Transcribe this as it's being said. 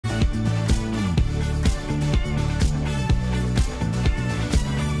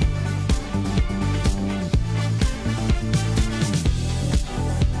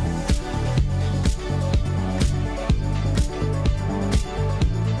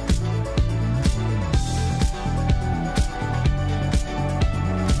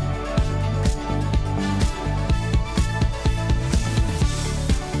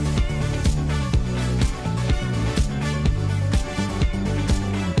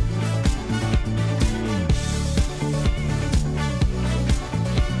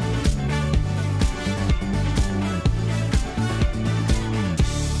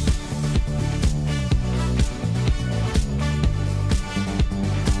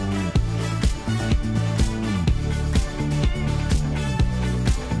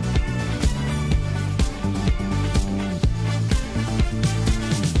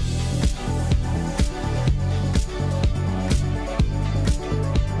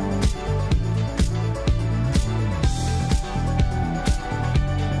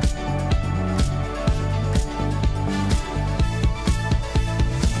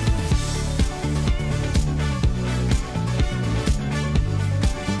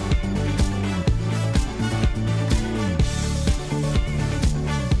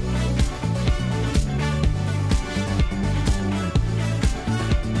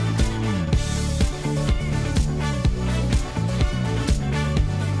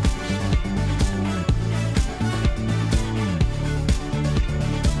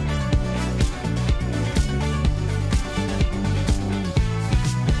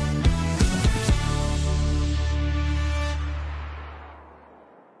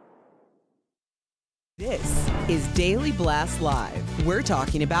This is Daily Blast Live. We're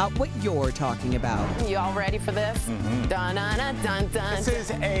talking about what you're talking about. You all ready for this? Mm-hmm. Dun, dun, dun, dun, dun. This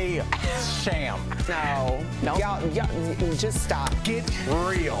is a sham. No. No. Y'all, just stop. Get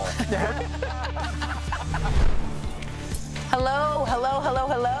real. Hello, hello, hello,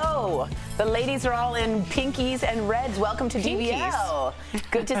 hello. The ladies are all in pinkies and reds. Welcome to DBL.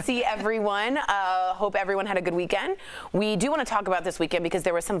 Good to see everyone. Hope everyone had a good weekend. We do want to talk about this weekend because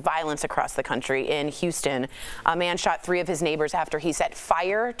there was some violence across the country. In Houston, a man shot 3 of his neighbors after he set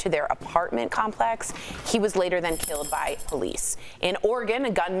fire to their apartment complex. He was later then killed by police. In Oregon,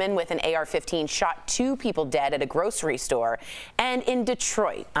 a gunman with an AR-15 shot 2 people dead at a grocery store. And in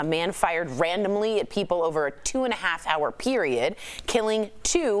Detroit, a man fired randomly at people over a 2.5-hour period, killing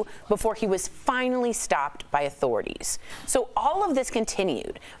 2 before he was finally stopped by authorities. So all of this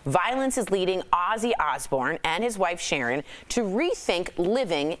continued. Violence is leading Ozzy Osbourne and his wife Sharon to rethink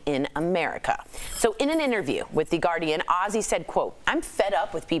living in America. So in an interview with The Guardian, Ozzy said, quote, "I'm fed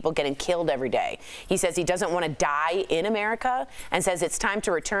up with people getting killed every day." He says he doesn't want to die in America and says it's time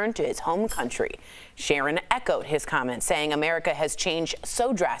to return to his home country. Sharon echoed his comments, saying America has changed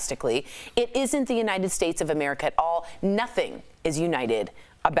so drastically. It isn't the United States of America at all. Nothing is united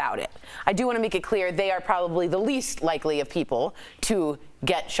about it. I do want to make it clear they are probably the least likely of people to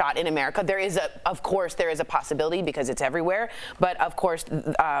get shot in America. Of course, there is a possibility because it's everywhere, but of course,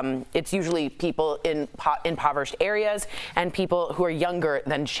 it's usually people in impoverished areas and people who are younger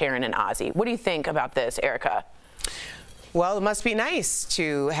than Sharon and Ozzy. What do you think about this, Erica? Well, it must be nice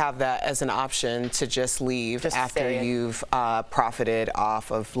to have that as an option to just leave after you've profited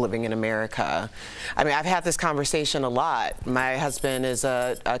off of living in America. I mean, I've had this conversation a lot. My husband is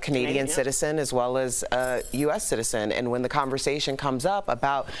a Canadian citizen as well as a U.S. citizen, and when the conversation comes up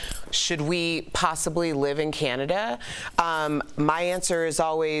about should we possibly live in Canada, my answer is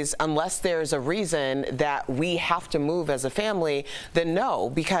always, unless there's a reason that we have to move as a family, then no,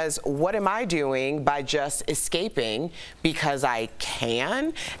 because what am I doing by just escaping because I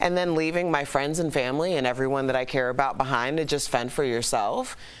can, and then leaving my friends and family and everyone that I care about behind to just fend for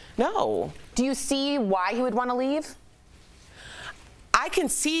yourself? No. Do you see why he would want to leave? I can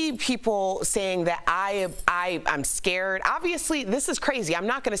see people saying that I'm scared. Obviously, this is crazy. I'm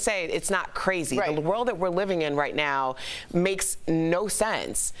not going to say it's not crazy. Right. The world that we're living in right now makes no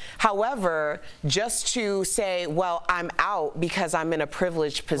sense. However, just to say, well, I'm out because I'm in a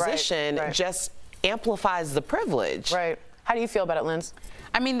privileged position, just amplifies the privilege. Right. How do you feel about it, Linz?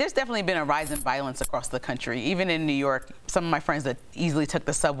 I mean, there's definitely been a rise in violence across the country. Even in New York, some of my friends that easily took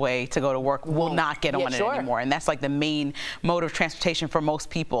the subway to go to work will not get on it anymore. And that's like the main mode of transportation for most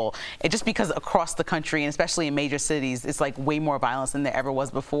people. Just because across the country, and especially in major cities, it's like way more violence than there ever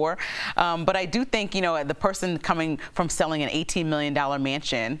was before. But I do think, you know, the person coming from selling an $18 million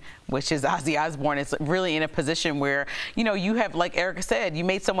mansion, which is Ozzy Osbourne, is really in a position where, you know, you have, like Erica said, you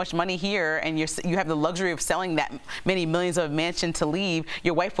made so much money here and you have the luxury of selling that many millions of a mansion to leave.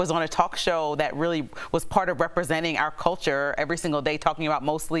 Your wife was on a talk show that really was part of representing our culture every single day, talking about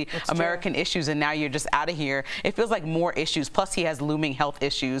mostly American issues, and now you're just out of here. It feels like more issues, plus he has looming health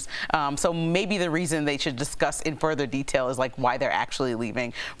issues. So maybe the reason they should discuss in further detail is like why they're actually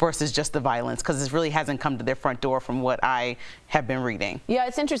leaving versus just the violence, because this really hasn't come to their front door from what I have been reading. Yeah,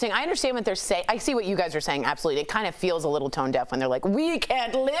 it's interesting. I understand what they're saying. I see what you guys are saying, absolutely. It kind of feels a little tone deaf when they're like, we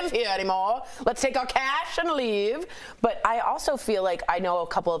can't live here anymore. Let's take our cash and leave. But I also feel like I know a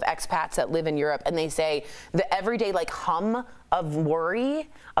couple of expats that live in Europe, and they say the everyday like hum of worry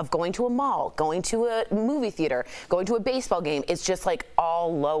of going to a mall, going to a movie theater, going to a baseball game, is just like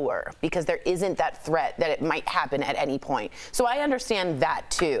all lower because there isn't that threat that it might happen at any point. So I understand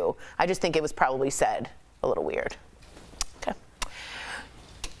that too. I just think it was probably said a little weird. Okay.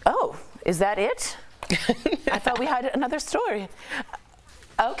 Oh, is that it? I thought we had another story.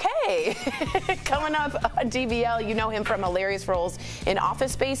 Okay. Coming up on DBL, you know him from hilarious roles in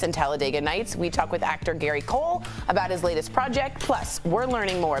Office Space and Talladega Nights. We talk with actor Gary Cole about his latest project. Plus, we're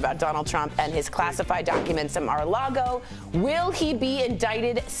learning more about Donald Trump and his classified documents at Mar-a-Lago. Will he be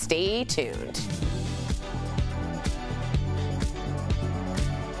indicted? Stay tuned.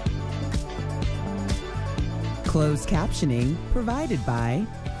 Closed captioning provided by...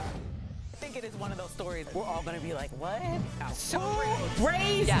 It is one of those stories we're all going to be like, what? Who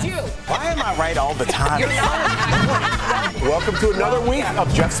raised you? Why am I right all the time? Welcome to another week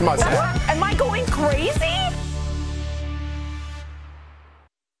of Jeff Smutz. Am I going crazy?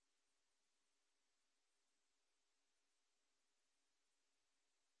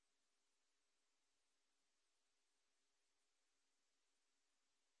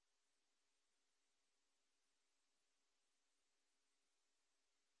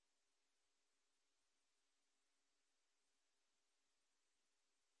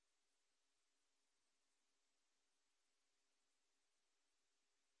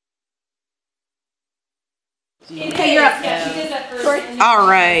 Okay, you're up. All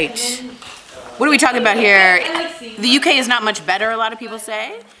right. What are we talking about here? The UK is not much better, a lot of people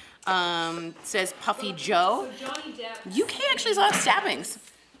say. Says Puffy Joe. UK actually has a lot of stabbings,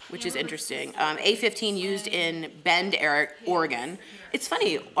 which is interesting. A15 used in Bend, Oregon. It's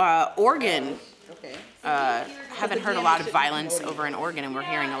funny, Oregon, haven't heard a lot of violence over in Oregon, and we're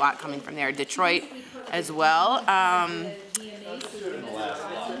hearing a lot coming from there. Detroit as well.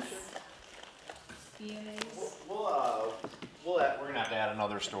 We're gonna have to add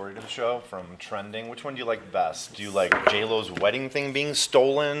another story to the show from trending. Which one do you like best? Do you like J-Lo's wedding thing being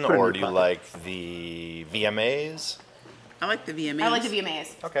stolen, or do you like the VMAs? I like the VMAs. I like the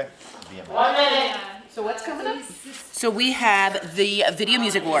VMAs. Okay, VMAs. So what's coming up? So we have the Video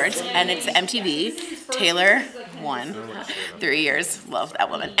Music Awards, and it's MTV. Taylor won. 3 years. Love that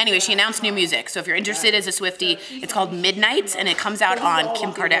woman. Anyway, she announced new music. So if you're interested as a Swiftie, it's called Midnights, and it comes out on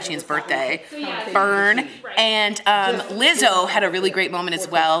Kim Kardashian's birthday. Burn. And Lizzo had a really great moment as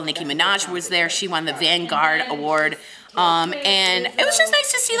well. Nicki Minaj was there. She won the Vanguard Award. And it was just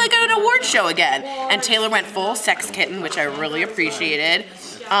nice to see like an award show again. And Taylor went full sex kitten, which I really appreciated.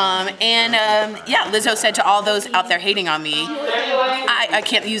 Yeah, Lizzo said to all those out there hating on me, I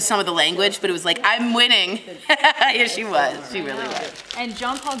can't use some of the language, but it was like, I'm winning. Yeah, she was. She really was. And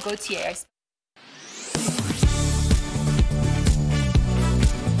Jean-Paul Gaultier.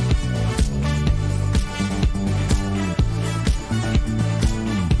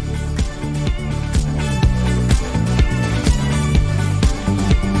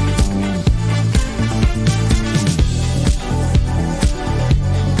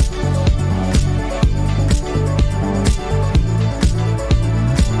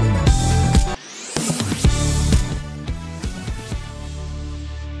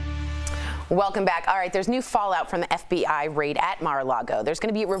 Welcome back. All right, there's new fallout from the FBI raid at Mar-a-Lago. There's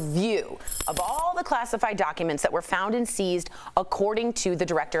going to be a review of all the classified documents that were found and seized according to the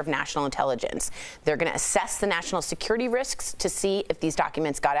Director of National Intelligence. They're going to assess the national security risks to see if these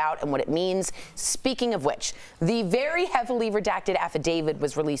documents got out and what it means. Speaking of which, the very heavily redacted affidavit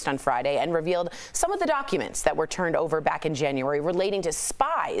was released on Friday and revealed some of the documents that were turned over back in January relating to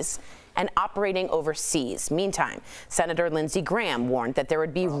spies and operating overseas. Meantime, Senator Lindsey Graham warned that there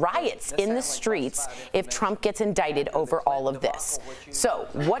would be riots in the streets if Trump gets indicted over all of this. So,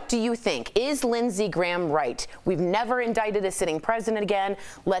 what do you think? Is Lindsey Graham right? We've never indicted a sitting president again.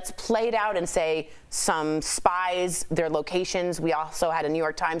 Let's play it out and say some spies, their locations. We also had a New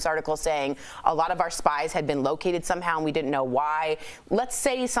York Times article saying a lot of our spies had been located somehow and we didn't know why. Let's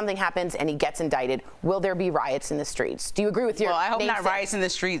say something happens and he gets indicted. Will there be riots in the streets? Do you agree with your Well, I hope not namesake? riots in the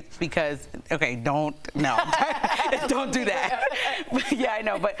streets because, okay, don't do that. Yeah, I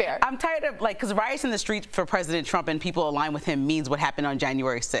know, but Fair. I'm tired of, because riots in the streets for President Trump and people aligned with him means what happened on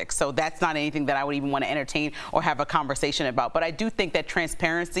January 6th. So that's not anything that I would even want to entertain or have a conversation about. But I do think that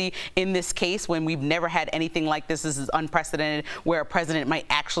transparency in this case, when we've never had anything like this is unprecedented, where a president might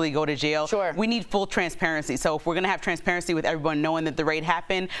actually go to jail. Sure. We need full transparency. So if we're going to have transparency with everyone knowing that the raid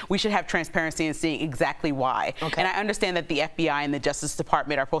happened, we should have transparency in seeing exactly why. Okay. And I understand that the FBI and the Justice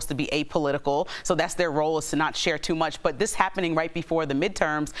Department are supposed to be apolitical, so that's their role, is to not share too much. But this happening right before the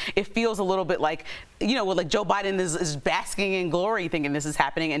midterms, it feels a little bit like, like Joe Biden is basking in glory thinking this is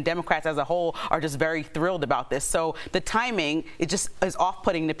happening, and Democrats as a whole are just very thrilled about this. So the timing, it just is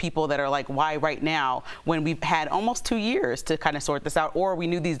off-putting to people that are like, why right now, when we've had almost 2 years to kind of sort this out, or we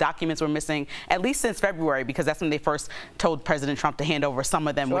knew these documents were missing at least since February, because that's when they first told President Trump to hand over some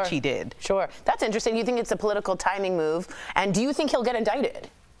of them, which he did. Sure. That's interesting. You think it's a political timing move, and do you think he'll get indicted?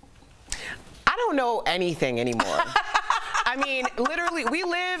 I don't know anything anymore. I mean, literally, we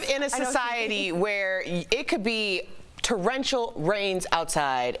live in a society where it could be torrential rains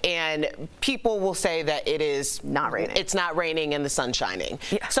outside and people will say that it is not raining. It's not raining and the sun's shining.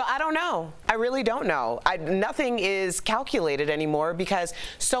 Yeah. So I don't know. I really don't know. Nothing is calculated anymore because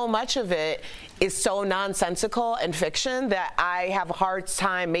so much of it is so nonsensical and fiction that I have a hard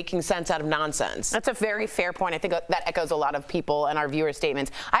time making sense out of nonsense. That's a very fair point. I think that echoes a lot of people and our viewer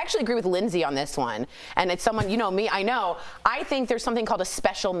statements. I actually agree with Lindsay on this one. And it's someone, you know me, I know. I think there's something called a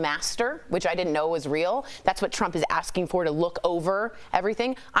special master, which I didn't know was real. That's what Trump is asking for, to look over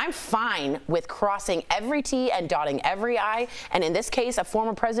everything. I'm fine with crossing every T and dotting every I. And in this case, a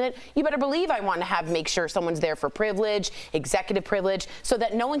former president, you better believe I want to make sure someone's there for privilege, executive privilege, so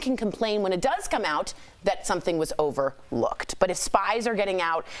that no one can complain when it does come out that something was overlooked. But if spies are getting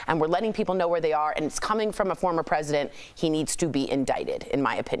out and we're letting people know where they are and it's coming from a former president, he needs to be indicted, in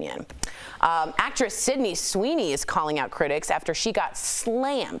my opinion. Actress Sydney Sweeney is calling out critics after she got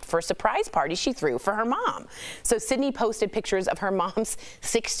slammed for a surprise party she threw for her mom. So Sydney Sydney posted pictures of her mom's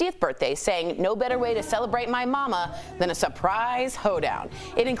 60th birthday, saying no better way to celebrate my mama than a surprise hoedown.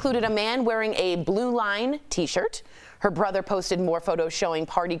 It included a man wearing a Blue Line t-shirt. Her brother posted more photos showing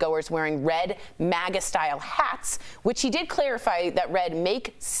partygoers wearing red MAGA-style hats, which he did clarify that read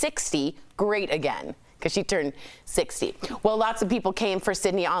 "Make 60 Great Again," because she turned 60. Well, lots of people came for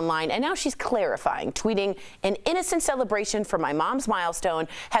Sydney online, and now she's clarifying, tweeting, "An innocent celebration for my mom's milestone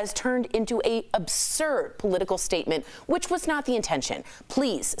has turned into an absurd political statement, which was not the intention.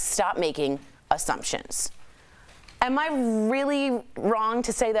 Please stop making assumptions." Am I really wrong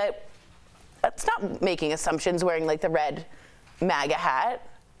to say that? Stop making assumptions wearing like the red MAGA hat?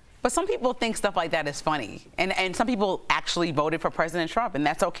 But some people think stuff like that is funny. And some people actually voted for President Trump, and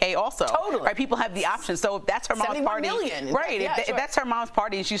that's okay also. Totally. Right? People have the option. So if that's her mom's party. 71 million. Right. Yeah, if that's her mom's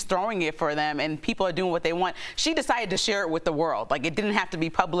party and she's throwing it for them and people are doing what they want, she decided to share it with the world. Like, it didn't have to be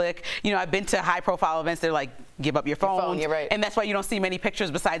public. You know, I've been to high-profile events. They're like, give up your phone. You're right. And that's why you don't see many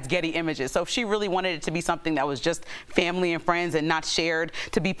pictures besides Getty Images. So if she really wanted it to be something that was just family and friends and not shared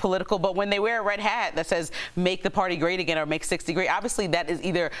to be political, but when they wear a red hat that says "Make the party great again" or "Make 60 great," obviously that is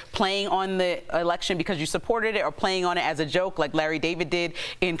either playing on the election because you supported it or playing on it as a joke like Larry David did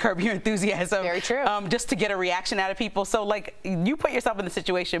in Curb Your Enthusiasm. Very true. Just to get a reaction out of people. So like, you put yourself in the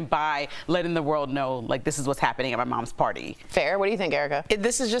situation by letting the world know, like, this is what's happening at my mom's party. Fair. What do you think, Erica?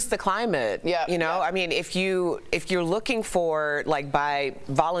 This is just the climate. Yeah. You know, I mean, if you're looking for, like, by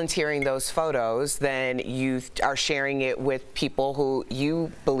volunteering those photos, then you are sharing it with people who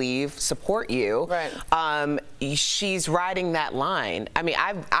you believe support you. Right. She's riding that line. I mean,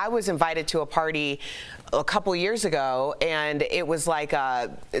 I was invited to a party a couple years ago, and it was like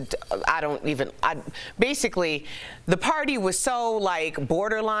basically the party was so like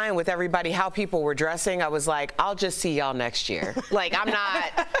borderline with everybody, how people were dressing. I was like, I'll just see y'all next year. Like, I'm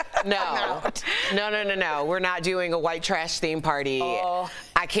not, no, we're not doing a white trash theme party.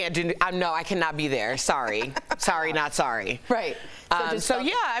 I can't do, no, I cannot be there. Sorry, not sorry. Right. So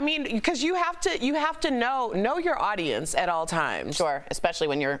yeah, I mean, because you have to know your audience at all times. Sure, especially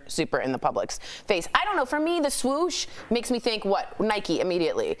when you're super in the public's face. I don't know. For me, the swoosh makes me think what? Nike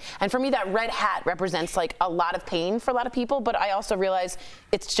immediately. And for me, that red hat represents like a lot of pain for a lot of people. But I also realize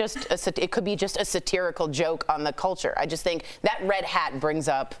it's just it could be just a satirical joke on the culture. I just think that red hat brings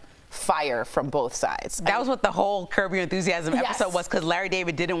up fire from both sides. That was what the whole Curb Your Enthusiasm episode was, because Larry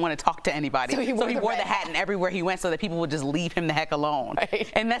David didn't want to talk to anybody. So he wore the hat and everywhere he went so that people would just leave him the heck alone. Right.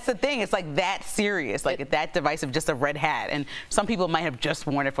 And that's the thing. It's like that serious, like that divisive, just a red hat. And some people might have just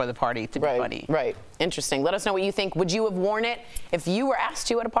worn it for the party to be funny. Right. Interesting. Let us know what you think. Would you have worn it if you were asked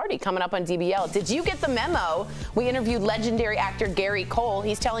to at a party coming up on DBL? Did you get the memo? We interviewed legendary actor Gary Cole.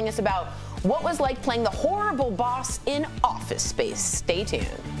 He's telling us about what was like playing the horrible boss in Office Space. Stay tuned.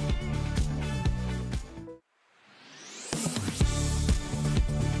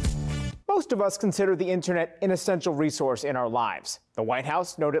 Most of us consider the internet an essential resource in our lives. The White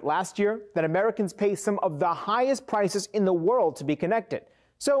House noted last year that Americans pay some of the highest prices in the world to be connected.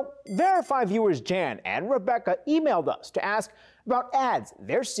 So Verify viewers Jan and Rebecca emailed us to ask about ads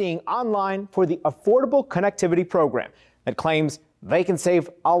they're seeing online for the Affordable Connectivity Program that claims they can save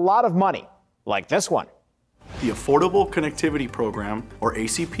a lot of money, like this one. The Affordable Connectivity Program, or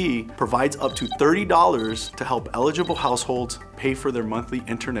ACP, provides up to $30 to help eligible households pay for their monthly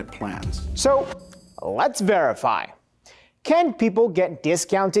internet plans. So let's verify. Can people get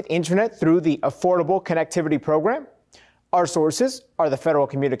discounted internet through the Affordable Connectivity Program? Our sources are the Federal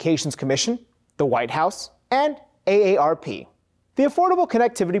Communications Commission, the White House, and AARP. The Affordable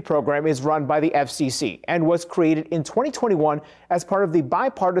Connectivity Program is run by the FCC and was created in 2021 as part of the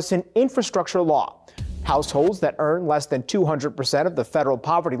bipartisan infrastructure law. Households that earn less than 200% of the federal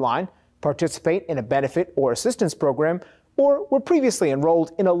poverty line, participate in a benefit or assistance program, or were previously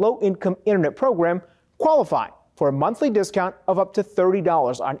enrolled in a low-income internet program qualify for a monthly discount of up to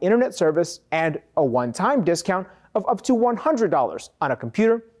 $30 on internet service and a one-time discount of up to $100 on a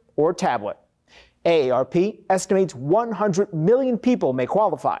computer or tablet. AARP estimates 100 million people may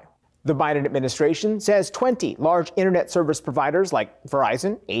qualify. The Biden administration says 20 large internet service providers like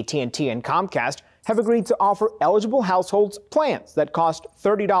Verizon, AT&T, and Comcast have agreed to offer eligible households plans that cost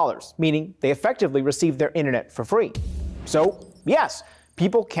 $30, meaning they effectively receive their internet for free. So, yes,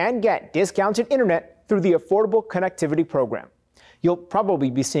 people can get discounted internet through the Affordable Connectivity Program. You'll probably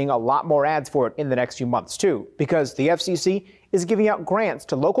be seeing a lot more ads for it in the next few months, too, because the FCC is giving out grants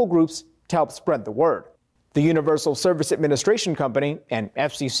to local groups to help spread the word. The Universal Service Administration Company, an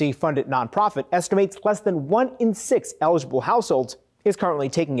FCC-funded nonprofit, estimates less than 1 in 6 eligible households is currently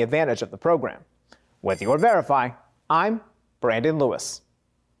taking advantage of the program. With your Verify, I'm Brandon Lewis.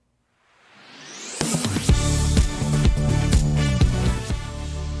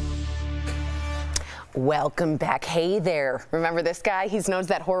 Welcome back. Hey there. Remember this guy? He's known as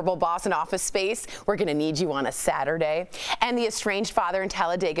that horrible boss in Office Space. We're going to need you on a Saturday. And the estranged father in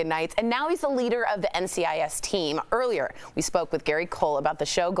Talladega Nights. And now he's the leader of the NCIS team. Earlier, we spoke with Gary Cole about the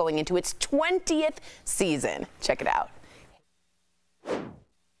show going into its 20th season. Check it out.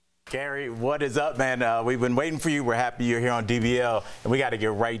 Gary, what is up, man? We've been waiting for you. We're happy you're here on DBL, and we got to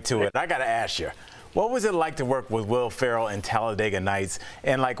get right to it. I got to ask you, what was it like to work with Will Ferrell in Talladega Nights?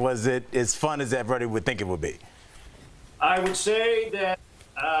 And, like, was it as fun as everybody would think it would be? I would say that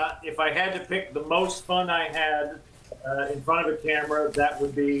if I had to pick the most fun I had in front of a camera, that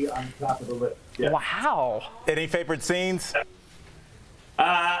would be on the top of the list. Yeah. Wow. Any favorite scenes?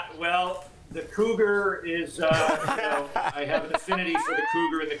 Well, the cougar is, I have an affinity for the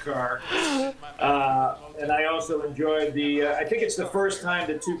cougar in the car. And I also enjoyed I think it's the first time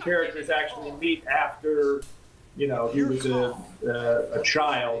the two characters actually meet after, he was a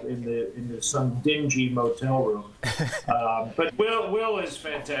child in some dingy motel room. But Will is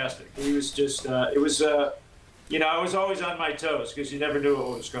fantastic. He was just, I was always on my toes because you never knew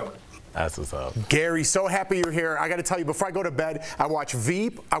what was coming. That's what's up. Gary, so happy you're here. I got to tell you, before I go to bed, I watch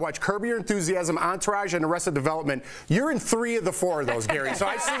Veep, I watch Curb Your Enthusiasm, Entourage, and Arrested Development. You're in 3 of the 4 of those, Gary. So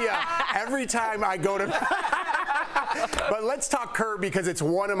I see you every time I go to But let's talk Curb because it's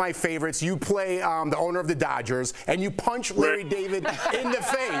one of my favorites. You play the owner of the Dodgers, and you punch Larry David in the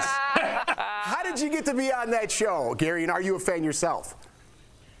face. How did you get to be on that show, Gary, and are you a fan yourself?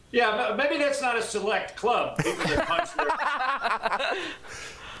 Yeah, maybe that's not a select club, people that punch Larry.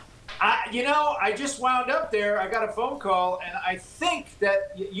 I just wound up there. I got a phone call, and I think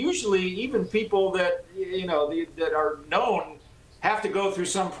that usually even people that, that are known have to go through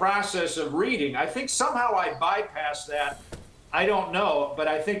some process of reading. I think somehow I bypassed that. I don't know, but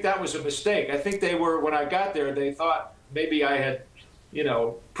I think that was a mistake. I think when I got there, they thought maybe I had,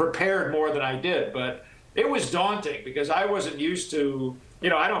 prepared more than I did. But it was daunting because I wasn't used to,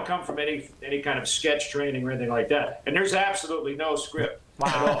 I don't come from any kind of sketch training or anything like that. And there's absolutely no script.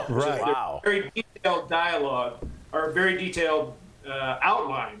 Wow. Right. Wow. Very detailed dialogue or very detailed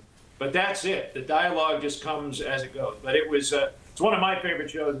outline, but that's it. The dialogue just comes as it goes. But it's one of my favorite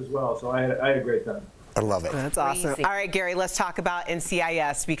shows as well, so I had a great time. I love it. That's awesome. All right, Gary, let's talk about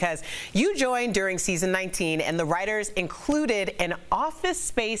NCIS because you joined during season 19 and the writers included an Office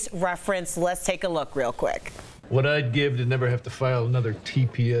Space reference. Let's take a look real quick. What I'd give to never have to file another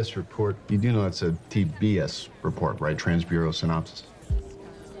TPS report. You do know it's a TBS report, right? Trans-Bureau Synopsis.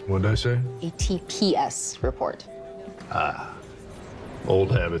 What did I say? A TPS report.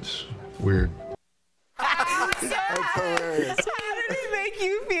 Old habits. Weird. How did it make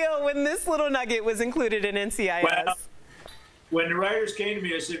you feel when this little nugget was included in NCIS? Well, when the writers came to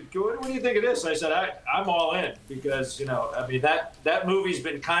me, I said, what do you think of this? I said, I'm all in because, that movie's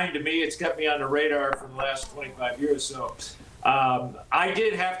been kind to me. It's kept me on the radar for the last 25 years. So I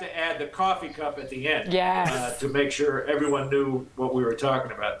did have to add the coffee cup at the end to make sure everyone knew what we were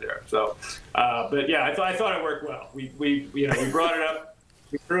talking about there. So, but yeah, I thought it worked well. We brought it up,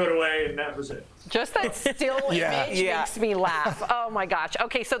 we threw it away, and that was it. Just that still image makes me laugh. Oh my gosh.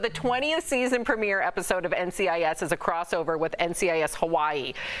 Okay, so the 20th season premiere episode of NCIS is a crossover with NCIS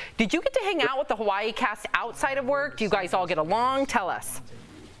Hawaii. Did you get to hang out with the Hawaii cast outside of work? Do you guys all get along? Tell us.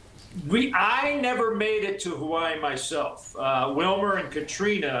 I never made it to Hawaii myself. Wilmer and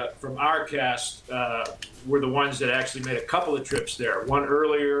Katrina from our cast were the ones that actually made a couple of trips there. One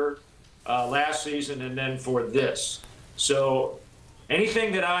earlier last season, and then for this. So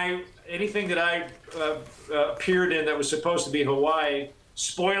anything that I appeared in that was supposed to be Hawaii,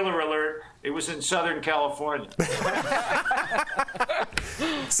 spoiler alert, it was in Southern California.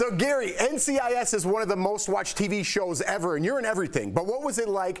 So, Gary, NCIS is one of the most watched TV shows ever, and you're in everything. But what was it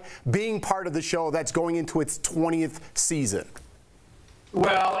like being part of the show that's going into its 20th season?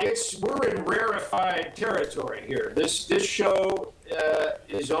 Well, we're in rarefied territory here. This show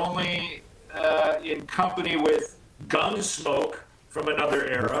is only in company with Gunsmoke from another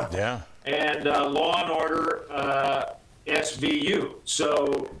era, and Law and Order SVU.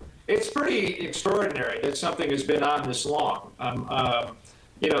 So it's pretty extraordinary that something has been on this long.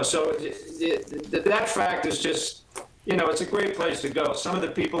 So that fact is just, it's a great place to go. Some of the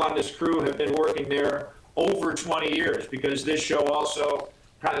people on this crew have been working there over 20 years because this show also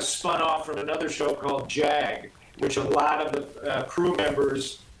kind of spun off from another show called JAG, which a lot of the crew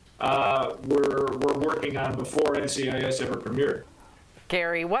members were working on before NCIS ever premiered.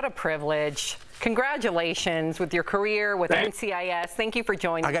 Gary, what a privilege. Congratulations with your career with NCIS. Thank you for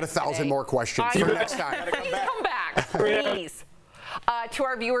joining us. I got 1,000 more questions for next time. Please come back, please. To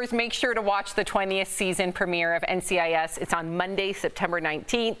our viewers, make sure to watch the 20th season premiere of NCIS. It's on Monday, September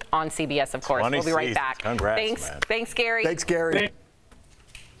 19th on CBS, of course. We'll be right back. Congrats, Thanks. man. Thanks, Gary. Thanks, Gary.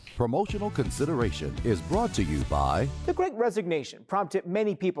 Promotional consideration is brought to you by... The Great Resignation prompted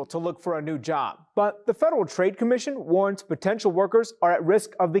many people to look for a new job, but the Federal Trade Commission warns potential workers are at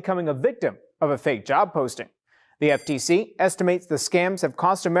risk of becoming a victim of a fake job posting. The FTC estimates the scams have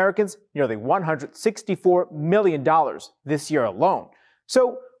cost Americans nearly $164 million this year alone.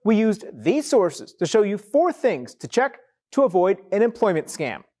 So we used these sources to show you 4 things to check to avoid an employment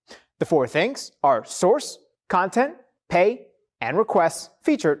scam. The 4 things are source, content, pay, and requests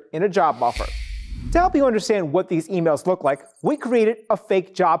featured in a job offer. To help you understand what these emails look like, we created a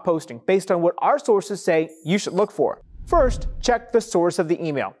fake job posting based on what our sources say you should look for. First, check the source of the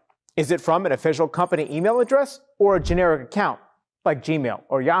email. Is it from an official company email address or a generic account, like Gmail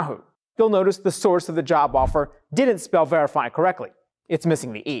or Yahoo? You'll notice the source of the job offer didn't spell verify correctly. It's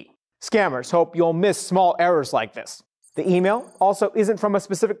missing the E. Scammers hope you'll miss small errors like this. The email also isn't from a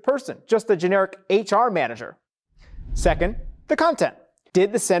specific person, just a generic HR manager. Second, the content.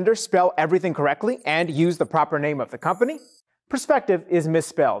 Did the sender spell everything correctly and use the proper name of the company? Perspective is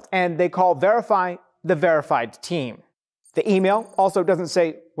misspelled, and they call verify the verified team. The email also doesn't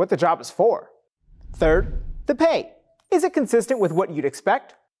say what the job is for. Third, the pay. Is it consistent with what you'd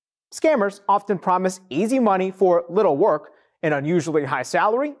expect? Scammers often promise easy money for little work, an unusually high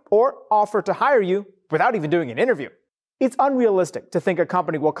salary, or offer to hire you without even doing an interview. It's unrealistic to think a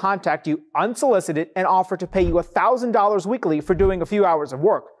company will contact you unsolicited and offer to pay you $1,000 weekly for doing a few hours of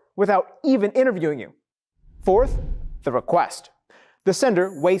work without even interviewing you. Fourth, the request. The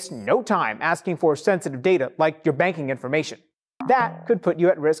sender wastes no time asking for sensitive data like your banking information. That could put you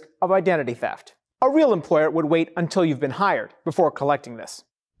at risk of identity theft. A real employer would wait until you've been hired before collecting this.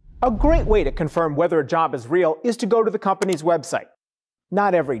 A great way to confirm whether a job is real is to go to the company's website.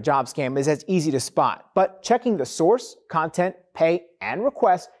 Not every job scam is as easy to spot, but checking the source, content, pay, and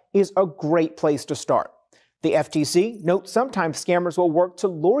request is a great place to start. The FTC notes sometimes scammers will work to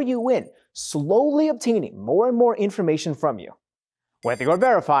lure you in, slowly obtaining more and more information from you. With your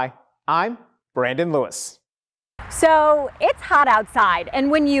Verify, I'm Brandon Lewis. So it's hot outside,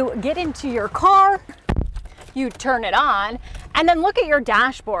 and when you get into your car, you turn it on and then look at your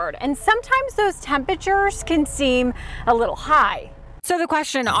dashboard, and sometimes those temperatures can seem a little high. So the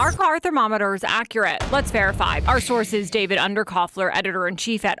question, are car thermometers accurate? Let's verify. Our source is David Underkoffler,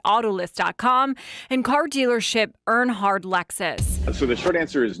 editor-in-chief at Autolist.com, and car dealership Earnhardt Lexus. So the short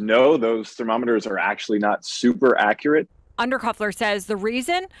answer is no, those thermometers are actually not super accurate. Underkoffler says the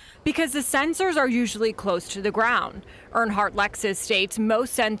reason? Because the sensors are usually close to the ground. Earnhardt Lexus states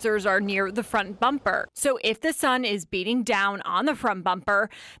most sensors are near the front bumper. So if the sun is beating down on the front bumper,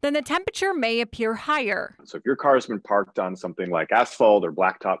 then the temperature may appear higher. So if your car has been parked on something like asphalt or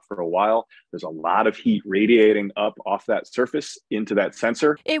blacktop for a while, there's a lot of heat radiating up off that surface into that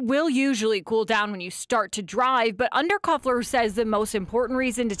sensor. It will usually cool down when you start to drive, but Underkoffler says the most important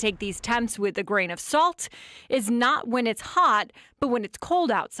reason to take these temps with a grain of salt is not when it's hot, but when it's cold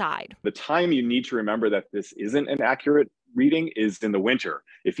outside. The time you need to remember that this isn't an accurate reading is in the winter.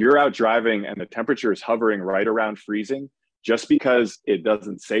 If you're out driving and the temperature is hovering right around freezing, just because it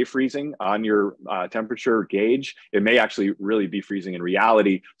doesn't say freezing on your temperature gauge, it may actually really be freezing in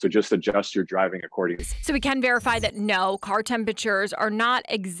reality. So just adjust your driving accordingly. So we can verify that no, car temperatures are not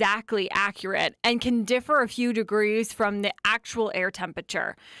exactly accurate and can differ a few degrees from the actual air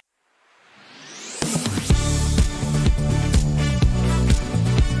temperature.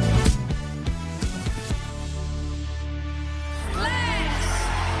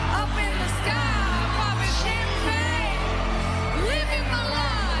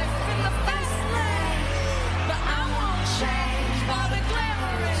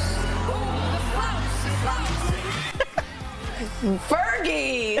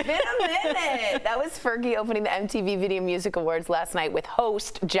 Fergie, been a minute. That was Fergie opening the MTV Video Music Awards last night with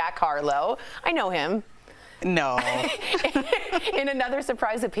host Jack Harlow. I know him. No. In another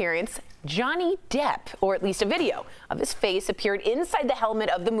surprise appearance, Johnny Depp, or at least a video of his face, appeared inside the helmet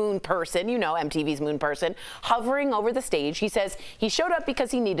of the moon person, you know, MTV's moon person, hovering over the stage. He says he showed up because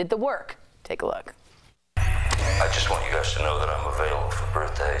he needed the work. Take a look. I just want you guys to know that I'm available for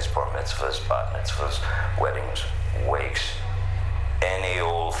birthdays, bar mitzvahs, bat mitzvahs, weddings, wakes, any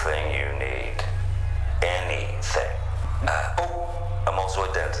old thing you need. Anything. I'm also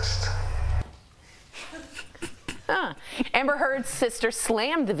a dentist. Amber Heard's sister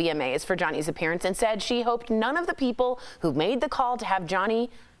slammed the VMAs for Johnny's appearance and said she hoped none of the people who made the call to have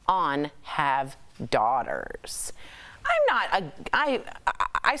Johnny on have daughters.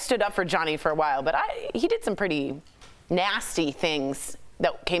 I stood up for Johnny for a while, but he did some pretty nasty things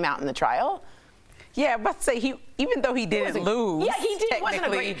that came out in the trial. Yeah, I'm about to say, even though he didn't lose, yeah, he wasn't a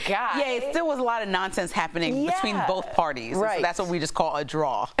great guy. Yeah, it still was a lot of nonsense happening between both parties. Right. So that's what we just call a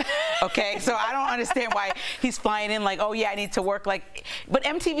draw. Okay, so I don't understand why he's flying in like, oh yeah, I need to work like. But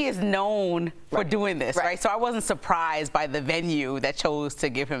MTV is known for doing this, right? So I wasn't surprised by the venue that chose to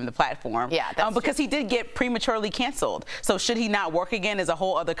give him the platform. Yeah, that's because he did get prematurely canceled. So should he not work again is a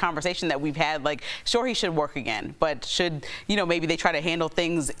whole other conversation that we've had. Like, sure, he should work again, but should, you know, maybe they try to handle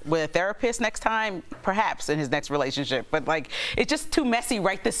things with a therapist next time, perhaps in his next relationship. But like, it's just too messy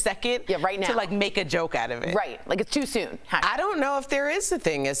right this second. Yeah, right now. To like make a joke out of it. Right, like it's too soon. I don't know if there is a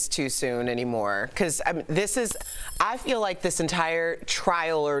thing as too soon anymore, because I feel like this entire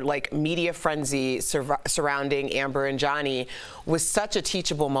trial or like media frenzy surrounding Amber and Johnny was such a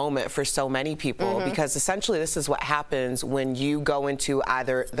teachable moment for so many people, because essentially this is what happens when you go into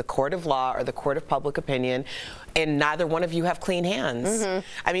either the court of law or the court of public opinion and neither one of you have clean hands.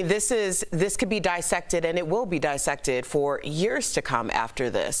 I mean, this could be dissected, and it will be dissected for years to come after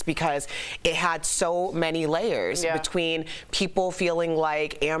this, because it had so many layers between people feeling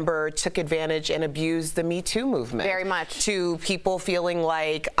like Amber took advantage and abused the Me Too movement. Very much. To people feeling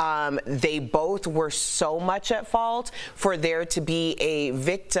like they both were so much at fault for there to be a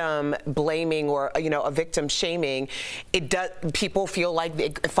victim blaming or, you know, a victim shaming. People feel like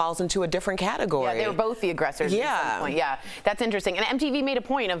it falls into a different category. Yeah, they were both the aggressors. Yeah. At some point. Yeah, that's interesting. And MTV made a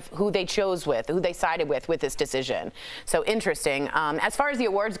point of who they chose with, who they sided with this decision. So interesting. As far as the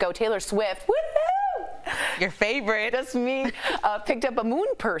awards go, Taylor Swift, woohoo! Your favorite. Just me. Picked up a Moon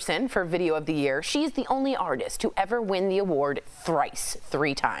Person for Video of the Year. She's the only artist to ever win the award thrice,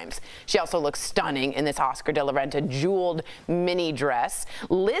 3 times. She also looks stunning in this Oscar de la Renta jeweled mini dress.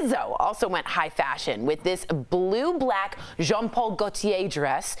 Lizzo also went high fashion with this blue-black Jean-Paul Gaultier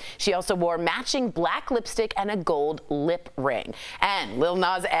dress. She also wore matching black lipstick and a gold lip ring. And Lil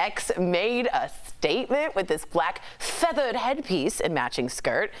Nas X made a statement with this black feathered headpiece and matching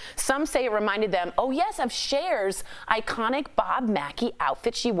skirt. Some say it reminded them, oh yes, of Cher's iconic Bob Mackie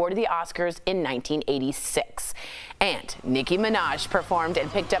outfit she wore to the Oscars in 1986. And Nicki Minaj performed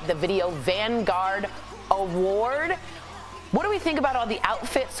and picked up the Video Vanguard Award. What do we think about all the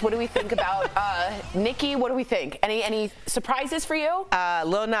outfits? What do we think about Nicki? What do we think? Any surprises for you?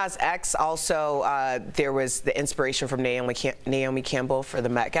 Lil Nas X also, there was the inspiration from Naomi Campbell for the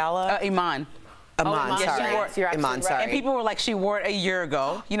Met Gala. Iman. Iman, sorry. Iman, sorry. And people were like, she wore it a year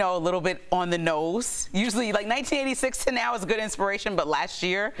ago, you know, a little bit on the nose. Usually, like 1986 to now is a good inspiration, but last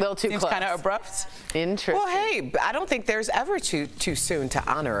year a little too seems kind of abrupt. Interesting. Well, hey, I don't think there's ever too soon to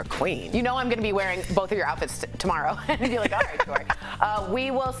honor a queen. You know I'm going to be wearing both of your outfits tomorrow. And you're like, all right, sure.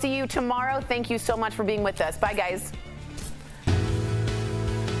 We will see you tomorrow. Thank you so much for being with us. Bye, guys.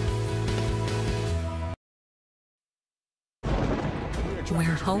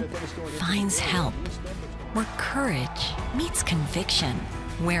 Where hope finds help. Where courage meets conviction.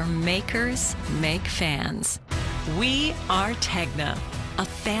 Where makers make fans. We are Tegna, a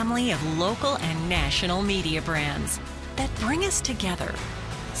family of local and national media brands that bring us together,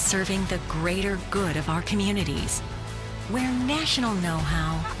 serving the greater good of our communities. Where national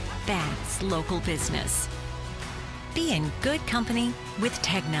know-how backs local business. Be in good company with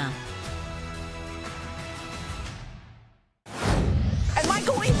Tegna.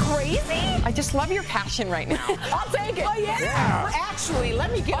 Going crazy? I just love your passion right now. I'll take it. Oh, yeah. Well, actually,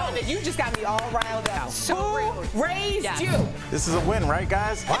 let me get on it. You just got me all riled up. So Who raised you? This is a win, right,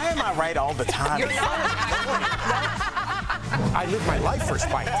 guys? Why am I right all the time? I live my life for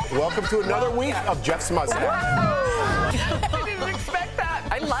spite. Welcome to another week of Jeff's Mustache. I didn't expect that.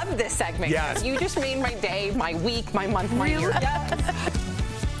 I love this segment. Yes. You just made my day, my week, my month, my year.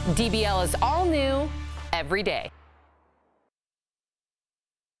 DBL is all new every day.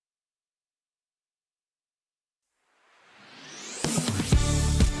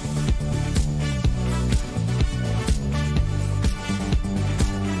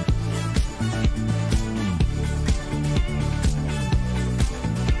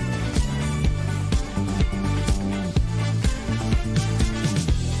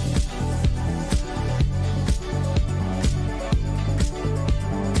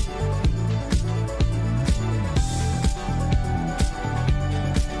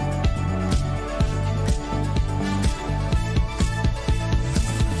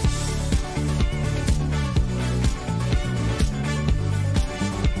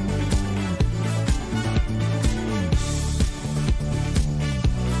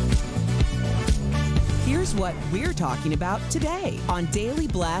 What we're talking about today on Daily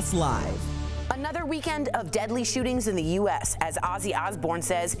Blast Live. Another Another weekend of deadly shootings in the U.S. as Ozzy Osbourne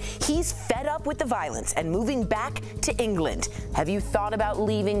says he's fed up with the violence and moving back to England. Have you thought about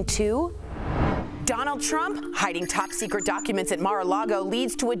leaving too? Donald Trump hiding top-secret documents at Mar-a-Lago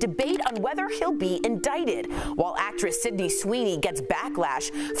leads to a debate on whether he'll be indicted, while actress Sydney Sweeney gets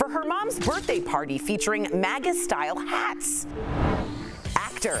backlash for her mom's birthday party featuring MAGA-style hats.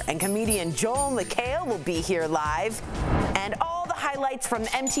 Actor and comedian Joel McHale will be here live, and all the highlights from the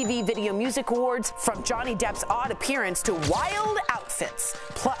MTV Video Music Awards, from Johnny Depp's odd appearance to wild outfits,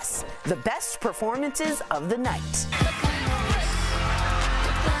 plus the best performances of the night.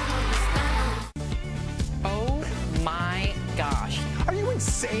 My gosh. Are you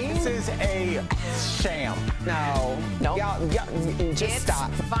insane? This is a sham. No. Nope. Y'all, just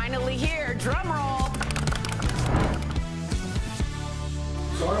stop. Finally here. Drum roll.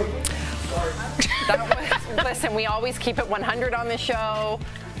 Sorry. Listen, we always keep it 100 on the show.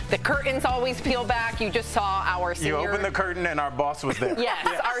 The curtains always peel back. You just saw our senior... You opened the curtain and our boss was there. Yes,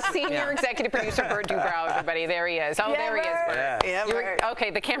 our senior executive producer, Bert Dubrow, everybody. There he is. Oh, there he is, Bert. Yeah, okay,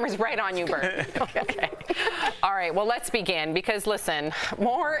 the camera's right on you, Bert. Okay. All right, well, let's begin because, listen,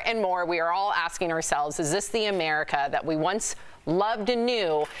 more and more we are all asking ourselves, is this the America that we once loved and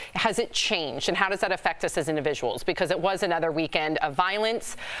knew? Has it changed, and how does that affect us as individuals? Because it was another weekend of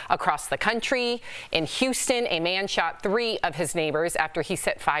violence across the country. In Houston, a man shot 3 of his neighbors after he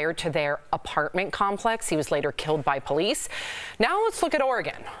set fire to their apartment complex. He was later killed by police. Now let's look at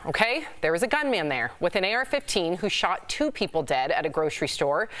Oregon, okay? There was a gunman there with an AR-15 who shot 2 people dead at a grocery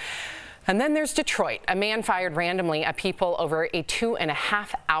store. And then there's Detroit. A man fired randomly at people over a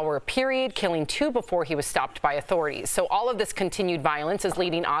 2.5-hour period, killing 2 before he was stopped by authorities. So all of this continued violence is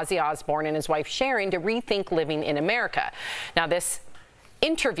leading Ozzy Osbourne and his wife Sharon to rethink living in America. Now, this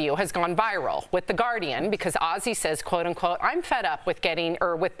interview has gone viral with The Guardian because Ozzy says, quote unquote, I'm fed up with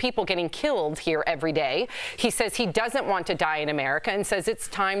people getting killed here every day. He says he doesn't want to die in America and says it's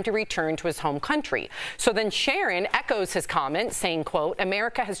time to return to his home country. So then Sharon echoes his comment saying, quote,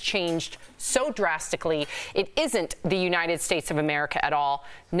 America has changed so drastically. It isn't the United States of America at all.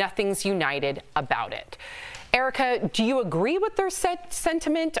 Nothing's united about it. Erica, do you agree with their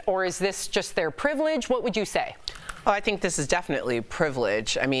sentiment, or is this just their privilege? What would you say? Oh, I think this is definitely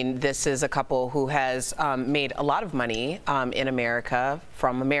privilege. I mean, this is a couple who has made a lot of money in America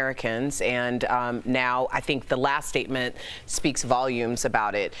from Americans, and now I think the last statement speaks volumes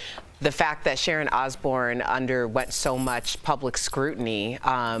about it. The fact that Sharon Osbourne underwent so much public scrutiny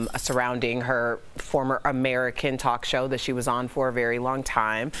surrounding her former American talk show that she was on for a very long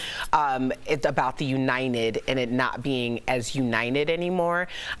time, it's about the united and it not being as united anymore.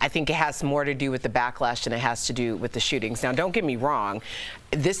 I think it has more to do with the backlash than it has to do with the shootings. Now, don't get me wrong.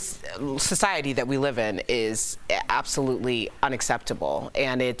 This society that we live in is absolutely unacceptable,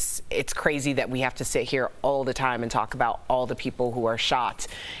 and it's crazy that we have to sit here all the time and talk about all the people who are shot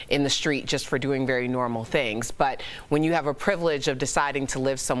in the street just for doing very normal things. But when you have a privilege of deciding to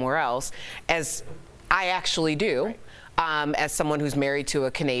live somewhere else, as I actually do, as someone who's married to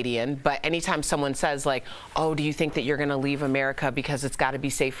a Canadian, but anytime someone says like, oh, do you think that you're going to leave America because it's got to be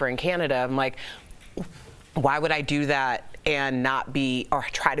safer in Canada? I'm like, why would I do that and not be, or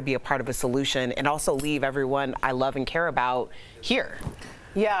try to be a part of a solution, and also leave everyone I love and care about here?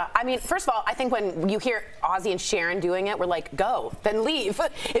 Yeah, I mean, first of all, I think when you hear Ozzy and Sharon doing it, we're like, go, then leave.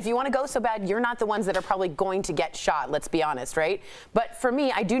 If you want to go so bad, you're not the ones that are probably going to get shot, let's be honest, right? But for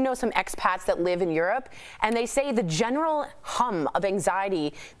me, I do know some expats that live in Europe, and they say the general hum of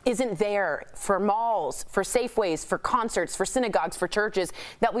anxiety isn't there for malls, for Safeways, for concerts, for synagogues, for churches,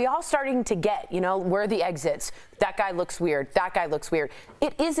 that we all starting to get, you know, where are the exits? That guy looks weird, that guy looks weird.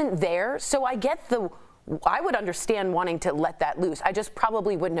 It isn't there, so I would understand wanting to let that loose. I just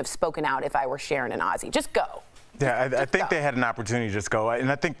probably wouldn't have spoken out if I were Sharon and Ozzy. Just go. Yeah, I think they had an opportunity to just go, and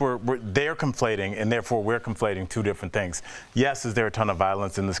I think they're conflating, and therefore we're conflating 2 different things. Yes, is there a ton of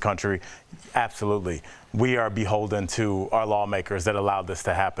violence in this country? Absolutely. We are beholden to our lawmakers that allowed this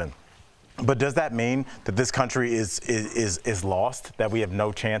to happen. But does that mean that this country is lost, that we have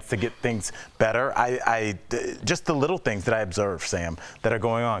no chance to get things better? Just the little things that I observe, Sam, that are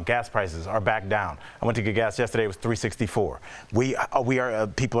going on. Gas prices are back down. I went to get gas yesterday. It was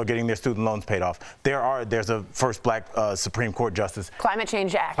 $3.64. People are getting their student loans paid off. There's a first black Supreme Court justice. Climate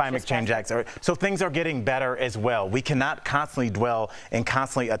Change Act. Climate Change Act. So things are getting better as well. We cannot constantly dwell and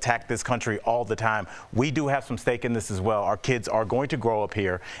constantly attack this country all the time. We do have some stake in this as well. Our kids are going to grow up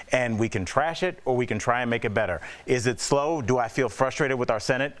here, and we can can trash it or we can try and make it better. Is it slow? Do I feel frustrated with our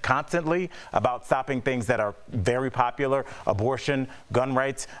Senate constantly about stopping things that are very popular? Abortion, gun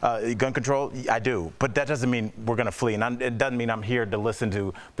rights, gun control? I do. But that doesn't mean we're going to flee. And it doesn't mean I'm here to listen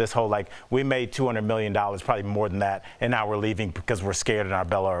to this whole, like, we made $200 million, probably more than that, and now we're leaving because we're scared in our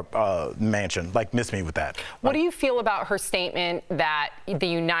Bella mansion. Like, miss me with that. What do you feel about her statement that the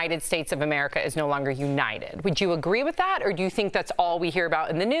United States of America is no longer united? Would you agree with that, or do you think that's all we hear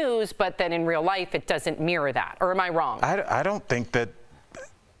about in the news, but then in real life it doesn't mirror that? Or am I wrong? I don't think that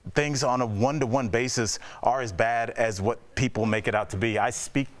things on a one-to-one basis are as bad as what people make it out to be. I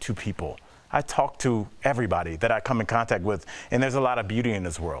speak to people. I talk to everybody that I come in contact with, and there's a lot of beauty in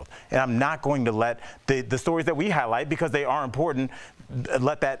this world. And I'm not going to let the stories that we highlight, because they are important,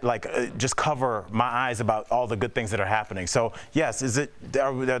 let that just cover my eyes about all the good things that are happening. So yes,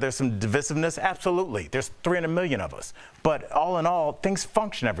 are there some divisiveness? Absolutely. There's 300 million of us. But all in all, things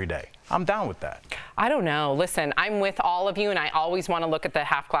function every day. I'm down with that. I don't know. Listen, I'm with all of you, and I always want to look at the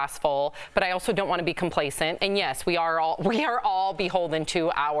half glass full, but I also don't want to be complacent. And yes, we are all beholden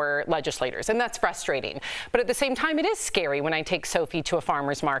to our legislators, and that's frustrating. But at the same time, it is scary when I take Sophie to a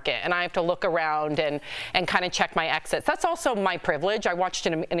farmer's market and I have to look around and kind of check my exits. That's also my privilege. I watched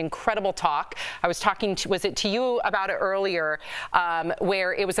an incredible talk. I was talking to you about it earlier,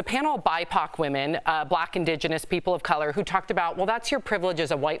 where it was a panel of BIPOC women, Black, Indigenous, people of color, who talked about, well, that's your privilege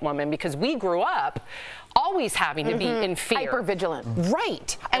as a white woman, because we grew up always having to be in fear. Hyper vigilant.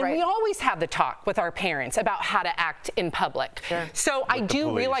 Right. And we always have the talk with our parents about how to act in public. Sure. So I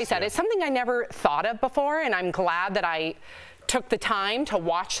do realize that. It's something I never thought of before, and I'm glad that I took the time to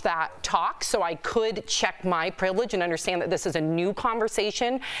watch that talk so I could check my privilege and understand that this is a new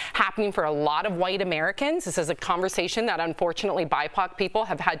conversation happening for a lot of white Americans. This is a conversation that unfortunately BIPOC people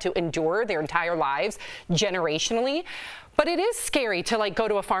have had to endure their entire lives generationally. But it is scary to go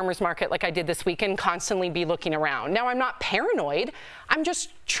to a farmer's market like I did this weekend, constantly be looking around. Now, I'm not paranoid. I'm just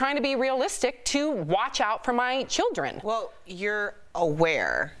trying to be realistic to watch out for my children. Well, you're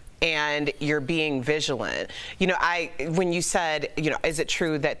aware and you're being vigilant. You know, when you said, is it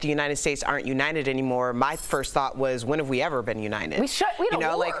true that the United States aren't united anymore? My first thought was, when have we ever been united? We had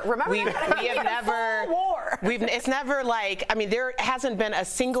a war. Remember we have never. War. It's never there hasn't been a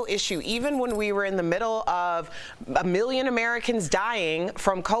single issue. Even when we were in the middle of 1 million Americans dying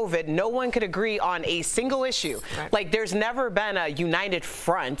from COVID, no one could agree on a single issue. Right. There's never been a united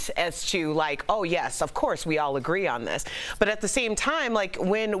front as to oh yes, of course we all agree on this. But at the same time,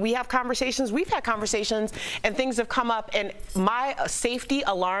 when we have conversations, we've had conversations, and things have come up, and my safety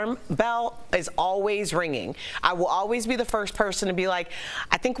alarm bell is always ringing. I will always be the first person to be like,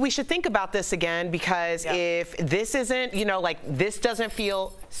 I think we should think about this again, because if this isn't, this doesn't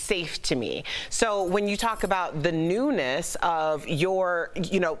feel safe to me. So when you talk about the newness of your,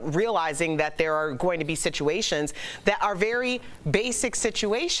 realizing that there are going to be situations that are very basic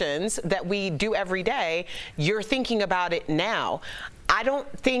situations that we do every day, you're thinking about it now. I don't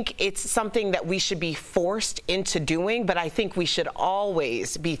think it's something that we should be forced into doing, but I think we should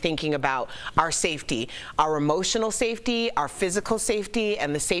always be thinking about our safety, our emotional safety, our physical safety,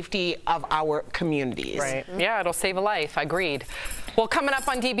 and the safety of our communities. Right. Yeah, it'll save a life. Agreed. Well, coming up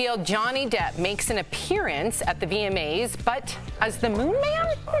on DBL, Johnny Depp makes an appearance at the VMAs, but as the Moon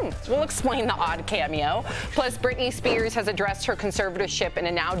Man? We'll explain the odd cameo. Plus, Britney Spears has addressed her conservatorship in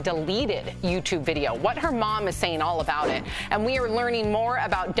a now deleted YouTube video, what her mom is saying all about it. And we are learning more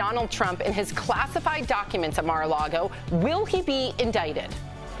about Donald Trump and his classified documents at Mar-a-Lago. Will he be indicted?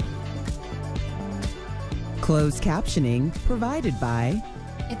 Closed captioning provided by...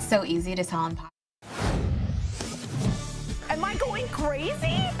 It's so easy to tell in podcast. Am I going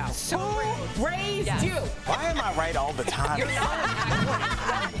crazy? So Who raised you? Why am I right all the time?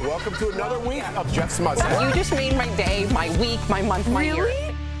 Welcome to another week of Jeff's Mustache. You just made my day, my week, my month, my year.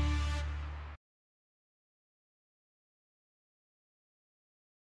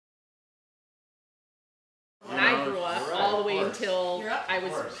 When I grew up, all the way until I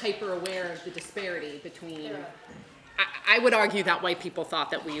was hyper aware of the disparity between. I would argue that white people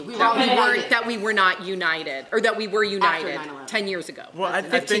thought that we were not united, or that we were united 10 years ago. Well, I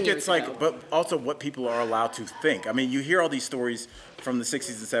think it's but also what people are allowed to think. I mean, you hear all these stories from the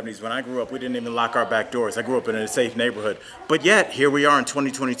 60s and 70s. When I grew up, we didn't even lock our back doors. I grew up in a safe neighborhood. But yet, here we are in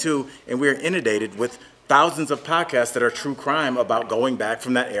 2022, and we're inundated with thousands of podcasts that are true crime about going back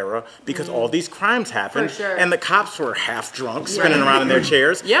from that era, because all these crimes happened, and the cops were half drunk, spinning around in their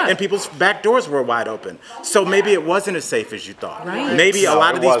chairs, and people's back doors were wide open. So maybe it wasn't as safe as you thought. Maybe a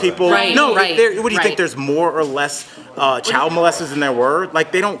lot of these people, what do you think, there's more or less child molesters than there were?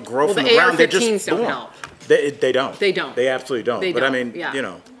 They don't grow from the ground, they're just born. They don't. They don't. They absolutely don't. But I mean,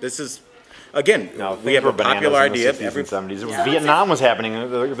 this is again, we have a popular idea. In the 60s and 70s. Vietnam was happening.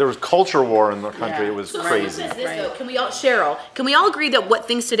 There was culture war in the country. It was crazy. Can we all, Cheryl, can we all agree that what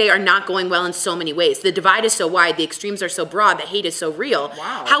things today are not going well in so many ways? The divide is so wide, the extremes are so broad, the hate is so real.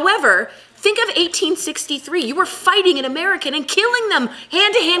 Wow. However, think of 1863. You were fighting an American and killing them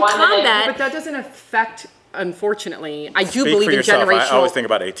hand-to-hand combat. But that doesn't affect, unfortunately, I do Speak believe for in yourself. generational. I always think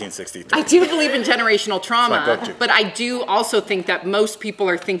about 1863. I do believe in generational trauma, go-to. but I do also think that most people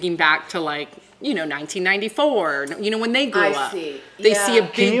are thinking back to, like, you know, 1994, you know, when they grew up. They see a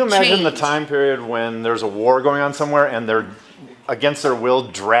big Can you imagine change. the time period when there's a war going on somewhere and they're against their will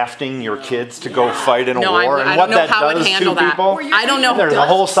drafting your kids to go fight in a war, and what that does to people? I don't know. There's a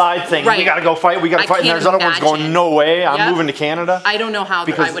whole side saying, we got to go fight, we got to fight, and there's other ones going, no way, I'm moving to Canada. I don't know how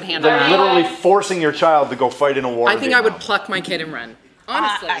I would handle they're that. literally forcing your child to go fight in a war. I think I would pluck my kid and run.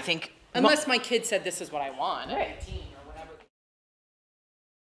 Honestly. I think. Unless my kid said this is what I want.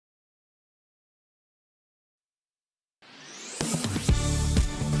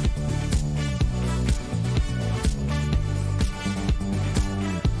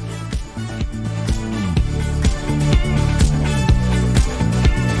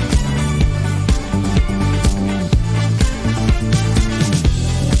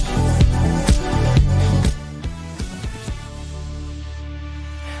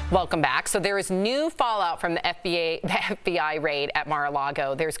 Welcome back. So there is new fallout from the FBI raid at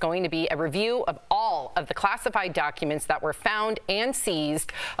Mar-a-Lago. There's going to be a review of all of the classified documents that were found and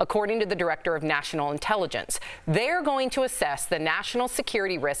seized, according to the Director of National Intelligence. They're going to assess the national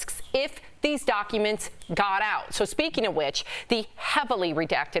security risks if these documents got out. So speaking of which, the heavily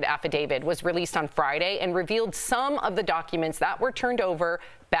redacted affidavit was released on Friday and revealed some of the documents that were turned over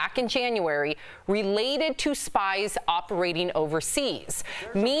back in January related to spies operating overseas.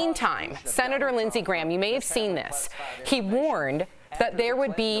 Meantime, Senator Lindsey Graham, you may have seen this, he warned that there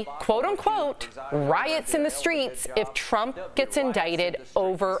would be, quote unquote, riots in the streets if Trump gets indicted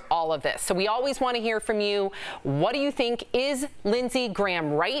over all of this. So we always want to hear from you. What do you think? Is Lindsey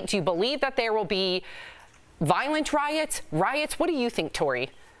Graham right? Do you believe that there will be violent riots? What do you think, Tori?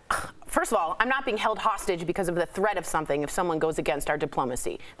 First of all, I'm not being held hostage because of the threat of something if someone goes against our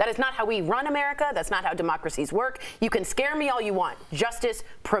diplomacy. That is not how we run America. That's not how democracies work. You can scare me all you want. Justice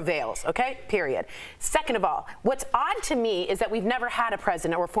prevails, okay? Period. Second of all, what's odd to me is that we've never had a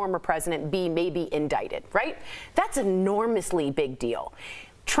president or former president be maybe indicted, right? That's an enormously big deal.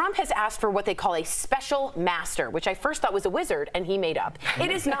 Trump has asked for what they call a special master, which I first thought was a wizard, and he made up.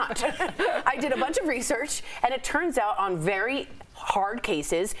 It is not. I did a bunch of research, and it turns out on very hard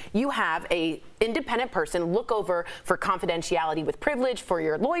cases, you have a independent person look over for confidentiality with privilege for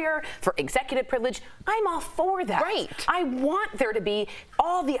your lawyer, for executive privilege. I'm all for that. Right. I want there to be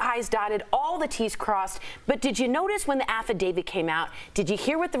all the I's dotted, all the T's crossed. But did you notice when the affidavit came out, did you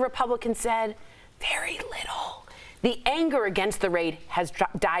hear what the Republicans said? Very little. The anger against the raid has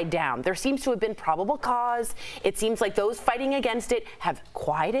died down. There seems to have been probable cause. It seems like those fighting against it have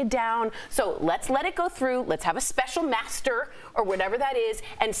quieted down. So let's let it go through. Let's have a special master or whatever that is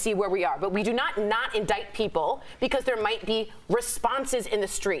and see where we are. But we do not indict people because there might be responses in the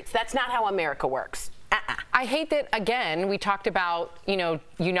streets. That's not how America works. I hate that, again, we talked about, you know,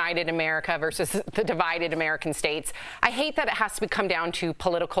 united America versus the divided American states. I hate that it has to come down to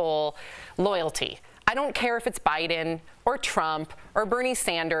political loyalty. I don't care if it's Biden or Trump or Bernie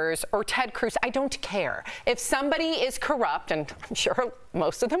Sanders or Ted Cruz. I don't care. If somebody is corrupt, and I'm sure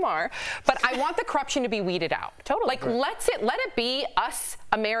most of them are, but I want the corruption to be weeded out. Totally. Like, let it be us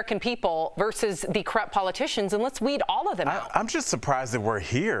American people versus the corrupt politicians, and let's weed all of them out. I'm just surprised that we're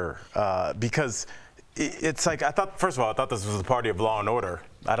here because it's like, first of all, I thought this was a party of law and order.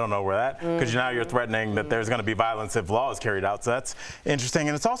 I don't know where that, because now you're threatening that there's going to be violence if law is carried out. So that's interesting.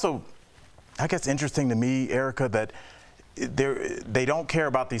 And it's also, I guess, interesting to me, Erica, that they don't care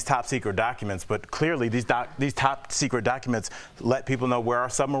about these top secret documents, but clearly these top secret documents let people know where our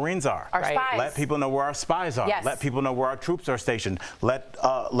submarines are. Our spies. Let people know where our spies are. Yes. Let people know where our troops are stationed.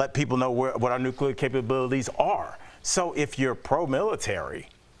 Let people know what our nuclear capabilities are. So if you're pro-military,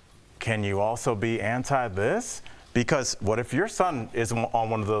 can you also be anti this? Because what if your son is on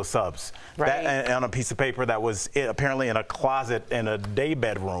one of those subs, on a piece of paper that was apparently in a closet in a day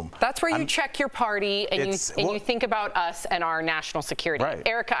bedroom? That's where you check your party and you think about us and our national security. Right.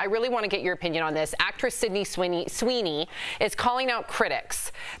 Erica, I really want to get your opinion on this. Actress Sydney Sweeney is calling out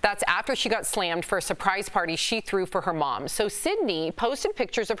critics. That's after she got slammed for a surprise party she threw for her mom. So Sydney posted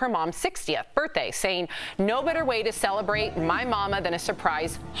pictures of her mom's 60th birthday, saying, "No better way to celebrate my mama than a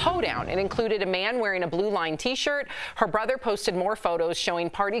surprise hoedown." It included a man wearing a Blue Line t-shirt concert. Her brother posted more photos showing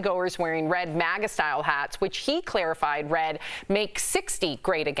partygoers wearing red MAGA-style hats, which he clarified read, "Make 60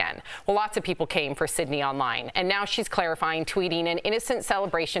 great again." Well, lots of people came for Sydney online, and now she's clarifying, tweeting, "An innocent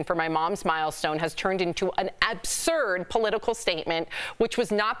celebration for my mom's milestone has turned into an absurd political statement, which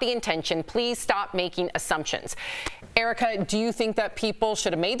was not the intention. Please stop making assumptions." Erica, do you think that people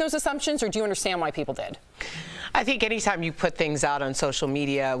should have made those assumptions, or do you understand why people did? I think anytime you put things out on social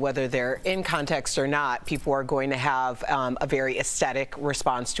media, whether they're in context or not, people are going to have a very aesthetic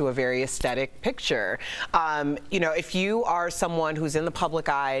response to a very aesthetic picture. You know, if you are someone who's in the public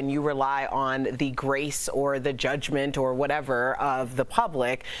eye and you rely on the grace or the judgment or whatever of the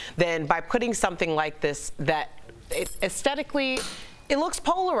public, then by putting something like this that aesthetically, it looks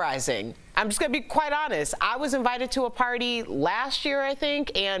polarizing. I'm just going to be quite honest. I was invited to a party last year, I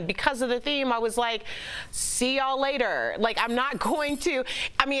think, and because of the theme, I was like, see y'all later. Like, I'm not going to.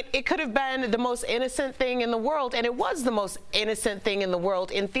 I mean, it could have been the most innocent thing in the world, and it was the most innocent thing in the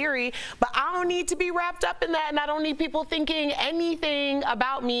world in theory, but I don't need to be wrapped up in that, and I don't need people thinking anything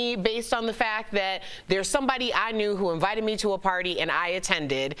about me based on the fact that there's somebody I knew who invited me to a party and I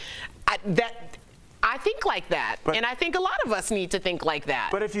attended. I think like that, and I think a lot of us need to think like that.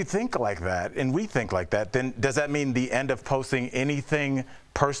 But if you think like that, and we think like that, then does that mean the end of posting anything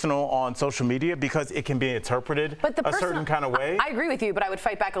personal on social media, because it can be interpreted a certain kind of way? I agree with you, but I would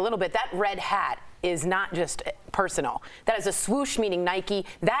fight back a little bit. That red hat is not just personal. That is a swoosh, meaning Nike.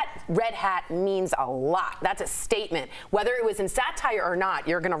 That red hat means a lot. That's a statement. Whether it was in satire or not,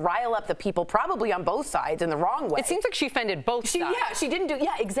 you're going to rile up the people probably on both sides in the wrong way. It seems like she offended both sides. Yeah, she didn't do,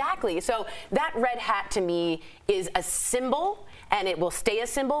 yeah, exactly. So that red hat to me is a symbol, and it will stay a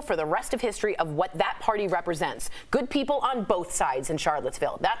symbol for the rest of history of what that party represents. Good people on both sides in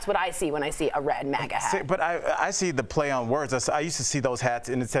Charlottesville. That's what I see when I see a red MAGA hat. But I see the play on words. I used to see those hats,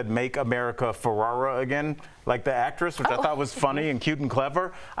 and it said, "Make America Ferrara Again," like the actress, which I thought was funny and cute and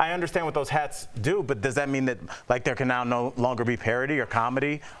clever. I understand what those hats do, but does that mean that like there can now no longer be parody or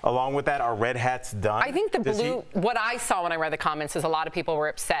comedy along with that? Are red hats done? I think the blue, what I saw when I read the comments is a lot of people were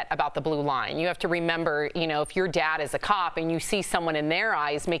upset about the blue line. You have to remember, you know, if your dad is a cop and you see someone in their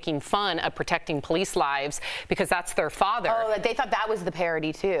eyes making fun of protecting police lives because that's their father. Oh, they thought that was the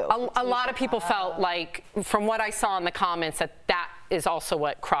parody too. A lot of people felt like, from what I saw in the comments, that that is also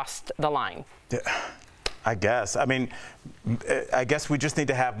what crossed the line. Yeah. I guess. I mean, I guess we just need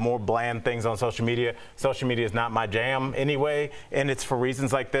to have more bland things on social media. Social media is not my jam anyway, and it's for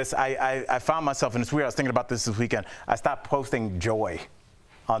reasons like this. I found myself, and it's weird, I was thinking about this weekend, I stopped posting joy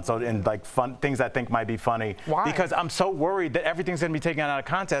on social, and like fun things I think might be funny. Why? Because I'm so worried that everything's going to be taken out of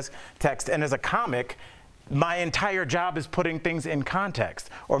context, and as a comic, my entire job is putting things in context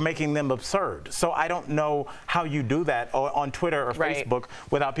or making them absurd. So I don't know how you do that on Twitter or Facebook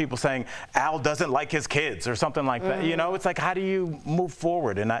without people saying Al doesn't like his kids or something like that. You know, it's like, how do you move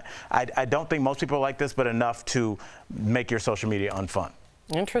forward? And I don't think most people are like this, but enough to make your social media unfun.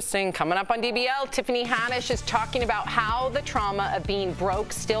 Interesting. Coming up on DBL, Tiffany Haddish is talking about how the trauma of being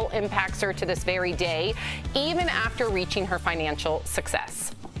broke still impacts her to this very day, even after reaching her financial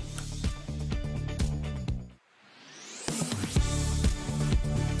success.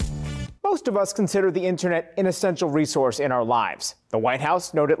 Most of us consider the internet an essential resource in our lives. The White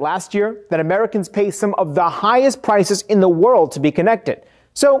House noted last year that Americans pay some of the highest prices in the world to be connected.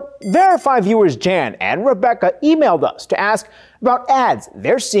 So, Verify viewers Jan and Rebecca emailed us to ask about ads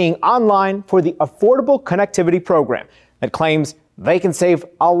they're seeing online for the Affordable Connectivity Program that claims they can save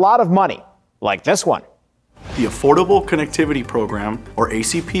a lot of money, like this one. The Affordable Connectivity Program, or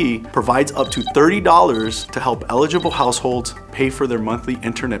ACP, provides up to $30 to help eligible households pay for their monthly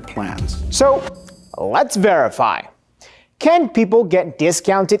internet plans. So, let's verify. Can people get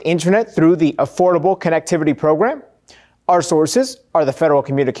discounted internet through the Affordable Connectivity Program? Our sources are the Federal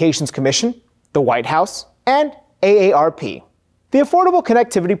Communications Commission, the White House, and AARP. The Affordable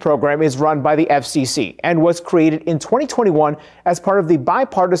Connectivity Program is run by the FCC and was created in 2021 as part of the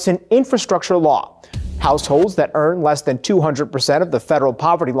bipartisan infrastructure law. Households that earn less than 200% of the federal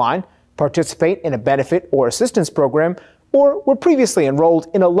poverty line, participate in a benefit or assistance program, or were previously enrolled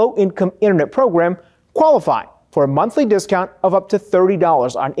in a low-income internet program qualify for a monthly discount of up to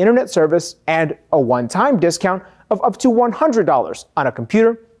 $30 on internet service and a one-time discount of up to $100 on a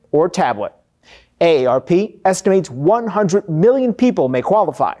computer or tablet. AARP estimates 100 million people may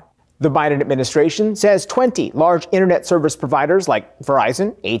qualify. The Biden administration says 20 large internet service providers like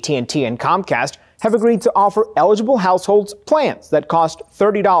Verizon, AT&T, and Comcast have agreed to offer eligible households plans that cost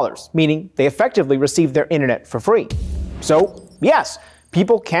 $30, meaning they effectively receive their internet for free. So, yes,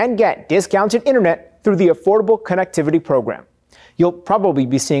 people can get discounted internet through the Affordable Connectivity Program. You'll probably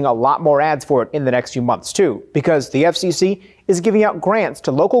be seeing a lot more ads for it in the next few months too, because the FCC is giving out grants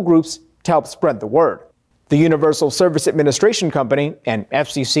to local groups to help spread the word. The Universal Service Administration Company, an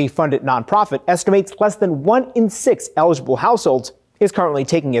FCC-funded nonprofit, estimates less than 1 in 6 eligible households is currently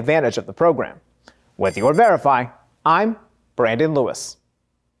taking advantage of the program. With your Verify, I'm Brandon Lewis.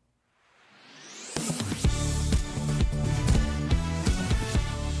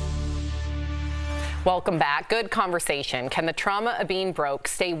 Welcome back. Good conversation. Can the trauma of being broke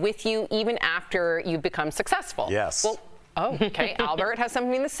stay with you even after you've become successful? Yes. Well, oh, okay. Albert has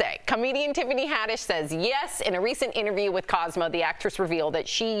something to say. Comedian Tiffany Haddish says yes. In a recent interview with Cosmo, the actress revealed that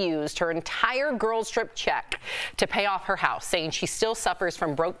she used her entire girls trip check to pay off her house, saying she still suffers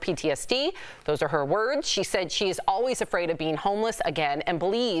from broke PTSD. Those are her words. She said she is always afraid of being homeless again and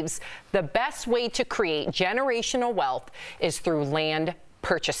believes the best way to create generational wealth is through land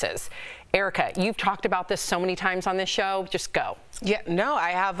purchases. Erica, you've talked about this so many times on this show. Just go. Yeah, no, I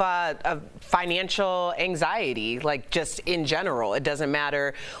have a financial anxiety, like just in general. It doesn't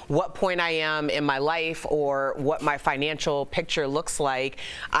matter what point I am in my life or what my financial picture looks like.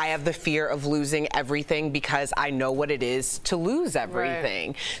 I have the fear of losing everything because I know what it is to lose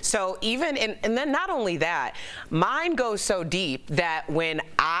everything. Right. So even, and then not only that, mine goes so deep that when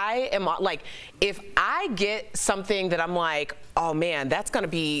I am like, if I get something that I'm like, oh man, that's going to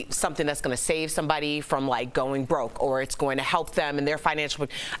be something that's going to save somebody from like going broke, or it's going to help them in their financial.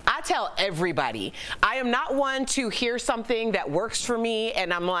 I tell everybody, I am not one to hear something that works for me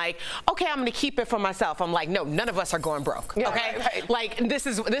and I'm like, okay, I'm going to keep it for myself. I'm like, no, none of us are going broke. Yeah, okay, right. Like this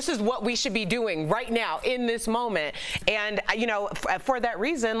is what we should be doing right now in this moment. And you know, for that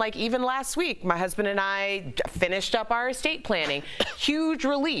reason, like even last week, my husband and I finished up our estate planning. Huge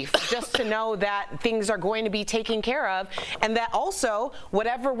relief just to know that things are going to be taken care of, and that also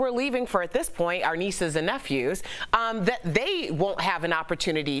whatever we're leaving for at this point, our nieces and nephews, that they won't have an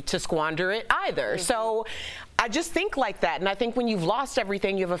opportunity to squander it either. Mm-hmm. So I just think like that, and I think when you've lost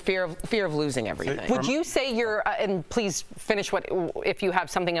everything, you have a fear of losing everything. Would you say you're, and please finish what if you have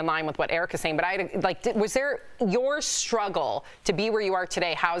something in line with what Erica's saying, but was there your struggle to be where you are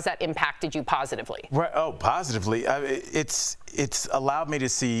today? How has that impacted you positively? Right. Oh, positively. It's allowed me to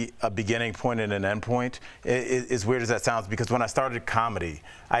see a beginning point and an end point. As weird as that sounds, because when I started comedy,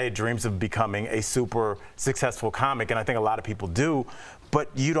 I had dreams of becoming a super successful comic, and I think a lot of people do. But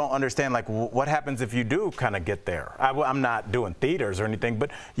you don't understand, like, what happens if you do kind of get there? I'm not doing theaters or anything,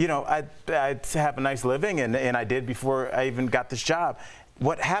 but, you know, I have a nice living, and I did before I even got this job.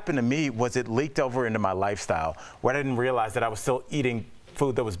 What happened to me was it leaked over into my lifestyle, where I didn't realize that I was still eating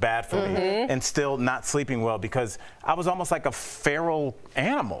food that was bad for me and still not sleeping well, because I was almost like a feral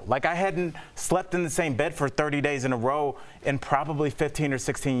animal. Like I hadn't slept in the same bed for 30 days in a row in probably 15 or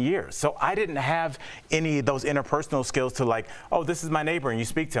 16 years. So I didn't have any of those interpersonal skills to like, oh, this is my neighbor and you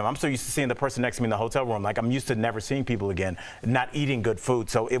speak to him. I'm so used to seeing the person next to me in the hotel room. Like I'm used to never seeing people again, not eating good food.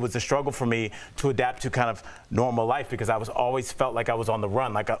 So it was a struggle for me to adapt to kind of normal life, because I was always felt like I was on the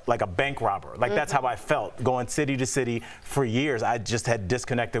run, like a bank robber. Like that's how I felt going city to city for years. I just had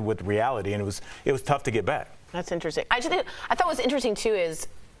disconnected with reality, and it was tough to get back. That's interesting. I thought what was interesting too is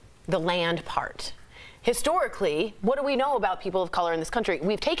the land part. Historically, what do we know about people of color in this country?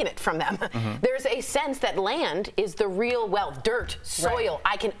 We've taken it from them. There's a sense that land is the real wealth, dirt, soil.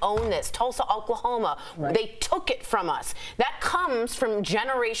 Right. I can own this. Tulsa, Oklahoma, they took it from us. That comes from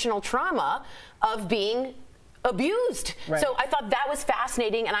generational trauma of being abused. Right. So I thought that was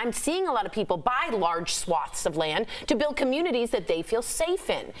fascinating, and I'm seeing a lot of people buy large swaths of land to build communities that they feel safe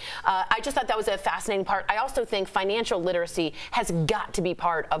in. I just thought that was a fascinating part. I also think financial literacy has got to be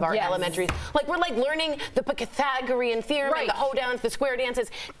part of our elementaries. Like we're like learning the Pythagorean theorem and the hoedowns, the square dances.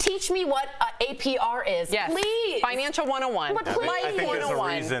 Teach me what APR is, please. Financial 101. But please. I think there's a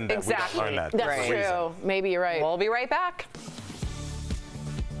reason that we don't learn that. That's true. Maybe you're right. We'll be right back.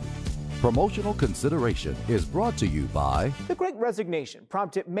 Promotional consideration is brought to you by... The Great Resignation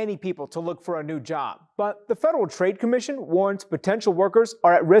prompted many people to look for a new job, but the Federal Trade Commission warns potential workers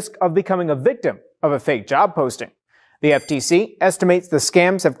are at risk of becoming a victim of a fake job posting. The FTC estimates the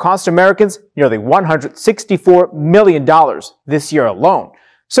scams have cost Americans nearly $164 million this year alone.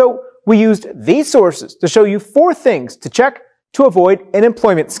 So we used these sources to show you 4 things to check to avoid an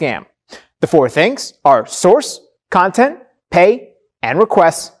employment scam. The 4 things are source, content, pay, and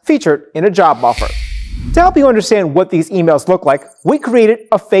requests featured in a job offer. To help you understand what these emails look like, we created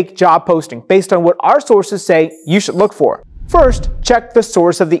a fake job posting based on what our sources say you should look for. First, check the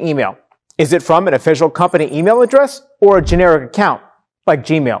source of the email. Is it from an official company email address or a generic account, like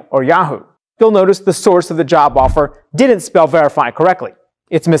Gmail or Yahoo? You'll notice the source of the job offer didn't spell verify correctly.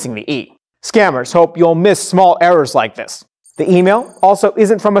 It's missing the E. Scammers hope you'll miss small errors like this. The email also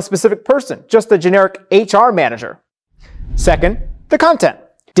isn't from a specific person, just a generic HR manager. Second, the content.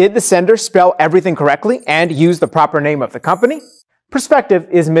 Did the sender spell everything correctly and use the proper name of the company? Perspective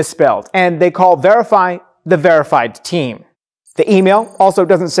is misspelled, and they call Verify the verified team. The email also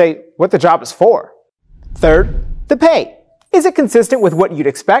doesn't say what the job is for. Third, the pay. Is it consistent with what you'd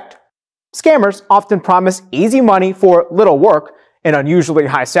expect? Scammers often promise easy money for little work, an unusually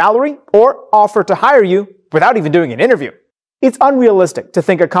high salary, or offer to hire you without even doing an interview. It's unrealistic to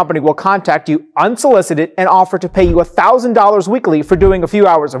think a company will contact you unsolicited and offer to pay you $1,000 weekly for doing a few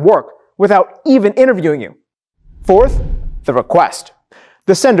hours of work without even interviewing you. Fourth, the request.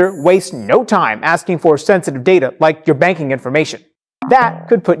 The sender wastes no time asking for sensitive data like your banking information. That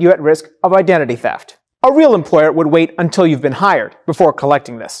could put you at risk of identity theft. A real employer would wait until you've been hired before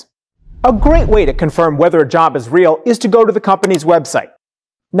collecting this. A great way to confirm whether a job is real is to go to the company's website.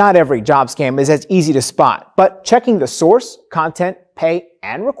 Not every job scam is as easy to spot, but checking the source, content, pay,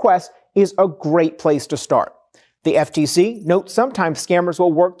 and request is a great place to start. The FTC notes sometimes scammers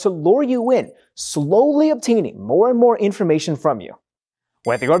will work to lure you in, slowly obtaining more and more information from you.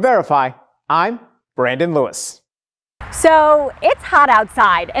 With your Verify, I'm Brandon Lewis. So it's hot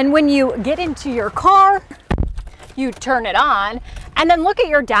outside, and when you get into your car, you turn it on, and then look at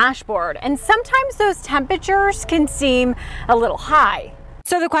your dashboard, and sometimes those temperatures can seem a little high.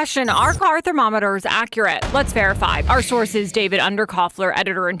 So the question, are car thermometers accurate? Let's verify. Our source is David Underkoffler,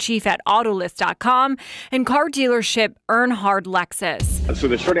 editor-in-chief at Autolist.com, and car dealership Earnhardt Lexus. So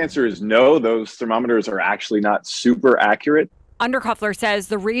the short answer is no, those thermometers are actually not super accurate. Underkoffler says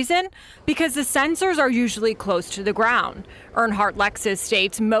the reason? Because the sensors are usually close to the ground. Earnhardt Lexus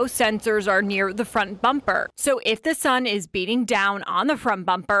states most sensors are near the front bumper. So if the sun is beating down on the front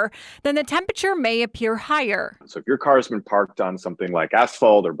bumper, then the temperature may appear higher. So if your car has been parked on something like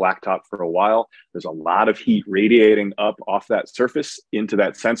asphalt or blacktop for a while, there's a lot of heat radiating up off that surface into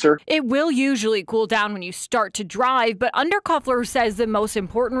that sensor. It will usually cool down when you start to drive, but Underkoffler says the most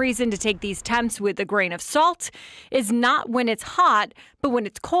important reason to take these temps with a grain of salt is not when it's hot, but when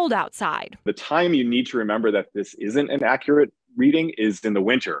it's cold outside. The time you need to remember that this isn't an accurate reading is in the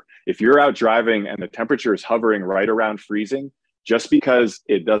winter. If you're out driving and the temperature is hovering right around freezing, just because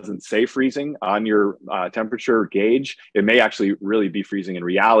it doesn't say freezing on your temperature gauge, it may actually really be freezing in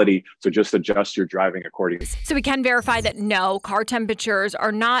reality. So just adjust your driving accordingly. So we can verify that no, car temperatures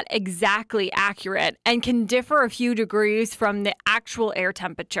are not exactly accurate and can differ a few degrees from the actual air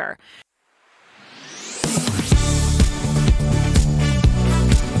temperature.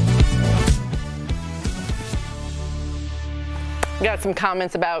 Got some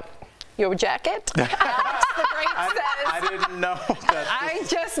comments about your jacket. I didn't know that. I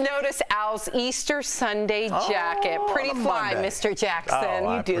just noticed Al's Easter Sunday jacket. Pretty fly, Mr. Jackson.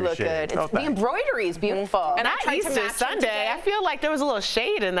 Oh, you do look good. The embroidery is beautiful. And not Easter Sunday. I feel like there was a little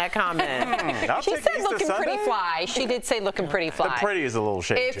shade in that comment. She said looking pretty fly. She did say looking pretty fly. The pretty is a little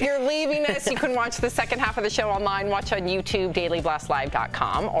shade. If you're leaving us, you can watch the second half of the show online. Watch on YouTube,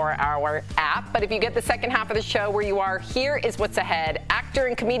 dailyblastlive.com, or our app. But if you get the second half of the show where you are, here is what's ahead. Actor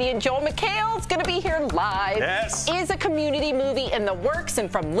and comedian Joel McHale's going to be here live. Yes. Is a community movie in the works, and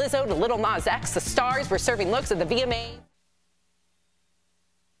from Lizzo to Lil Nas X, the stars were serving looks at the VMA.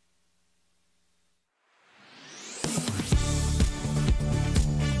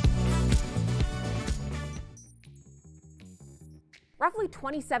 Roughly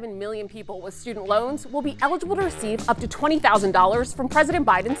 27 million people with student loans will be eligible to receive up to $20,000 from President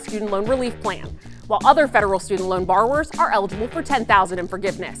Biden's student loan relief plan, while other federal student loan borrowers are eligible for $10,000 in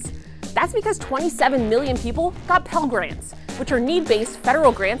forgiveness. That's because 27 million people got Pell Grants, which are need-based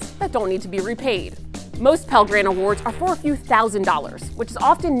federal grants that don't need to be repaid. Most Pell Grant awards are for a few $1,000s, which is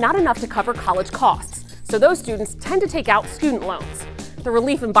often not enough to cover college costs, so those students tend to take out student loans. The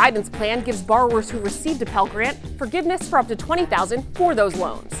relief in Biden's plan gives borrowers who received a Pell Grant forgiveness for up to $20,000 for those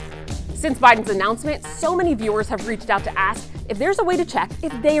loans. Since Biden's announcement, so many viewers have reached out to ask if there's a way to check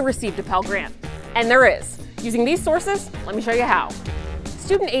if they received a Pell Grant. And there is. Using these sources, let me show you how.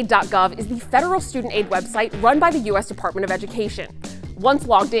 StudentAid.gov is the federal student aid website run by the U.S. Department of Education. Once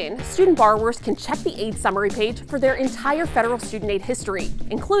logged in, student borrowers can check the aid summary page for their entire federal student aid history,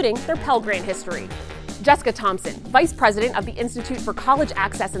 including their Pell Grant history. Jessica Thompson, Vice President of the Institute for College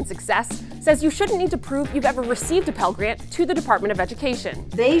Access and Success, says you shouldn't need to prove you've ever received a Pell Grant to the Department of Education.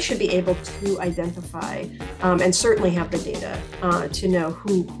 They should be able to identify and certainly have the data to know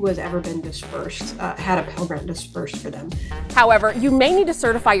who has ever been dispersed, had a Pell Grant dispersed for them. However, you may need to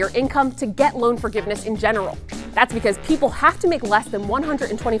certify your income to get loan forgiveness in general. That's because people have to make less than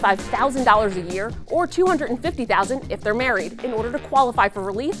 $125,000 a year or $250,000 if they're married in order to qualify for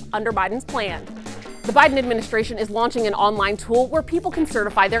relief under Biden's plan. The The Biden administration is launching an online tool where people can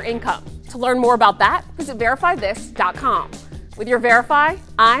certify their income. To learn more about that, visit verifythis.com. With your Verify,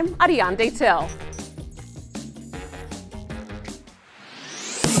 I'm Ariane Till.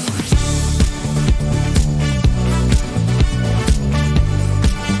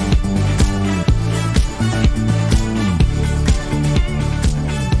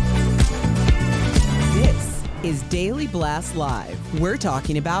 Is Daily Blast Live. We're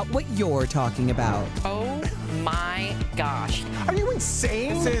talking about what you're talking about. Oh my gosh. Are you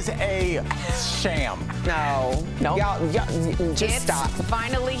insane? This is a sham. No. Nope. Y'all, just stop.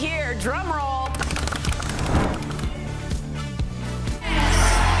 Finally here. Drum roll. Up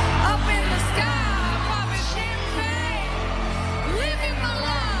in the sky, popping champagne, living my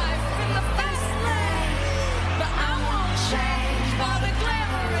life in the fast lane. But I won't change for the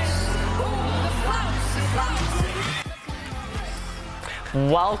glamorous. Ooh, the flossy, flossy.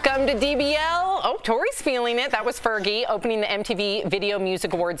 Welcome to DBL. Oh, Tori's feeling it. That was Fergie opening the MTV Video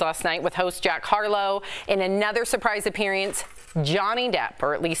Music Awards last night with host Jack Harlow. In another surprise appearance, Johnny Depp,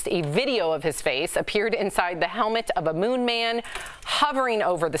 or at least a video of his face, appeared inside the helmet of a moon man hovering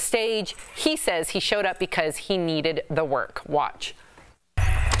over the stage. He says he showed up because he needed the work. Watch.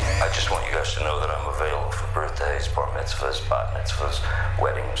 I just want you guys to know that I'm available for birthdays, bar mitzvahs, bat mitzvahs,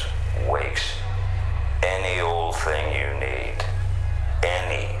 weddings, wakes, any old thing you need.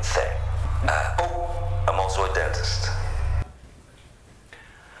 Anything. I'm also a dentist.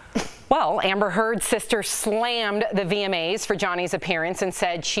 Well, Amber Heard's sister slammed the VMAs for Johnny's appearance and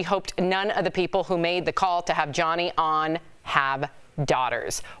said she hoped none of the people who made the call to have Johnny on have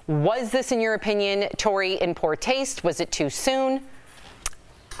daughters. Was this, in your opinion, Tori, in poor taste? Was it too soon?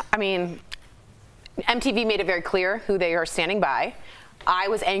 I mean, MTV made it very clear who they are standing by. I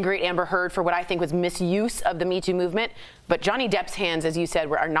was angry at Amber Heard for what I think was misuse of the Me Too movement, but Johnny Depp's hands, as you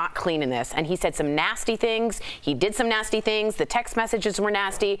said, are not clean in this. And he said some nasty things. He did some nasty things. The text messages were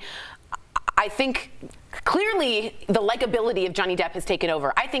nasty. I think clearly the likability of Johnny Depp has taken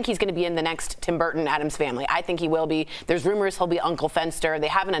over. I think he's going to be in the next Tim Burton Addams Family. I think he will be. There's rumors he'll be Uncle Fenster. They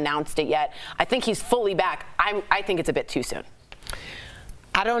haven't announced it yet. I think he's fully back. I think it's a bit too soon.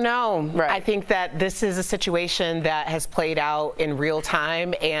 I don't know. Right. I think that this is a situation that has played out in real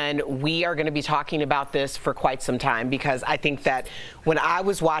time, and we are going to be talking about this for quite some time, because I think that when I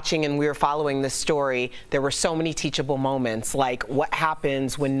was watching and we were following this story, there were so many teachable moments, like what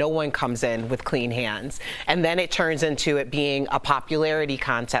happens when no one comes in with clean hands. And then it turns into it being a popularity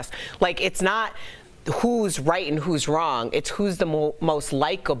contest. Like, it's not who's right and who's wrong. It's who's the most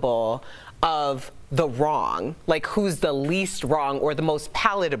likable of the wrong, like who's the least wrong or the most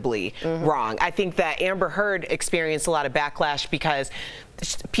palatably wrong. I think that Amber Heard experienced a lot of backlash because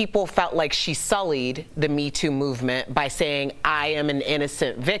people felt like she sullied the Me Too movement by saying, I am an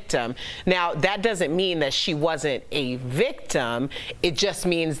innocent victim. Now, that doesn't mean that she wasn't a victim. It just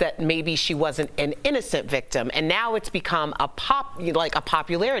means that maybe she wasn't an innocent victim. And now it's become a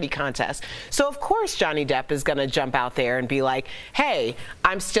popularity contest. So of course Johnny Depp is gonna jump out there and be like, hey,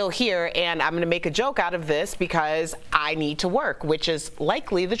 I'm still here and I'm gonna make a joke out of this because I need to work, which is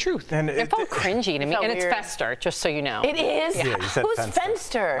likely the truth. And it felt cringy to me, and it's Fester, just so you know. It is? Yeah, you said Who's Fenster.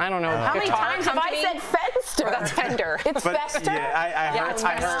 Fenster? I don't know. How many times have I said Fenster? Or that's Fender. It's But, Fester? yeah,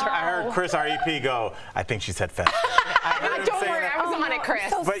 I heard Chris, our EP, go, I think she said Fester. Don't worry, I was on it, Chris.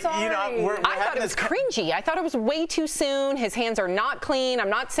 I'm so sorry. You know, I thought it was cringy. I thought it was way too soon. His hands are not clean. I'm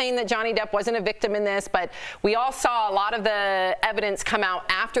not saying that Johnny Depp wasn't a victim in this, but we all saw a lot of the evidence come out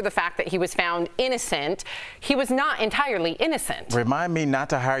after the fact that he was found innocent. He was not entirely innocent. Remind me not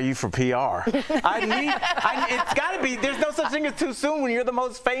to hire you for PR. It's got to be, there's no such thing as too soon when you're the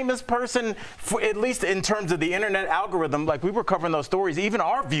most famous person, at least in terms of the internet algorithm. Like, we were covering those stories. Even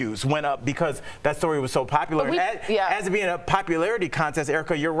our views went up because that story was so popular. As it being a popularity contest,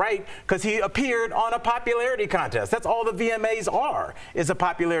 Erica, you're right, because he appeared on a popularity contest. That's all the VMAs are, is a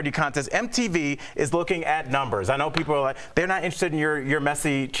popularity contest. MTV is looking at numbers. I know people are like, they're not interested in your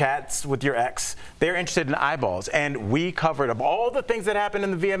messy chats with your ex. They're interested in eyeballs. And we covered, of all the things that happened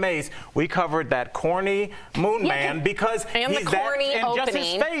in the VMAs, we covered that corny moon man because and he's the corny that, and opening. Just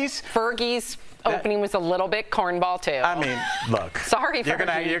his face. Fergie's opening was a little bit cornball too. I mean, look. Sorry,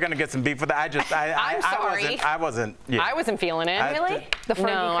 Fergie. You're gonna get some beef with that. I'm sorry. I wasn't. Yeah. I wasn't feeling it. Really?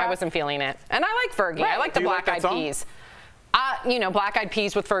 No, I wasn't feeling it. And I like Fergie. Right. I like the Black Eyed Peas. You know, Black Eyed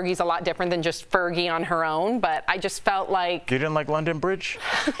Peas with Fergie's a lot different than just Fergie on her own, but I just felt like... You didn't like London Bridge?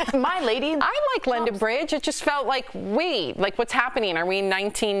 My lady. I like London Bridge. It just felt like, wait, like what's happening? Are we in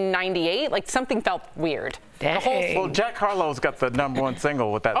 1998? Like something felt weird. Well, Jack Harlow's got the #1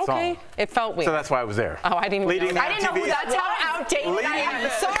 single with that song. Okay, it felt weird. So that's why I was there. Oh, I didn't know. I didn't know that's how outdated I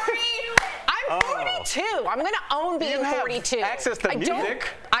am. Sorry. I'm 42. 42. I'm going to own being 42. Access to music.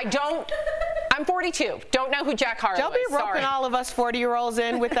 I'm 42. Don't know who Jack Harlow is. Don't be roping all of us 40-year-olds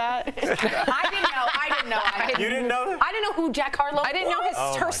in with that. I didn't know. You didn't know? I didn't know who Jack Harlow was. I didn't know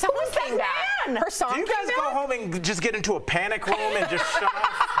her song came back. Her song Do you guys go home and just get into a panic room and just shut off?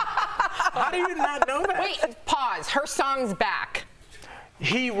 How do you not know that? Wait, pause. Her song's back.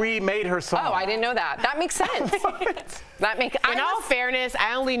 He remade her song. Oh, I didn't know that. That makes sense. In all fairness,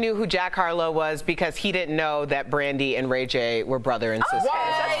 I only knew who Jack Harlow was because he didn't know that Brandy and Ray J were brother and sister.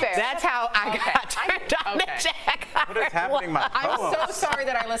 That's fair. That's how I got turned on to Jack Harlow. What is happening, my I'm so sorry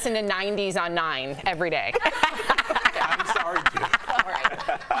that I listen to 90s on 9 every day. I'm sorry, too. All right.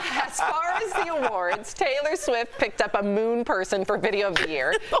 As far as the awards, Taylor Swift picked up a moon person for Video of the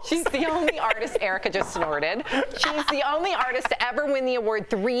Year. She's the only artist, Erica just snorted. She's the only artist to ever win the award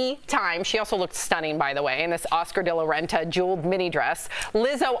 3 times. She also looked stunning, by the way, in this Oscar de la Renta jeweled mini dress.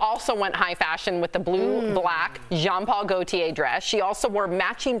 Lizzo also went high fashion with the blue-black Jean-Paul Gaultier dress. She also wore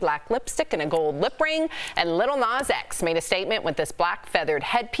matching black lipstick and a gold lip ring. And Lil Nas X made a statement with this black feathered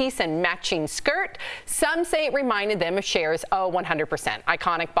headpiece and matching skirt. Some say it reminded them of Cher's 100%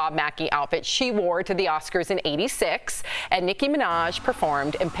 iconic Bob Mackie outfit she wore to the Oscars in '86. And Nicki Minaj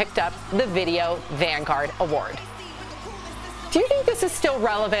performed and picked up the Video Vanguard Award. Do you think this is still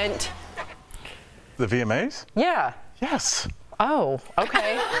relevant? The VMAs? Yeah. Yes. Oh,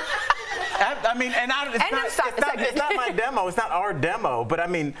 okay. I mean, it's not my demo. It's not our demo. But I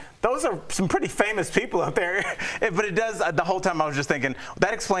mean, those are some pretty famous people up there. But it does. The whole time I was just thinking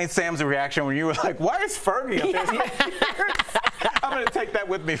that explains Sam's reaction when you were like, "Why is Fergie up there?" I'm gonna take that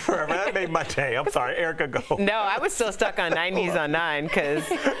with me forever. That made my day. I'm sorry, Erica, go. No, I was still stuck on 90s on 9 because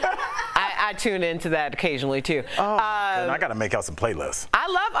I tune into that occasionally too. Oh, then I gotta make out some playlists. I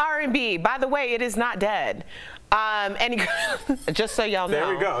love R&B. By the way, it is not dead. And just so y'all know,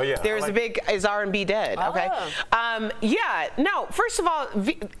 there we go. Yeah, there's a big is R&B dead? Okay. Yeah. No. First of all,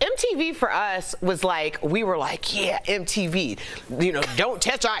 MTV for us was like we were like, yeah, MTV. You know, don't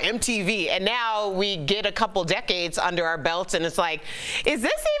touch our MTV. And now we get a couple decades under our belts, and it's like, is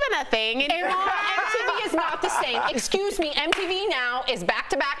this even a thing anymore? MTV is not the same. Excuse me. MTV now is back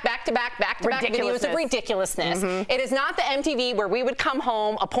to back videos of ridiculousness. It is not the MTV where we would come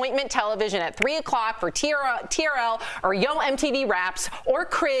home, appointment television at 3 o'clock for TRL or Yo MTV Raps or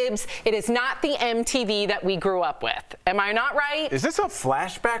Cribs. It is not the MTV that we grew up with. Am I not right? Is this a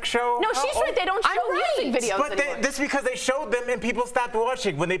flashback show? No, she's right. They don't show music videos but anymore. That's because they showed them and people stopped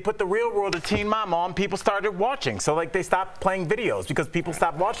watching. When they put The Real World of Teen Mom on, people started watching. So like they stopped playing videos because people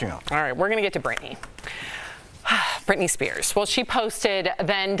stopped watching them. All right, we're gonna get to Britney. Britney Spears. Well, she posted,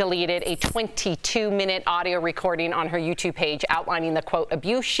 then deleted a 22-minute audio recording on her YouTube page outlining the, quote,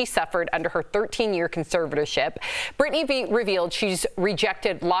 abuse she suffered under her 13-year conservatorship. Britney revealed she's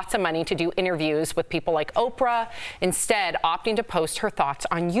rejected lots of money to do interviews with people like Oprah, instead opting to post her thoughts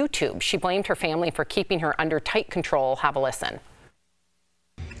on YouTube. She blamed her family for keeping her under tight control. Have a listen.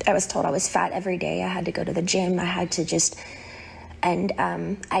 I was told I was fat every day. I had to go to the gym. I had to just... And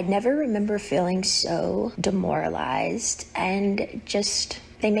I never remember feeling so demoralized and just,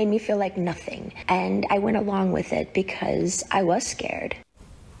 they made me feel like nothing. And I went along with it because I was scared.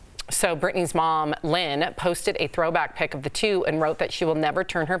 So Britney's mom, Lynn, posted a throwback pic of the two and wrote that she will never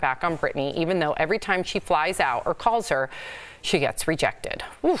turn her back on Britney, even though every time she flies out or calls her, she gets rejected.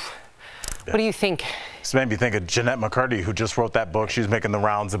 Oof. What do you think? This made me think of Jeanette McCurdy, who just wrote that book. She's making the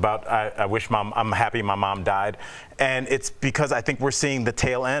rounds about, I'm happy my mom died. And it's because I think we're seeing the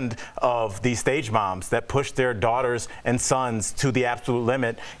tail end of these stage moms that push their daughters and sons to the absolute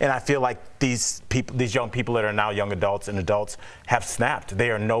limit. And I feel like these young people that are now young adults and adults have snapped. They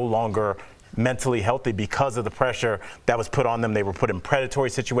are no longer mentally healthy because of the pressure that was put on them. They were put in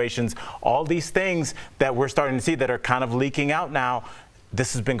predatory situations. All these things that we're starting to see that are kind of leaking out now.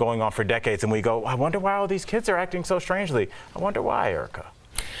 This has been going on for decades, and we go, I wonder why all these kids are acting so strangely. I wonder why, Erica.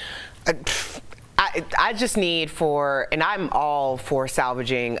 I just need and I'm all for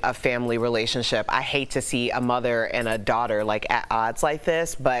salvaging a family relationship. I hate to see a mother and a daughter like at odds like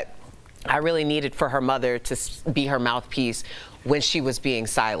this, but I really needed for her mother to be her mouthpiece when she was being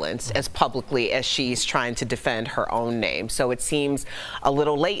silenced as publicly as she's trying to defend her own name. So it seems a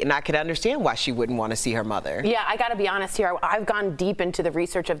little late, and I could understand why she wouldn't want to see her mother. Yeah, I gotta be honest here. I've gone deep into the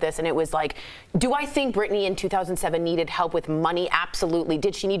research of this, and it was like, do I think Britney in 2007 needed help with money? Absolutely.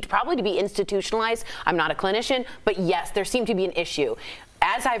 Did she need probably to be institutionalized? I'm not a clinician, but yes, there seemed to be an issue.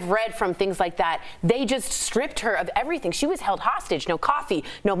 as I've read from things like that, they just stripped her of everything. She was held hostage. No coffee,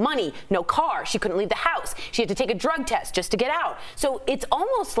 no money, no car. She couldn't leave the house. She had to take a drug test just to get out. So it's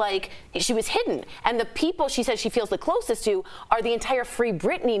almost like she was hidden. And the people she says she feels the closest to are the entire Free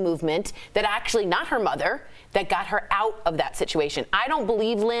Britney movement that actually, not her mother, that got her out of that situation. I don't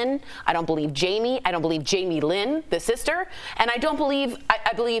believe Lynn. I don't believe Jamie. I don't believe Jamie Lynn, the sister. And I don't believe,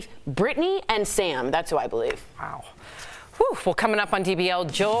 I believe Brittany and Sam. That's who I believe. Wow. Whew. Well, coming up on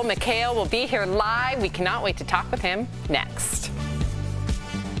DBL, Joel McHale will be here live. We cannot wait to talk with him next.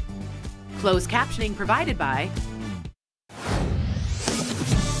 Closed captioning provided by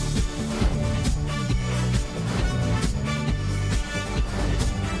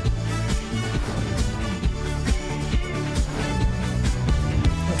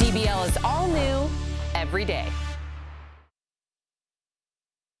DBL is all new every day.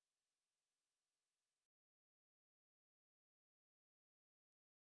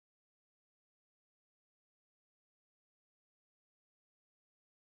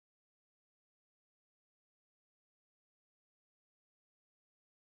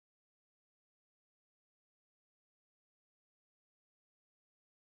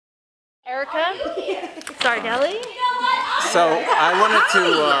 Erica Sardelli. So I wanted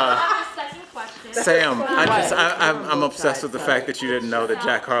to, Sam, I'm obsessed with the fact that you didn't know that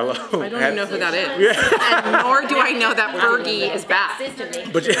Jack Harlow. I don't even know who that is. Yeah. And nor do I know that Fergie is back.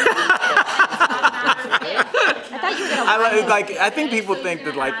 But I think people think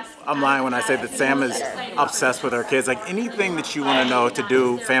that like I'm lying when I say that Sam is obsessed with her kids. Like anything that you want to know to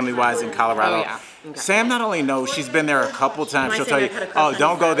do family-wise in Colorado. Oh, yeah. Okay. Sam not only knows, she's been there a couple times. She'll tell you, oh,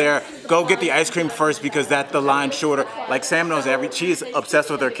 don't go there. Go get the ice cream first because the line's shorter. Like Sam knows she's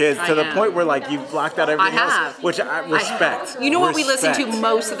obsessed with her kids to the point where like you've blocked out everything else, which I respect. You know what we listen to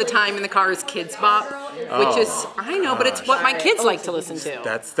most of the time in the car is Kids Bop, which is, I know, but it's what my kids like to listen to.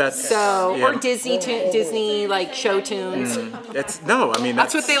 That's so, yeah. or Disney like show tunes. That's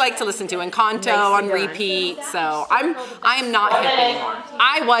what they like to listen to, and Kanto on repeat. So I am not hip anymore.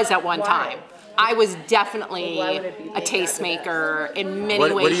 I was at one time. I was definitely a tastemaker in many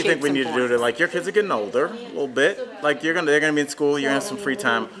ways. What do you think we need to do to, like, your kids are getting older a little bit? Like they're gonna be in school, you're gonna have some free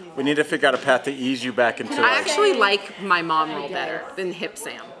time. We need to figure out a path to ease you back into. I actually like my mom role better than Hip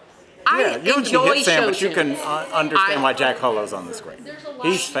Sam. Yeah, you don't enjoy Hip Sam, show but you can tunes. understand why Jack Harlow's on the screen.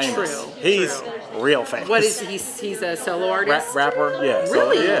 He's famous. He's real famous. What is he's a solo artist? Rapper, yeah.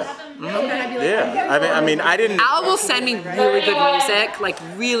 Really? So, yeah. Mm-hmm. Yeah. I mean, I didn't. Al will send me really good music, like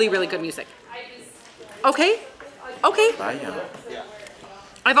really, really good music. Okay. Bye, yeah.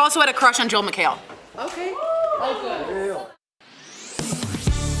 I've also had a crush on Joel McHale. Okay. Oh, good.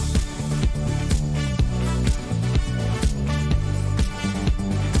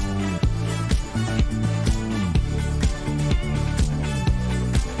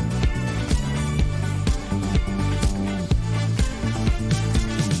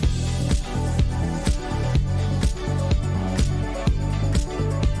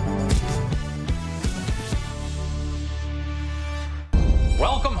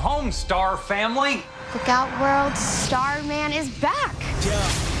 Welcome home, Star family. Look out, world. Starman is back.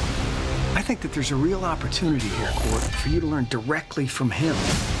 I think that there's a real opportunity here, Court, for you to learn directly from him.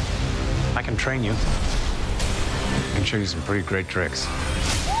 I can train you. I can show you some pretty great tricks.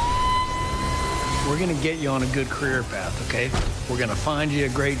 We're gonna get you on a good career path, okay? We're gonna find you a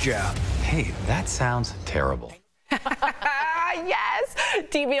great job. Hey, that sounds terrible. Yes,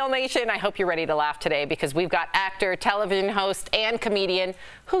 DBL Nation, I hope you're ready to laugh today because we've got actor, television host, and comedian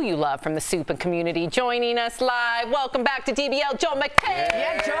who you love from the Soup and community joining us live. Welcome back to DBL, Joel McHale.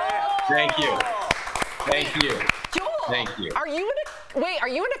 Yeah, Joel. Thank you. Thank you. Joel, thank you. Are you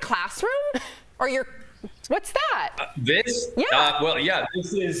in a classroom? Or what's that? This? Yeah. Well, yeah,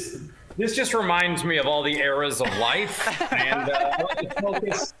 this just reminds me of all the eras of life. And I like to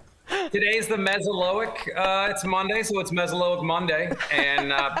focus. Today's the Mesozoic. It's Monday, so it's Mesozoic Monday,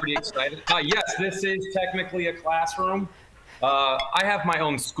 and pretty excited. Yes, this is technically a classroom. I have my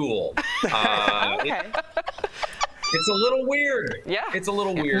own school. Okay. It's a little weird. Yeah. It's a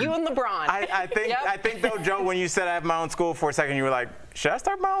little weird. You and LeBron. I think though, Joe, when you said I have my own school for a second, you were like, should I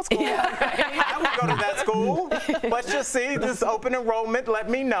start my own school? Yeah. I would go to that school. Let's just see. This open enrollment. Let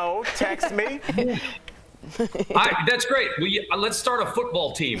me know. Text me. That's great. Let's start a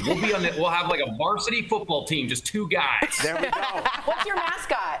football team. We'll have like a varsity football team, just 2 guys. There we go. What's your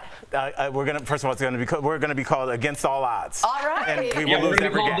mascot? First of all, we're gonna be called Against All Odds. All right. And we Yeah, will we're lose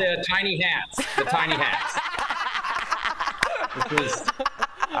gonna be every called game. the Tiny Hats. The Tiny Hats.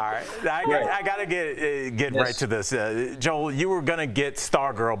 All right. right. I got to get right to this. Joel, you were going to get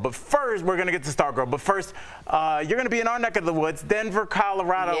Stargirl, but first, we're going to get to Stargirl. But first, you're going to be in our neck of the woods, Denver,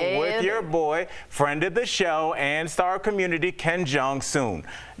 Colorado, with your boy, friend of the show, and star of Community, Ken Jeong-soon.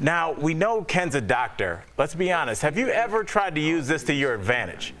 Now, we know Ken's a doctor. Let's be honest. Have you ever tried to use this to your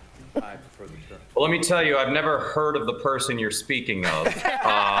advantage? Well, let me tell you, I've never heard of the person you're speaking of.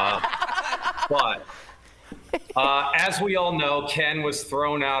 But as we all know, Ken was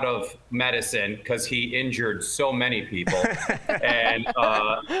thrown out of medicine because he injured so many people. And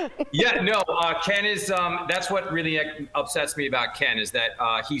Ken is, that's what really upsets me about Ken, is that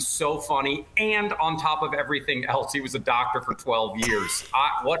he's so funny. And on top of everything else, he was a doctor for 12 years.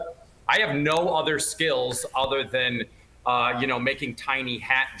 I have no other skills other than making tiny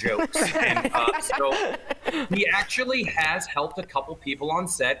hat jokes. And so he actually has helped a couple people on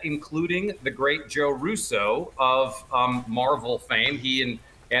set, including the great Joe Russo of Marvel fame. He and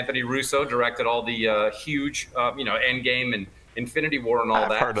Anthony Russo directed all the huge, Endgame and Infinity War and all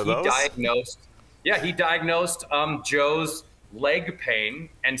that. Heard of those. He diagnosed Joe's leg pain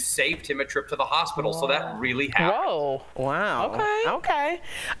and saved him a trip to the hospital. So that really happened. Whoa. Wow. Okay.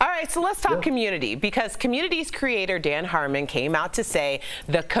 All right, so let's talk Community, because Community's creator, Dan Harmon, came out to say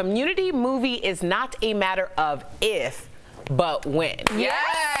the Community movie is not a matter of if, but when. Yes.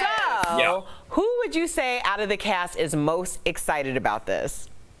 So, who would you say out of the cast is most excited about this?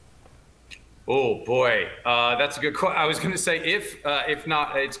 Oh boy, that's a good question. I was going to say if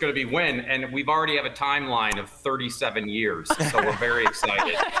not, it's going to be when, and we've already have a timeline of 37 years, so we're very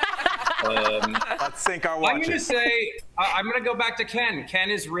excited. Let's sync our watches. I'm going to say I'm going to go back to Ken. Ken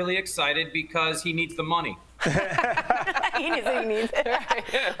is really excited because he needs the money. He needs it.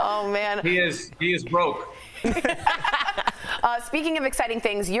 Oh man, he is broke. Speaking of exciting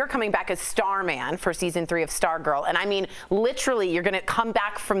things, you're coming back as Starman for season 3 of Stargirl, and I mean, literally, you're going to come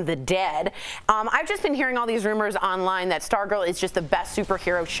back from the dead. I've just been hearing all these rumors online that Stargirl is just the best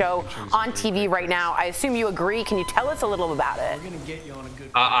superhero show on TV right now. I assume you agree. Can you tell us a little about it? We're going to get you on a good.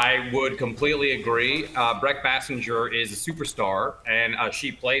 I would completely agree. Brett Bassinger is a superstar, and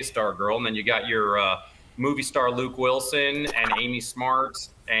she plays Stargirl, and then you got your movie star Luke Wilson and Amy Smart,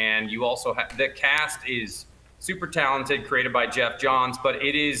 and you also have the cast is super talented, created by Jeff Johns, but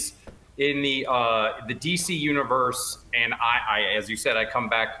it is in the DC universe. And I, as you said, I come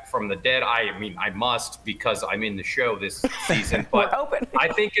back from the dead. I mean, I must, because I'm in the show this season. But I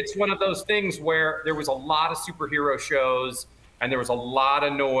think it's one of those things where there was a lot of superhero shows and there was a lot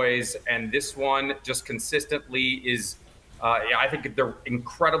of noise, and this one just consistently is. I think they're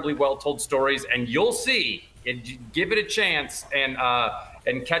incredibly well told stories, and you'll see. Give it a chance and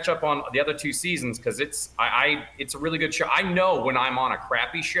catch up on the other 2 seasons, because it's a really good show. I know when I'm on a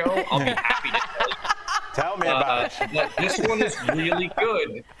crappy show, I'll be happy to tell you. Tell me about it. But this one is really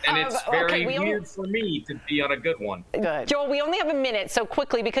good, and it's very weird for me to be on a good one. Good. Joel, we only have a minute, so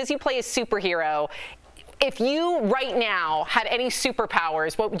quickly, because you play a superhero, if you right now had any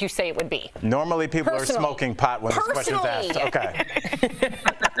superpowers, what would you say it would be? Normally people are smoking pot when this question's asked. Okay.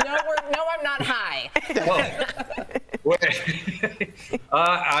 No, I'm not high.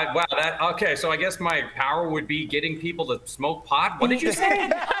 Wow. Okay. So I guess my power would be getting people to smoke pot. What did you say?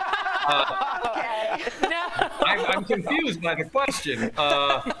 I'm confused by the question.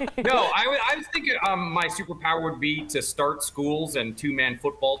 No, I was thinking my superpower would be to start schools and 2-man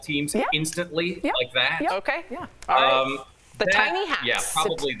football teams instantly, like that. Yep. Okay. Yeah. All right. The tiny hats. Yeah,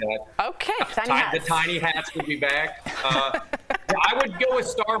 probably that. Okay. Tiny hats. The tiny hats would be back. I would go with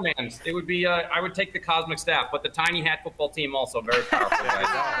Starman. It would be. I would take the Cosmic Staff, but the tiny hat football team also very powerful.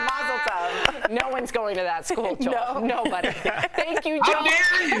 Mazel tov. No one's going to that school, Joel. Nobody. Thank you, Joel. How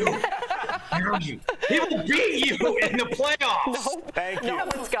dare you? Dare you? He will beat you in the playoffs. Nope. Thank you. No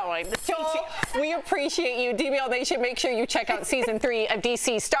one's going. Joel, we appreciate you. DBL Nation, make sure you check out season 3 of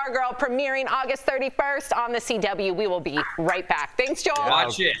DC Stargirl, premiering August 31st on the CW. We will be right back. Thanks, Joel.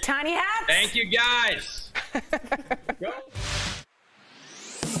 Watch it. Tiny hats. Thank you, guys.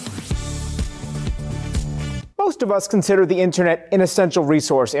 Most of us consider the internet an essential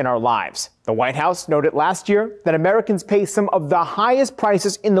resource in our lives. The White House noted last year that Americans pay some of the highest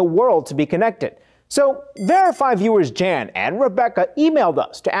prices in the world to be connected. So, Verify viewers Jan and Rebecca emailed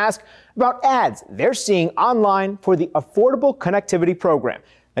us to ask about ads they're seeing online for the Affordable Connectivity Program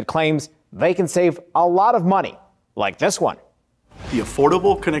that claims they can save a lot of money, like this one. The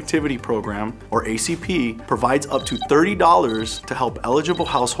Affordable Connectivity Program, or ACP, provides up to $30 to help eligible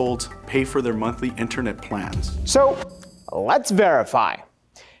households pay for their monthly internet plans. So, let's verify.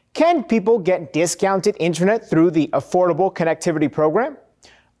 Can people get discounted internet through the Affordable Connectivity Program?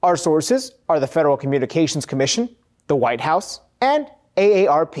 Our sources are the Federal Communications Commission, the White House, and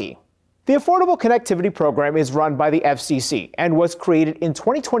AARP. The Affordable Connectivity Program is run by the FCC and was created in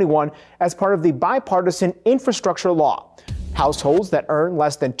 2021 as part of the bipartisan infrastructure law. Households that earn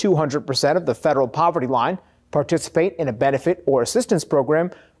less than 200% of the federal poverty line, participate in a benefit or assistance program,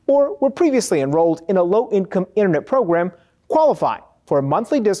 or were previously enrolled in a low-income internet program qualify for a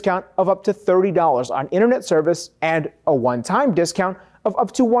monthly discount of up to $30 on internet service and a one-time discount of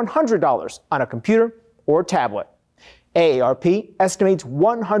up to $100 on a computer or tablet. AARP estimates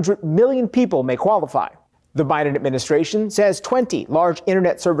 100 million people may qualify. The Biden administration says 20 large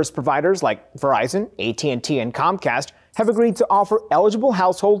internet service providers like Verizon, AT&T, and Comcast have agreed to offer eligible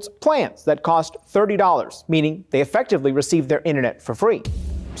households plans that cost $30, meaning they effectively receive their internet for free.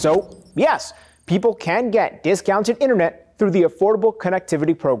 So, yes, people can get discounted internet through the Affordable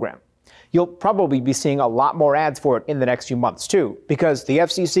Connectivity Program. You'll probably be seeing a lot more ads for it in the next few months, too, because the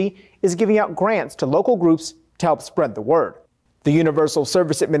FCC is giving out grants to local groups to help spread the word. The Universal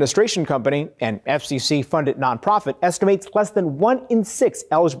Service Administration Company, an FCC-funded nonprofit, estimates less than 1 in 6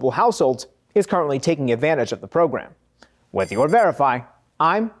 eligible households is currently taking advantage of the program. With your Verify,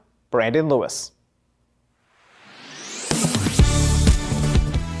 I'm Brandon Lewis.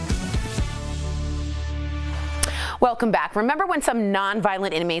 Welcome back. Remember when some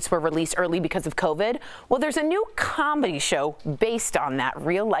non-violent inmates were released early because of COVID? Well, there's a new comedy show based on that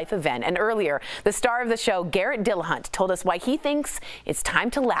real-life event. And earlier, the star of the show, Garrett Dillahunt, told us why he thinks it's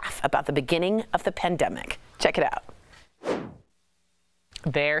time to laugh about the beginning of the pandemic. Check it out.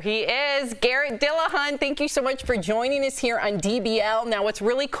 There he is, Garrett Dillahunt. Thank you so much for joining us here on DBL. Now, what's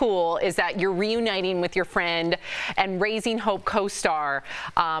really cool is that you're reuniting with your friend and Raising Hope co-star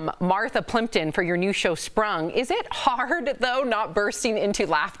Martha Plimpton for your new show, Sprung. Is it hard, though, not bursting into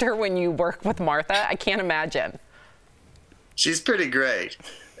laughter when you work with Martha? I can't imagine. She's pretty great.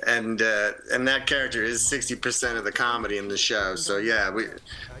 And that character is 60% of the comedy in the show. So yeah,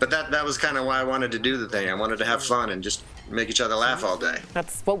 but that was kind of why I wanted to do the thing. I wanted to have fun and just make each other laugh all day.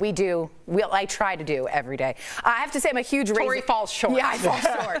 That's what we do. I try to do every day. I have to say I'm a huge Tori falls short. Yeah, I fall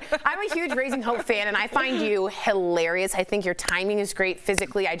short. I'm a huge Raising Hope fan, and I find you hilarious. I think your timing is great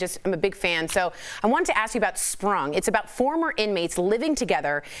physically. I'm a big fan. So I wanted to ask you about Sprung. It's about former inmates living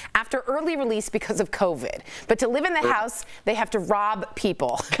together after early release because of COVID. But to live in the house, they have to rob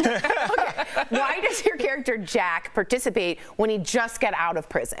people. Okay. Why does your character Jack participate when he just got out of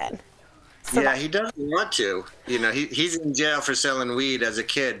prison? Yeah, he doesn't want to. You know, he's in jail for selling weed as a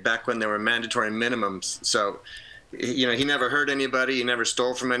kid back when there were mandatory minimums. So, you know, he never hurt anybody. He never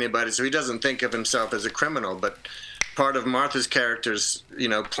stole from anybody. So he doesn't think of himself as a criminal. But part of Martha's character's, you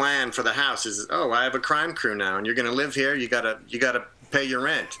know, plan for the house is, oh, I have a crime crew now, and you're going to live here. You gotta pay your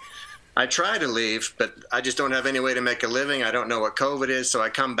rent. I try to leave, but I just don't have any way to make a living. I don't know what COVID is, so I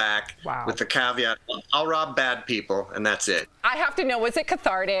come back with the caveat, I'll rob bad people, and that's it. I have to know, was it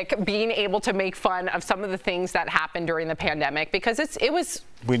cathartic being able to make fun of some of the things that happened during the pandemic? Because it was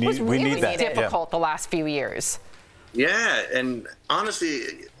really difficult the last few years. Yeah, and honestly,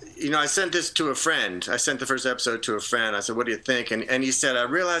 you know, I sent this to a friend. I sent the first episode to a friend. I said, what do you think? And he said, I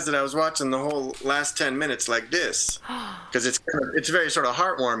realized that I was watching the whole last 10 minutes like this, because it's very sort of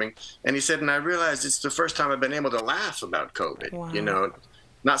heartwarming. And he said, and I realized it's the first time I've been able to laugh about COVID. Wow. You know,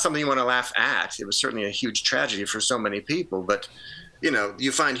 not something you want to laugh at. It was certainly a huge tragedy for so many people, but you know,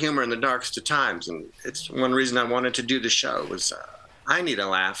 you find humor in the darkest of times. And it's one reason I wanted to do the show was I need a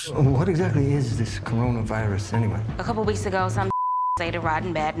laugh. What exactly is this coronavirus anyway? A couple weeks ago, some say the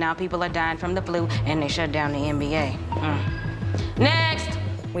rotten bad. Now people are dying from the flu, and they shut down the NBA. Next!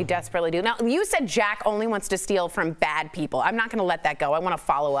 We desperately do. Now, you said Jack only wants to steal from bad people. I'm not going to let that go. I want to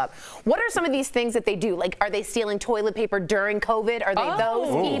follow up. What are some of these things that they do? Like, are they stealing toilet paper during COVID? Are they those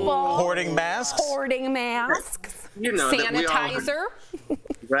people? Hoarding masks? Hoarding masks. You know, sanitizer?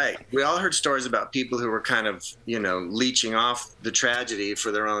 Right. We all heard stories about people who were kind of, you know, leeching off the tragedy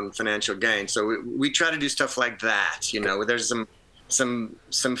for their own financial gain. So we try to do stuff like that. You know, there's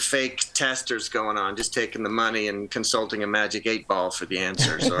some fake testers going on, just taking the money and consulting a magic 8-ball for the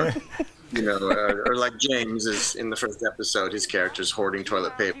answers, or you know, or like James is in the first episode, his character's hoarding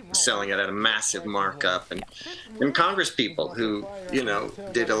toilet paper, selling it at a massive markup, and Congress people who, you know,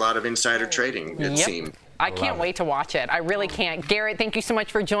 did a lot of insider trading, it seemed. I can't wait to watch it. I really can't. Garrett, thank you so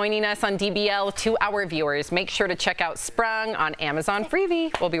much for joining us on DBL. To our viewers, make sure to check out Sprung on Amazon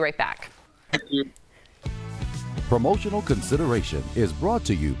Freevee. We'll be right back. Thank you. Promotional consideration is brought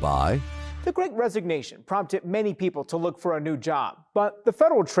to you by... The Great Resignation prompted many people to look for a new job, but the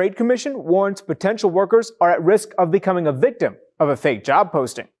Federal Trade Commission warns potential workers are at risk of becoming a victim of a fake job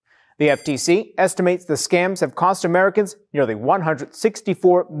posting. The FTC estimates the scams have cost Americans nearly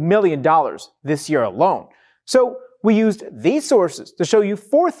 $164 million this year alone. So we used these sources to show you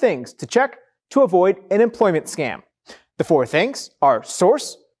 4 things to check to avoid an employment scam. The 4 things are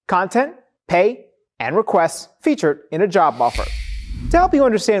source, content, pay, and requests featured in a job offer. To help you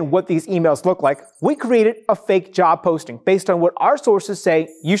understand what these emails look like, we created a fake job posting based on what our sources say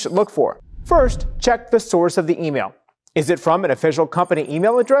you should look for. First, check the source of the email. Is it from an official company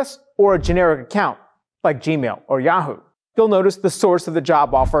email address or a generic account, like Gmail or Yahoo? You'll notice the source of the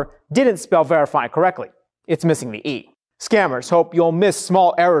job offer didn't spell verify correctly. It's missing the E. Scammers hope you'll miss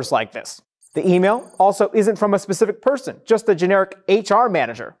small errors like this. The email also isn't from a specific person, just a generic HR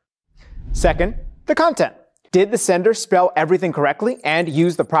manager. Second, the content. Did the sender spell everything correctly and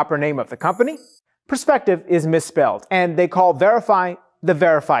use the proper name of the company? Perspective is misspelled, and they call verify the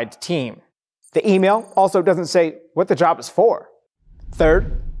verified team. The email also doesn't say what the job is for.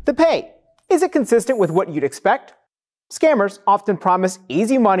 Third, the pay. Is it consistent with what you'd expect? Scammers often promise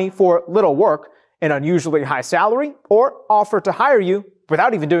easy money for little work, an unusually high salary, or offer to hire you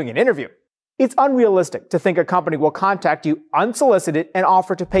without even doing an interview. It's unrealistic to think a company will contact you unsolicited and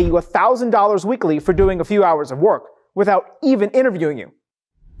offer to pay you $1,000 weekly for doing a few hours of work without even interviewing you.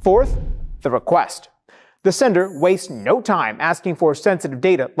 Fourth, the request. The sender wastes no time asking for sensitive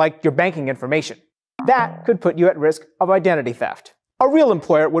data like your banking information. That could put you at risk of identity theft. A real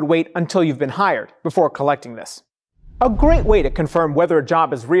employer would wait until you've been hired before collecting this. A great way to confirm whether a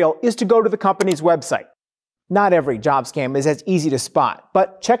job is real is to go to the company's website. Not every job scam is as easy to spot,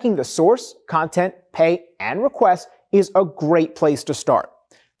 but checking the source, content, pay, and request is a great place to start.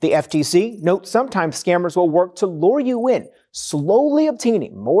 The FTC notes sometimes scammers will work to lure you in, slowly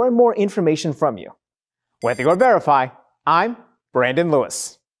obtaining more and more information from you. With your Verify, I'm Brandon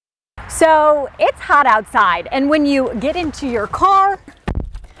Lewis. So it's hot outside, and when you get into your car,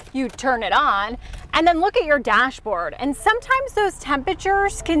 you turn it on and then look at your dashboard, and sometimes those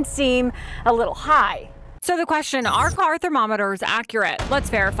temperatures can seem a little high. So the question, are car thermometers accurate?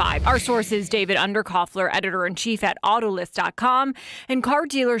 Let's verify. Our source is David Underkoffler, editor-in-chief at Autolist.com, and car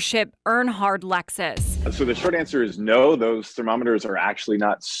dealership Earnhardt Lexus. So the short answer is no, those thermometers are actually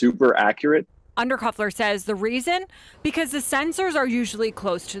not super accurate. Underkoffler says the reason? Because the sensors are usually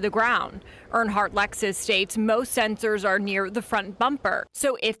close to the ground. Earnhardt Lexus states most sensors are near the front bumper.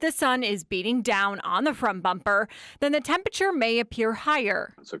 So if the sun is beating down on the front bumper, then the temperature may appear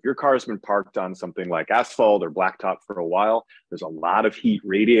higher. So if your car has been parked on something like asphalt or blacktop for a while, there's a lot of heat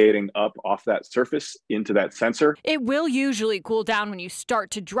radiating up off that surface into that sensor. It will usually cool down when you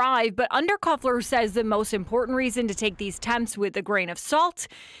start to drive, but Underkoffler says the most important reason to take these temps with a grain of salt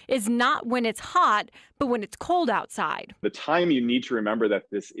is not when it's hot, but when it's cold outside. The time you need to remember that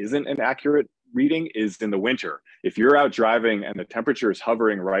this isn't an accurate reading is in the winter. If you're out driving and the temperature is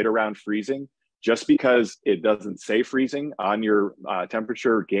hovering right around freezing, just because it doesn't say freezing on your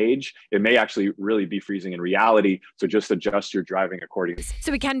temperature gauge, it may actually really be freezing in reality. So just adjust your driving accordingly.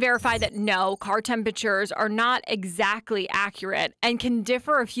 So we can verify that no, car temperatures are not exactly accurate and can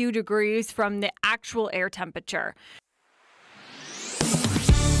differ a few degrees from the actual air temperature.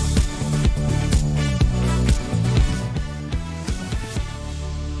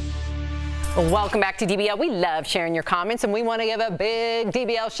 Welcome back to DBL. We love sharing your comments, and we want to give a big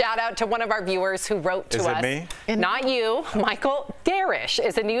DBL shout out to one of our viewers who wrote to us. Is it me? Not you. Michael Darish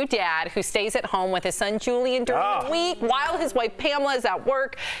is a new dad who stays at home with his son Julian during the week while his wife Pamela is at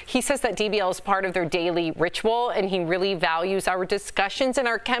work. He says that DBL is part of their daily ritual, and he really values our discussions and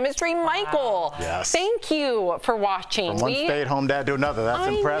our chemistry. Michael, yes. Thank you for watching. From one stay-at-home dad to another. That's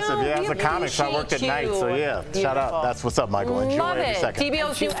impressive. know, Yeah, we as a comic, so I worked at night. So yeah, shout out. That's what's up, Michael. Enjoy Love every it. second.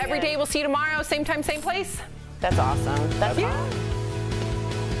 DBL's new every day. We'll see you tomorrow, same time, same place. That's awesome. That's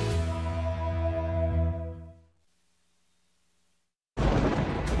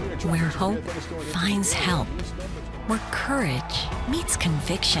Where hope finds help. Where courage meets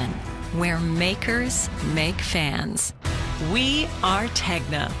conviction. Where makers make fans. We are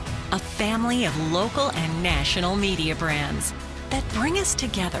Tegna, a family of local and national media brands that bring us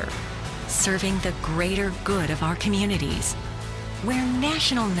together, serving the greater good of our communities. Where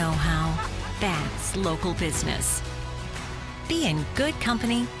national know-how, that's local business. Be in good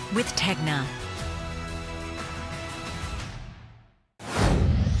company with Tegna.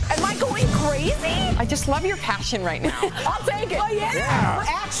 Am I going crazy? I just love your passion right now. I'll take it. Oh, yeah.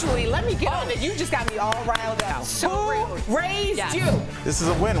 Actually, let me get on it. You just got me all riled up. Who raised you? This is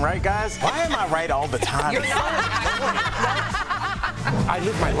a win, right, guys? Why am I right all the time? You're I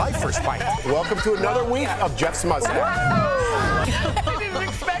live my life for Spike. Welcome to another week of Jeff's Mustache. I didn't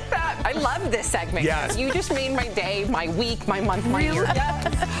expect that. I love this segment. Yes. You just made my day, my week, my month, my year.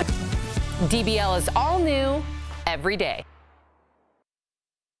 DBL is all new every day.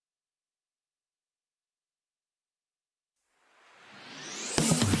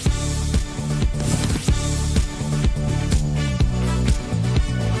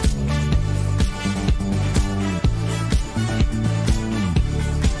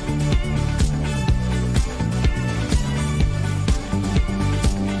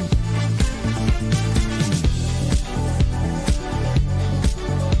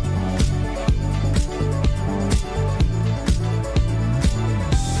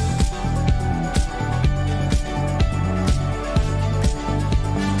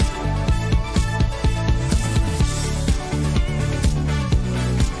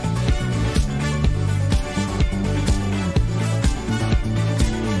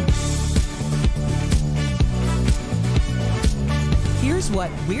 what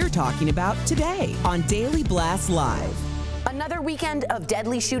we're talking about today on Daily Blast Live. Another weekend of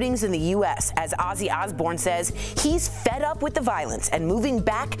deadly shootings in the U.S. as Ozzy Osbourne says he's fed up with the violence and moving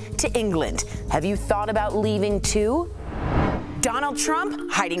back to England. Have you thought about leaving too? Donald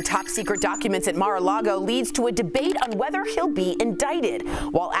Trump hiding top-secret documents at Mar-a-Lago leads to a debate on whether he'll be indicted,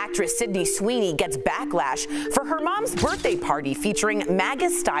 while actress Sydney Sweeney gets backlash for her mom's birthday party featuring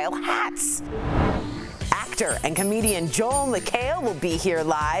MAGA-style hats. Actor and comedian Joel McHale will be here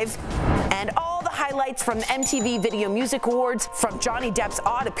live, and all the highlights from the MTV Video Music Awards, from Johnny Depp's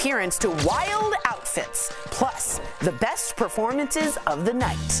odd appearance to wild outfits, plus the best performances of the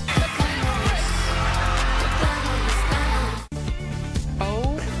night.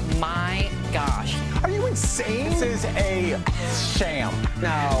 My gosh. Are you insane? This is a sham.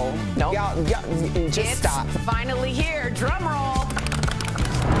 No. Nope. Y'all, just stop. Finally here. Drum roll.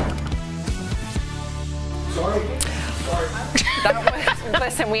 Sorry.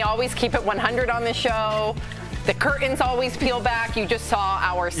 Listen, we always keep it 100 on the show. The curtains always peel back. You just saw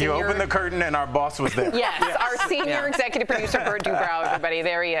our senior... You opened the curtain and our boss was there. Yes, our senior executive producer, Bert Dubrow, everybody.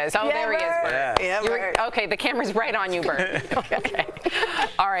 There he is. Oh, Yeah, there he is, Bert. Yeah, Bert. Okay, the camera's right on you, Bert. Okay.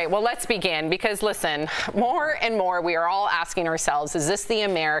 All right, well, let's begin because, listen, more and more we are all asking ourselves, is this the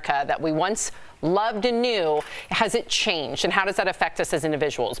America that we once loved and knew? Has it changed? And how does that affect us as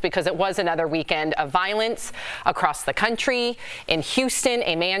individuals? Because it was another weekend of violence across the country. In Houston,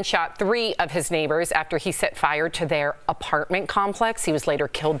 a man shot 3 of his neighbors after he set fire to their apartment complex. He was later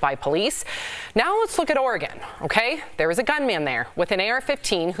killed by police. Now let's look at Oregon, okay? There was a gunman there with an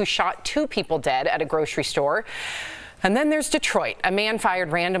AR-15 who shot 2 people dead at a grocery store. And then there's Detroit. A man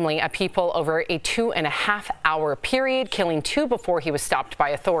fired randomly at people over a 2.5-hour period, killing 2 before he was stopped by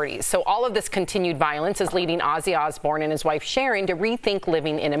authorities. So all of this continued violence is leading Ozzy Osbourne and his wife Sharon to rethink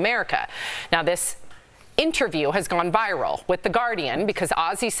living in America. Now this interview has gone viral with The Guardian because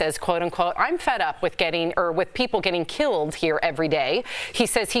Ozzy says, quote unquote, I'm fed up with with people getting killed here every day. He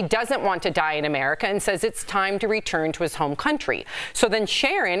says he doesn't want to die in America and says it's time to return to his home country. So then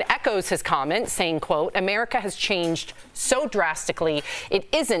Sharon echoes his comment saying, quote, America has changed so drastically. It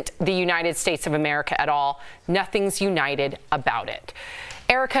isn't the United States of America at all. Nothing's united about it.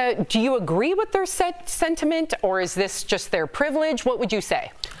 Erica, do you agree with their sentiment, or is this just their privilege? What would you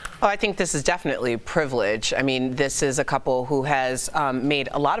say? Oh, I think this is definitely privilege. I mean, this is a couple who has made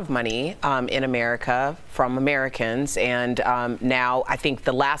a lot of money in America from Americans, and now I think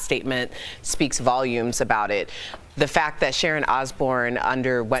the last statement speaks volumes about it. The fact that Sharon Osbourne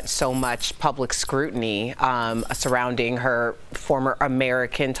underwent so much public scrutiny surrounding her former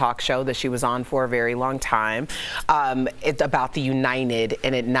American talk show that she was on for a very long time, it's about the united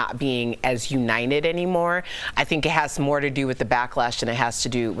and it not being as united anymore. I think it has more to do with the backlash than it has to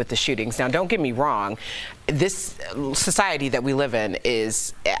do with the shootings. Now, don't get me wrong. This society that we live in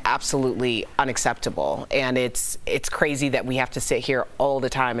is absolutely unacceptable, and it's crazy that we have to sit here all the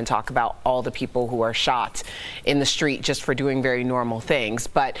time and talk about all the people who are shot in the street just for doing very normal things.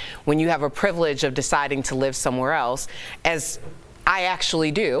 But when you have a privilege of deciding to live somewhere else, as I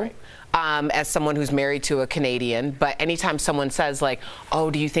actually do, as someone who's married to a Canadian, but anytime someone says like, oh,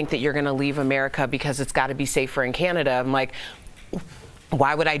 do you think that you're going to leave America because it's got to be safer in Canada? I'm like,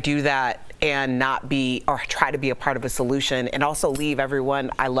 why would I do that and not be, or try to be a part of a solution and also leave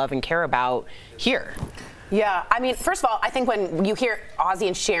everyone I love and care about here? Yeah, I mean, first of all, I think when you hear Ozzy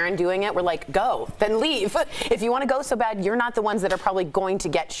and Sharon doing it, we're like, go, then leave. If you want to go so bad, you're not the ones that are probably going to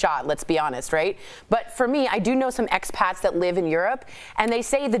get shot, let's be honest, right? But for me, I do know some expats that live in Europe, and they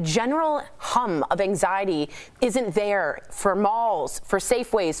say the general hum of anxiety isn't there for malls, for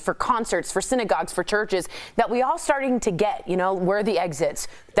Safeways, for concerts, for synagogues, for churches, that we all starting to get, you know, where are the exits?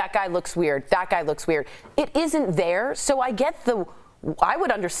 That guy looks weird, that guy looks weird. It isn't there, so I would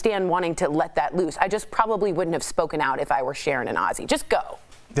understand wanting to let that loose. I just probably wouldn't have spoken out if I were Sharon and Ozzy. Just go.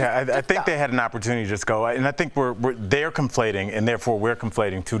 Yeah, I think they had an opportunity to just go, and I think they're conflating, and therefore we're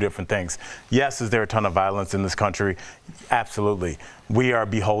conflating 2 different things. Yes, is there a ton of violence in this country? Absolutely. We are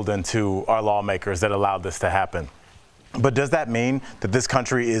beholden to our lawmakers that allowed this to happen. But does that mean that this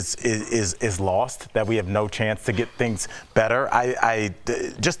country is lost, that we have no chance to get things better?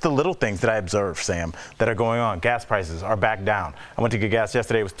 Just the little things that I observe, Sam, that are going on. Gas prices are back down. I went to get gas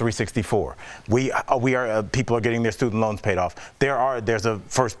yesterday, it was $3.64. People are getting their student loans paid off. There's a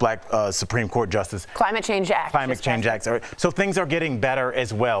first black Supreme Court justice. Climate Change Act. Climate Change Act. So things are getting better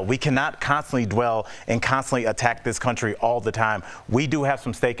as well. We cannot constantly dwell and constantly attack this country all the time. We do have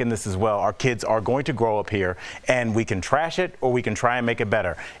some stake in this as well. Our kids are going to grow up here, and we can can trash it or we can try and make it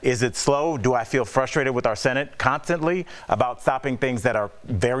better. Is it slow? Do I feel frustrated with our Senate constantly about stopping things that are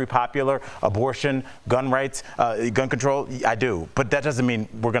very popular? Abortion, gun rights, gun control? I do. But that doesn't mean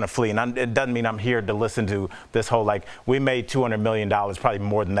we're going to flee. And it doesn't mean I'm here to listen to this whole, like, we made $200 million, probably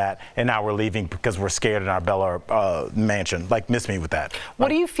more than that, and now we're leaving because we're scared in our Bella mansion. Like, miss me with that. What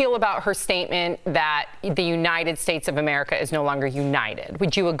do you feel about her statement that the United States of America is no longer united?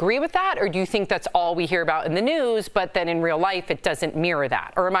 Would you agree with that, or do you think that's all we hear about in the news, but then in real life it doesn't mirror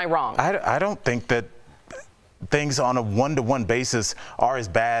that? Or am I wrong? I don't think that things on a one-to-one basis are as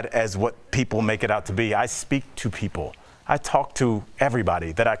bad as what people make it out to be. I speak to people. I talk to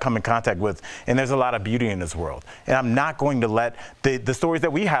everybody that I come in contact with, and there's a lot of beauty in this world. And I'm not going to let the stories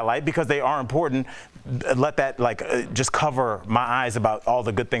that we highlight, because they are important, let that just cover my eyes about all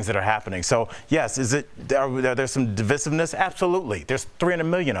the good things that are happening. So yes, are there some divisiveness? Absolutely. There's 300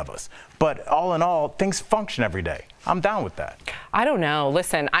 million of us. But all in all, things function every day. I'm down with that. I don't know.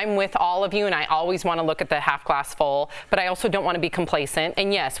 Listen, I'm with all of you, and I always want to look at the half glass full, but I also don't want to be complacent.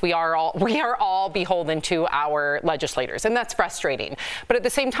 And yes, we are all beholden to our legislators, and that's frustrating. But at the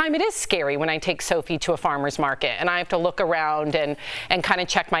same time, it is scary when I take Sophie to a farmer's market and I have to look around and kind of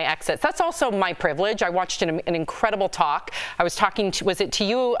check my exits. That's also my privilege. I watched an incredible talk. I was talking to, was it to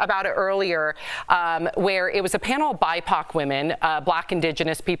you about it earlier, where it was a panel of BIPOC women, Black,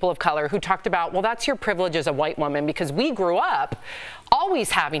 Indigenous, people of color, who talked about, well, that's your privilege as a white woman, because we grew up always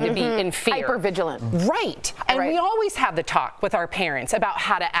having to be in fear. Hyper-vigilant. Right. And we always have the talk with our parents about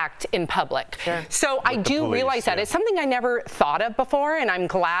how to act in public. Sure. So I do realize that. It's something I never thought of before, and I'm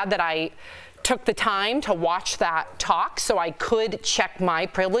glad that I took the time to watch that talk so I could check my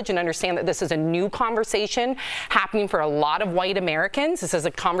privilege and understand that this is a new conversation happening for a lot of white Americans. This is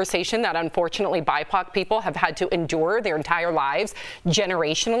a conversation that unfortunately BIPOC people have had to endure their entire lives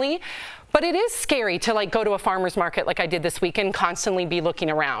generationally. But it is scary to go to a farmer's market like I did this weekend, constantly be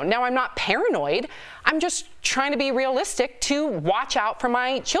looking around. Now, I'm not paranoid. I'm just trying to be realistic to watch out for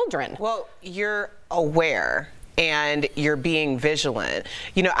my children. Well, you're aware and you're being vigilant.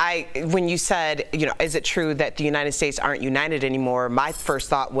 You know, when you said, is it true that the United States aren't united anymore? My first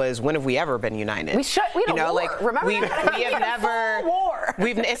thought was, when have we ever been united? We had a war. Remember we have never. War.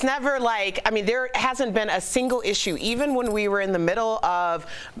 It's never there hasn't been a single issue. Even when we were in the middle of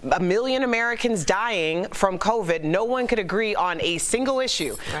 1 million Americans dying from COVID, no one could agree on a single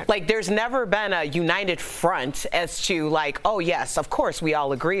issue. Right. There's never been a united front as to oh yes, of course we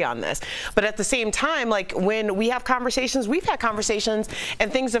all agree on this. But at the same time, when we have conversations, we've had conversations,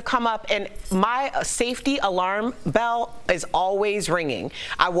 and things have come up, and my safety alarm bell is always ringing.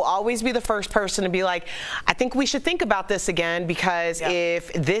 I will always be the first person to be like, I think we should think about this again, because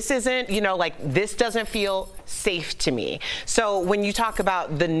if this isn't, this doesn't feel safe to me. So when you talk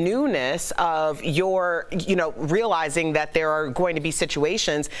about the newness of your, realizing that there are going to be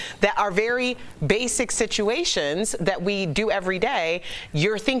situations that are very basic situations that we do every day,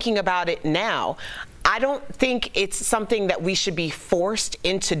 you're thinking about it now. I don't think it's something that we should be forced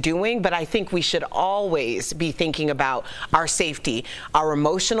into doing, but I think we should always be thinking about our safety, our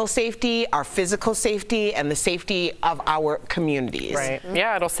emotional safety, our physical safety, and the safety of our communities. Right.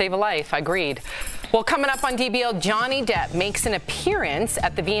 Yeah, it'll save a life. Agreed. Well, coming up on DBL, Johnny Depp makes an appearance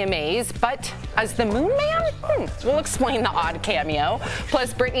at the VMAs, but as the Moon Man? We'll explain the odd cameo.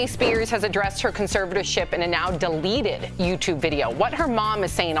 Plus, Britney Spears has addressed her conservatorship in a now deleted YouTube video. What her mom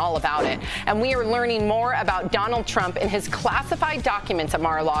is saying all about it. And we are learning more about Donald Trump and his classified documents at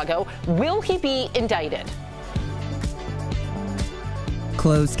Mar-a-Lago. Will he be indicted?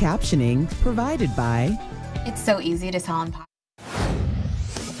 Closed captioning provided by... It's so easy to tell on podcast.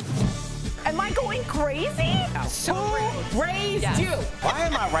 Am I going crazy? So raised you. Why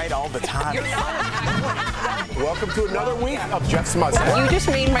am I right all the time? Welcome to another week of Jeff's Mustache. You just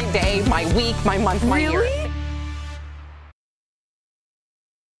made my day, my week, my month, my year.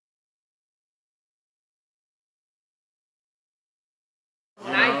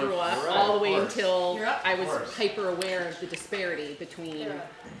 When I grew up, all the way until I was hyper aware of the disparity between.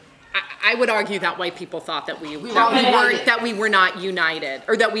 I would argue that white people thought that we were not united,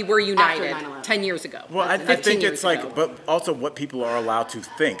 or that we were united 10 years ago. Well, I think it's but also what people are allowed to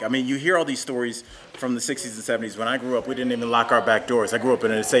think. I mean, you hear all these stories from the 60s and 70s. When I grew up, we didn't even lock our back doors. I grew up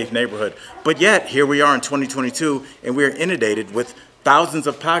in a safe neighborhood. But yet, here we are in 2022, and we're inundated with thousands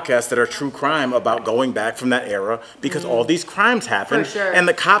of podcasts that are true crime about going back from that era, because all these crimes happened, and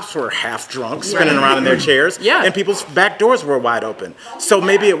the cops were half drunk, spinning around in their chairs, and people's back doors were wide open. So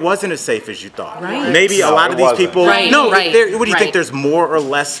maybe it wasn't as safe as you thought. Maybe a lot of these people, what do you think, there's more or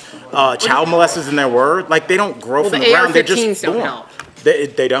less child molesters than there were? They don't grow from the ground, they're just born.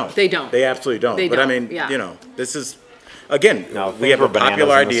 They don't. They absolutely don't. But I mean, this is again, we have a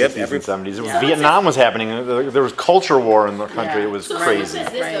popular idea. In the 60s and 70s. It was Vietnam was happening. There was culture war in the country. It was crazy.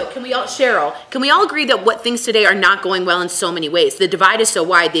 Can we all, Cheryl, can we all agree that what things today are not going well in so many ways? The divide is so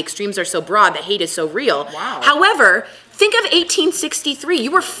wide, the extremes are so broad, the hate is so real. Wow. However, think of 1863.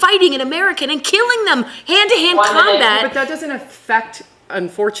 You were fighting an American and killing them hand-to-hand combat. But that doesn't affect,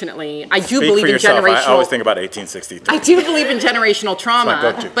 unfortunately, I do Speak believe for in yourself. generational. I always think about 1863. I do believe in generational trauma, It's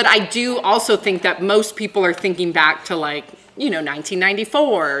my go-to. but I do also think that most people are thinking back to, like,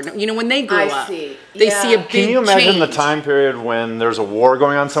 1994, when they grew up. They see a big Can you imagine the change. time period when there's a war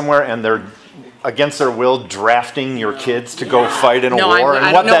going on somewhere and they're against their will drafting your kids to go fight in a war,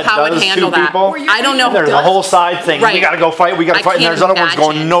 and what that does to people? I don't know. There's a whole side thing. Right. We got to go fight. We got to fight. And there's other ones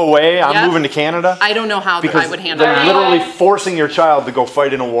going, no way. I'm moving to Canada. I don't know how because I would handle they're that. literally forcing your child to go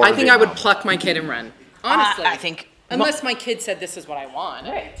fight in a war. I think I would pluck my kid and run. Honestly, I think unless my kid said this is what I want.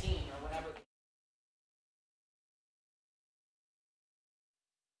 Right.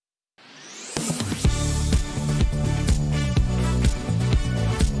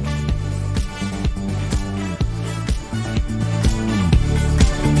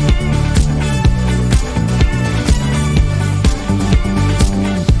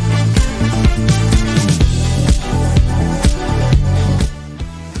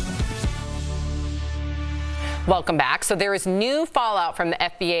 Welcome back. So there is new fallout from the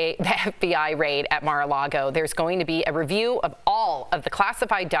FBI raid at Mar-a-Lago. There's going to be a review of all of the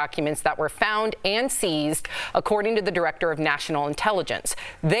classified documents that were found and seized, according to the Director of National Intelligence.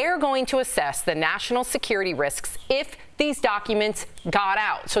 They're going to assess the national security risks if these documents got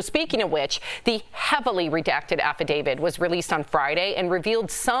out. So speaking of which, the heavily redacted affidavit was released on Friday and revealed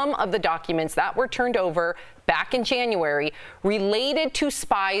some of the documents that were turned over back in January related to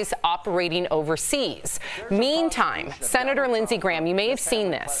spies operating overseas. Meantime, Senator Lindsey Graham, you may have seen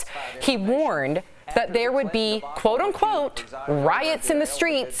this, he warned that there would be, quote unquote, riots in the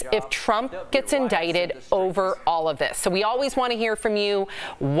streets if Trump gets indicted over all of this. So we always want to hear from you.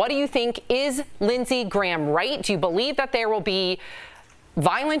 What do you think? Is Lindsey Graham right? Do you believe that there will be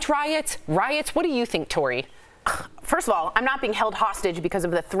violent riots? What do you think, Tori? First of all, I'm not being held hostage because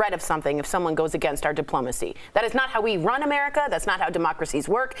of the threat of something if someone goes against our diplomacy. That is not how we run America. That's not how democracies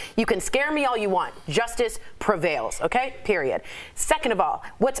work. You can scare me all you want. Justice prevails, okay? Period. Second of all,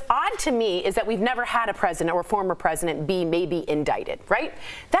 what's odd to me is that we've never had a president or former president be maybe indicted, right?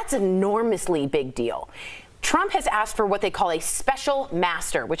 That's an enormously big deal. Trump has asked for what they call a special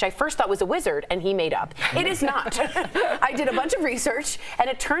master, which I first thought was a wizard and he made up. It is not. I did a bunch of research and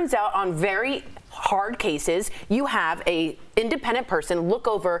it turns out on very hard cases, you have a independent person look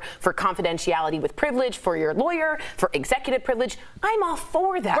over for confidentiality with privilege for your lawyer, for executive privilege. I'm all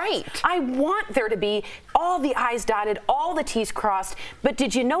for that. Right. I want there to be all the I's dotted, all the T's crossed. But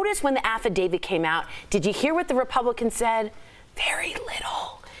did you notice when the affidavit came out, did you hear what the Republicans said? Very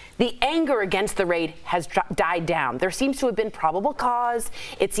little. The anger against the raid has died down. There seems to have been probable cause.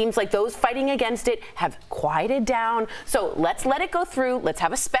 It seems like those fighting against it have quieted down. So let's let it go through. Let's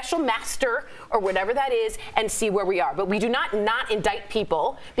have a special master or whatever that is and see where we are. But we do not indict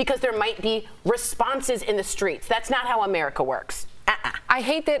people because there might be responses in the streets. That's not how America works. I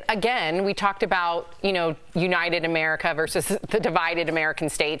hate that, again, we talked about, united America versus the divided American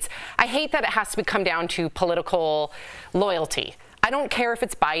states. I hate that it has to come down to political loyalty. I don't care if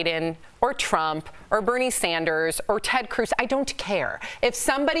it's Biden or Trump or Bernie Sanders or Ted Cruz. I don't care. If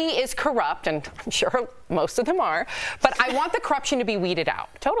somebody is corrupt, and I'm sure most of them are, but I want the corruption to be weeded out.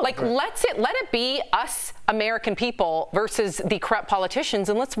 Totally. Like, let it be us American people versus the corrupt politicians,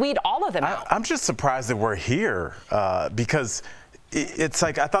 and let's weed all of them out. I'm just surprised that we're here because it's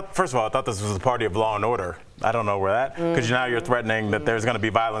like, first of all, I thought this was a party of law and order. I don't know where that, because now you're threatening that there's going to be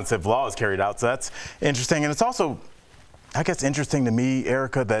violence if law is carried out. So that's interesting. And it's also, I guess, interesting to me,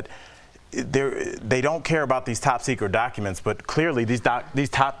 Erica, that they don't care about these top secret documents, but clearly these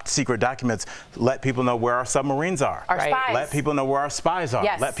top secret documents let people know where our submarines are. Our spies. Let people know where our spies are.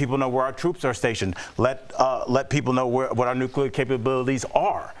 Yes. Let people know where our troops are stationed. Let people know what our nuclear capabilities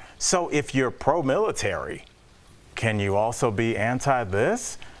are. So if you're pro-military, can you also be anti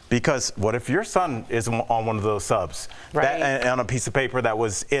this? Because what if your son is on one of those subs, right, on a piece of paper that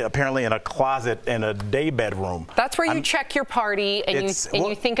was apparently in a closet in a day bedroom? That's where you check your party and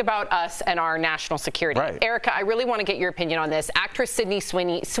you think about us and our national security. Right. Erica, I really want to get your opinion on this. Actress Sydney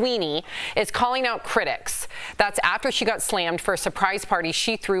Sweeney is calling out critics. That's after she got slammed for a surprise party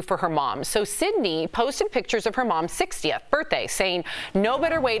she threw for her mom. So Sydney posted pictures of her mom's 60th birthday, saying, "No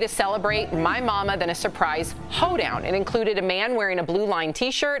better way to celebrate my mama than a surprise hoedown." It included a man wearing a Blue Line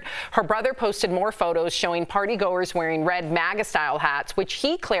t-shirt concert. Her brother posted more photos showing partygoers wearing red MAGA-style hats, which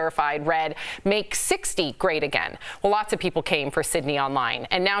he clarified read, "Make 60 great again." Well, lots of people came for Sydney online,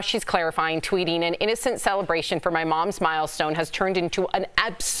 and now she's clarifying, tweeting, "An innocent celebration for my mom's milestone has turned into an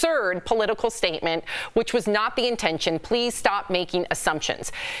absurd political statement, which was not the intention. Please stop making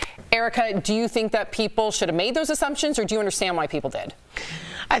assumptions." Erica, do you think that people should have made those assumptions, or do you understand why people did?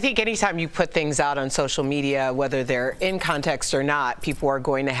 I think anytime you put things out on social media, whether they're in context or not, people are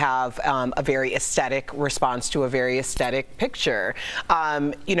going to have a very aesthetic response to a very aesthetic picture.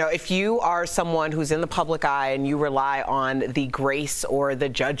 You know, if you are someone who's in the public eye and you rely on the grace or the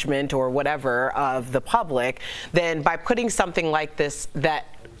judgment or whatever of the public, then by putting something like this that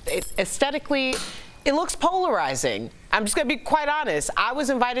aesthetically, it looks polarizing. I'm just gonna be quite honest. I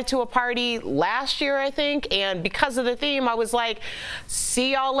was invited to a party last year, I think, and because of the theme, I was like,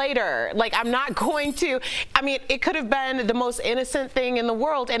 see y'all later. Like, I'm not going to, I mean, it could have been the most innocent thing in the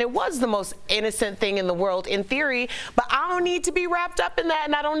world, and it was the most innocent thing in the world in theory, but I don't need to be wrapped up in that,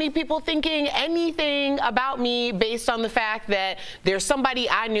 and I don't need people thinking anything about me based on the fact that there's somebody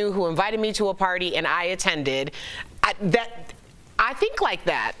I knew who invited me to a party and I attended. I think like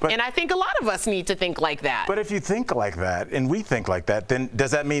that, and I think a lot of us need to think like that. But if you think like that, and we think like that, then does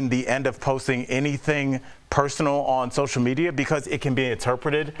that mean the end of posting anything personal on social media, because it can be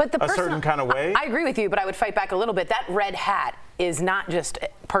interpreted a certain kind of way? I agree with you, but I would fight back a little bit. That red hat is not just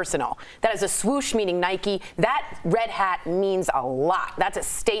personal. That is a swoosh, meaning Nike. That red hat means a lot. That's a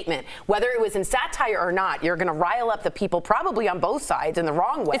statement. Whether it was in satire or not, you're going to rile up the people probably on both sides in the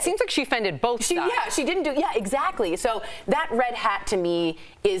wrong way. It seems like she offended both sides. Yeah, she didn't do, yeah, exactly. So that red hat to me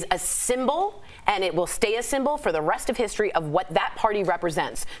is a symbol, and it will stay a symbol for the rest of history of what that party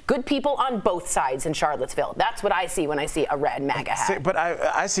represents. Good people on both sides in Charlottesville. That's what I see when I see a red MAGA hat. See, but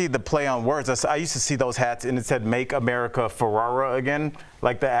I see the play on words. I used to see those hats and it said "Make America Ferrara Again,"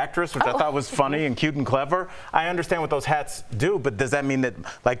 like the actress, which I thought was funny and cute and clever. I understand what those hats do, but does that mean that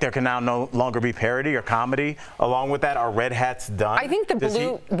like there can now no longer be parody or comedy along with that? Are red hats done? I think the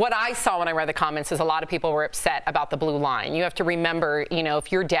blue, what I saw when I read the comments is a lot of people were upset about the blue line. You have to remember, you know,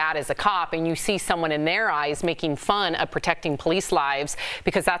 if your dad is a cop and you see someone in their eyes making fun of protecting police lives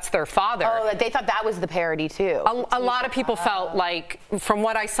because that's their father. Oh, they thought that was the parody too. A lot of people felt like, from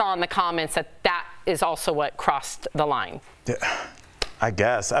what I saw in the comments, that that is also what crossed the line. Yeah. I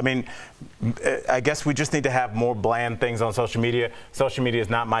guess. I mean, I guess we just need to have more bland things on social media. Social media is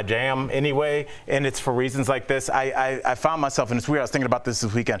not my jam anyway, and it's for reasons like this. I found myself, and it's weird, I was thinking about this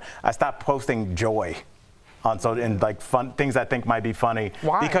weekend, I stopped posting joy on social, and like fun things I think might be funny.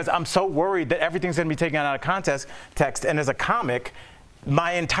 Why? Because I'm so worried that everything's going to be taken out of context, and as a comic,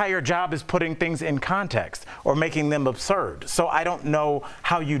 my entire job is putting things in context or making them absurd. So I don't know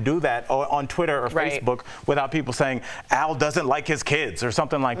how you do that on Twitter or Facebook without people saying Al doesn't like his kids or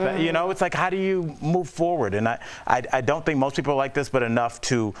something like that. You know, it's like, how do you move forward? And I don't think most people are like this, but enough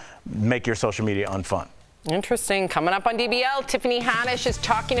to make your social media unfun. Interesting. Coming up on DBL, Tiffany Haddish is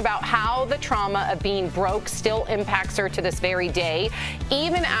talking about how the trauma of being broke still impacts her to this very day,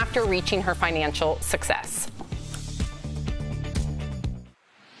 even after reaching her financial success.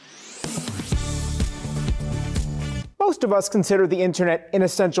 Most of us consider the internet an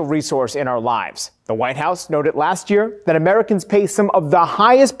essential resource in our lives. The White House noted last year that Americans pay some of the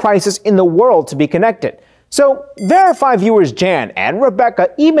highest prices in the world to be connected. So, Verify viewers Jan and Rebecca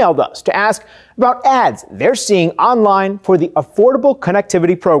emailed us to ask about ads they're seeing online for the Affordable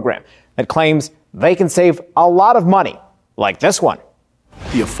Connectivity Program that claims they can save a lot of money, like this one.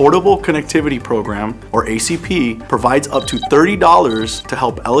 The Affordable Connectivity Program, or ACP, provides up to $30 to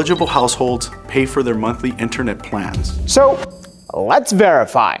help eligible households pay for their monthly internet plans. So, let's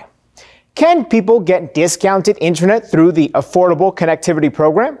verify. Can people get discounted internet through the Affordable Connectivity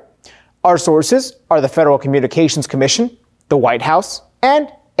Program? Our sources are the Federal Communications Commission, the White House,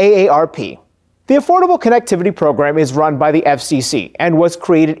 and AARP. The Affordable Connectivity Program is run by the FCC and was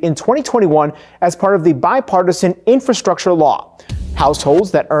created in 2021 as part of the bipartisan infrastructure law. Households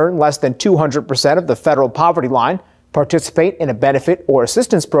that earn less than 200% of the federal poverty line, participate in a benefit or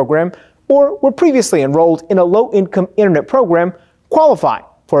assistance program, or were previously enrolled in a low-income internet program qualify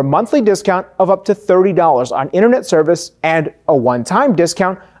for a monthly discount of up to $30 on internet service and a one-time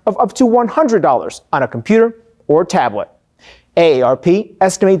discount of up to $100 on a computer or tablet. AARP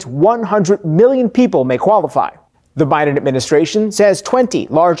estimates 100 million people may qualify. The Biden administration says 20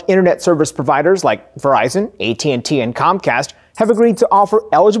 large internet service providers like Verizon, AT&T, and Comcast have agreed to offer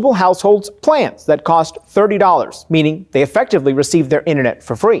eligible households plans that cost $30, meaning they effectively receive their internet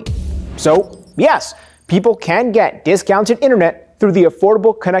for free. So, yes, people can get discounted internet through the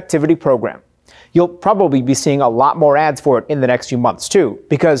Affordable Connectivity Program. You'll probably be seeing a lot more ads for it in the next few months too,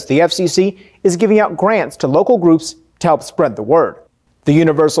 because the FCC is giving out grants to local groups to help spread the word. The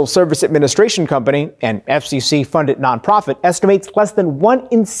Universal Service Administration Company, an FCC-funded nonprofit, estimates less than 1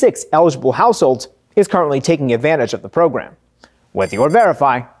 in 6 eligible households is currently taking advantage of the program. With your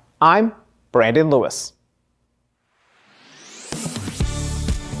Verify, I'm Brandon Lewis.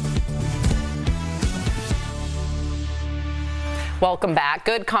 Welcome back.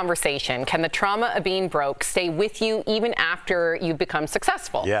 Good conversation. Can the trauma of being broke stay with you even after you've become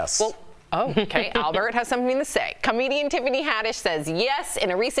successful? Yes. Well, oh, okay. Albert has something to say. Comedian Tiffany Haddish says yes.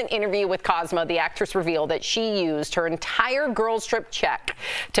 In a recent interview with Cosmo, the actress revealed that she used her entire girls' trip check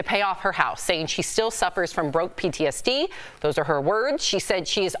to pay off her house, saying she still suffers from broke PTSD. Those are her words. She said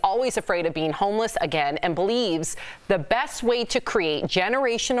she is always afraid of being homeless again and believes the best way to create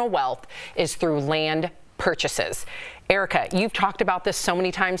generational wealth is through land purchases. Erica, you've talked about this so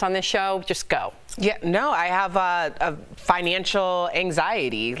many times on this show. Just go. Yeah, no, I have a financial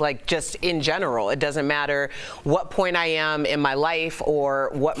anxiety, like just in general. It doesn't matter what point I am in my life or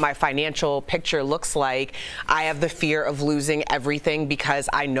what my financial picture looks like. I have the fear of losing everything because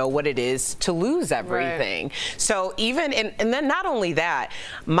I know what it is to lose everything. Right. So even, and then not only that,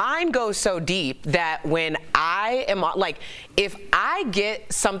 mine goes so deep that when I am like, if I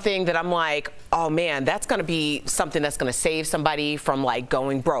get something that I'm like, oh man, that's going to be something that's going to save somebody from like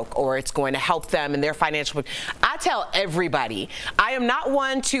going broke, or it's going to help them in their financial, I tell everybody. I am not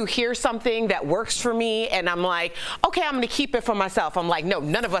one to hear something that works for me and I'm like, okay, I'm going to keep it for myself. I'm like, no,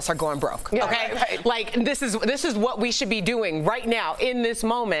 none of us are going broke. Yeah, okay, right. Like this is what we should be doing right now in this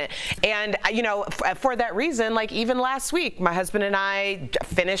moment. And you know, for that reason, like even last week, my husband and I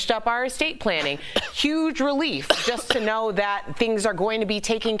finished up our estate planning. Huge relief just to know that things are going to be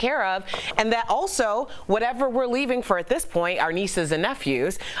taken care of, and that also whatever we're leaving for at this point, our nieces and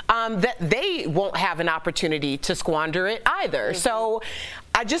nephews, that they won't have an opportunity to squander it either. Mm-hmm. So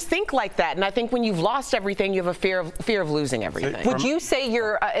I just think like that, and I think when you've lost everything, you have a fear of losing everything. Would you say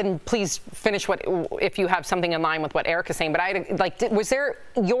you're, and please finish if you have something in line with what Erica's saying, but was there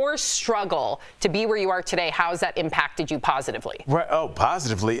your struggle to be where you are today? How has that impacted you positively? Right. Oh,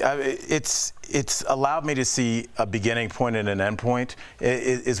 positively. It's allowed me to see a beginning point and an end point.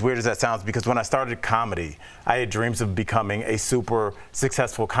 As weird as that sounds, because when I started comedy, I had dreams of becoming a super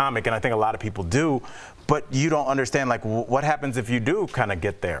successful comic, and I think a lot of people do. But you don't understand, like, what happens if you do kind of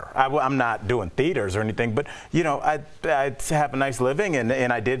get there? I'm not doing theaters or anything, but, you know, I have a nice living,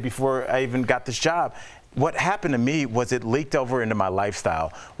 and I did before I even got this job. What happened to me was it leaked over into my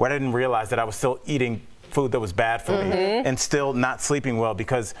lifestyle, where I didn't realize that I was still eating food that was bad for me and still not sleeping well,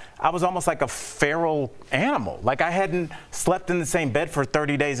 because I was almost like a feral animal. Like I hadn't slept in the same bed for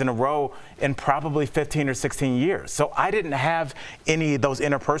 30 days in a row in probably 15 or 16 years. So I didn't have any of those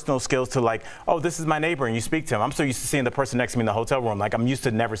interpersonal skills to like, oh, this is my neighbor and you speak to him. I'm so used to seeing the person next to me in the hotel room. Like I'm used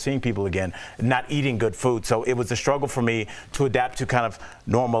to never seeing people again, not eating good food. So it was a struggle for me to adapt to kind of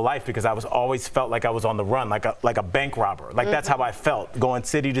normal life, because I was always felt like I was on the run, like a bank robber. Like that's how I felt, going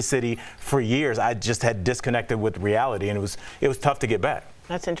city to city for years. I just had disconnected with reality, and it was tough to get back.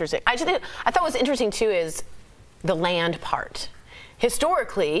 That's interesting. I thought what was interesting too is the land part.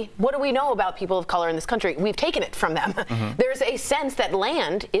 Historically, what do we know about people of color in this country? We've taken it from them. There's a sense that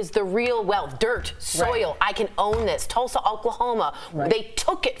land is the real wealth, dirt, soil. Right. I can own this. Tulsa, Oklahoma, they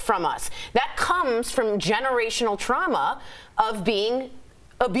took it from us. That comes from generational trauma of being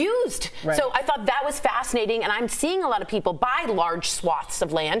abused. Right. So I thought that was fascinating, and I'm seeing a lot of people buy large swaths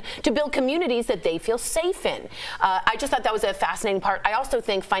of land to build communities that they feel safe in. I just thought that was a fascinating part. I also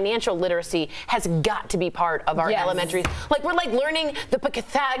think financial literacy has got to be part of our elementary. Like we're like learning the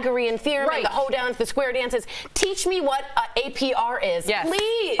Pythagorean theorem and the hoedowns, the square dances. Teach me what APR is,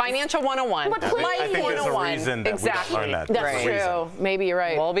 please. Financial 101. But please. I think there's a reason that we don't learn that. That's true. Maybe you're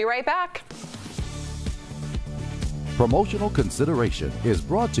right. We'll be right back. Promotional consideration is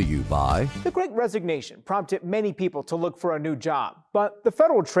brought to you by... The Great Resignation prompted many people to look for a new job, but the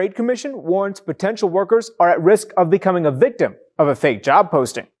Federal Trade Commission warns potential workers are at risk of becoming a victim of a fake job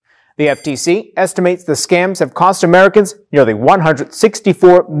posting. The FTC estimates the scams have cost Americans nearly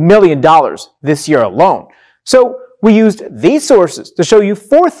 $164 million this year alone. So we used these sources to show you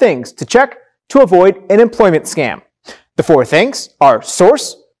 4 things to check to avoid an employment scam. The 4 things are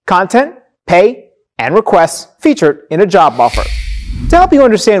source, content, pay, and requests featured in a job offer. To help you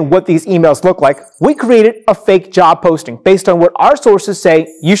understand what these emails look like, we created a fake job posting based on what our sources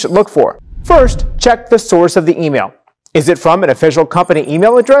say you should look for. First, check the source of the email. Is it from an official company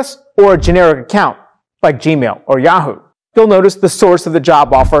email address or a generic account, like Gmail or Yahoo? You'll notice the source of the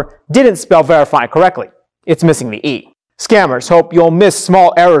job offer didn't spell verify correctly. It's missing the E. Scammers hope you'll miss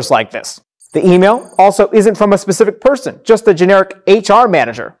small errors like this. The email also isn't from a specific person, just a generic HR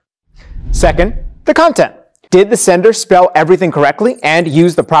manager. Second, the content. Did the sender spell everything correctly and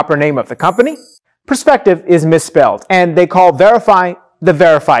use the proper name of the company? Perspective is misspelled, and they call verify the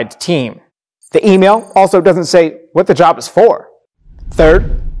verified team. The email also doesn't say what the job is for.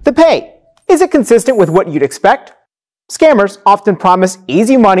 Third, the pay. Is it consistent with what you'd expect? Scammers often promise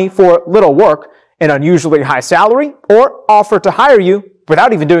easy money for little work, an unusually high salary, or offer to hire you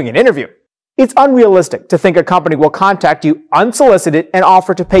without even doing an interview. It's unrealistic to think a company will contact you unsolicited and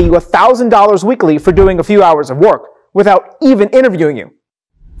offer to pay you $1,000 weekly for doing a few hours of work without even interviewing you.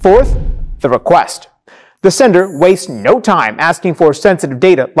 Fourth, the request. The sender wastes no time asking for sensitive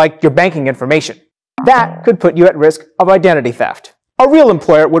data like your banking information. That could put you at risk of identity theft. A real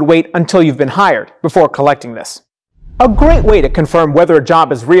employer would wait until you've been hired before collecting this. A great way to confirm whether a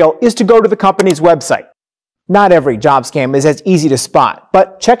job is real is to go to the company's website. Not every job scam is as easy to spot,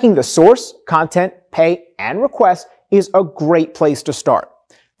 but checking the source, content, pay, and request is a great place to start.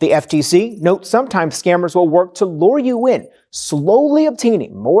 The FTC notes sometimes scammers will work to lure you in, slowly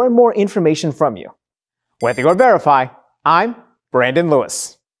obtaining more and more information from you. With your Verify, I'm Brandon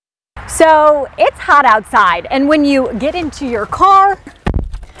Lewis. So it's hot outside, and when you get into your car,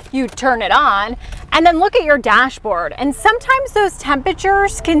 you turn it on, and then look at your dashboard, and sometimes those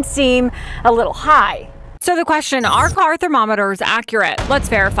temperatures can seem a little high. So the question, are car thermometers accurate? Let's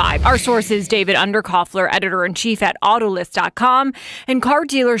verify. Our source is David Underkoffler, editor-in-chief at Autolist.com, and car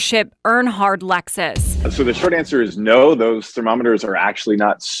dealership Earnhardt Lexus. So the short answer is no, those thermometers are actually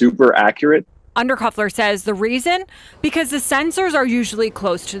not super accurate. Underkoffler says the reason? Because the sensors are usually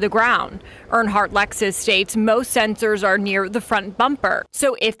close to the ground. Earnhardt Lexus states most sensors are near the front bumper.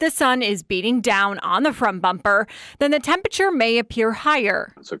 So if the sun is beating down on the front bumper, then the temperature may appear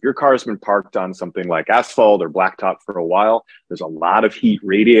higher. So if your car has been parked on something like asphalt or blacktop for a while, there's a lot of heat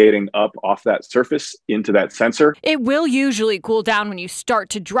radiating up off that surface into that sensor. It will usually cool down when you start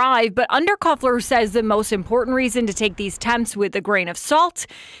to drive, but Underkoffler says the most important reason to take these temps with a grain of salt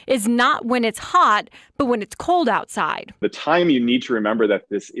is not when it's hot, but when it's cold outside. The time you need to remember that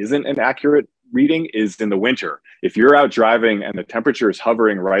this isn't an accurate reading is in the winter. If you're out driving and the temperature is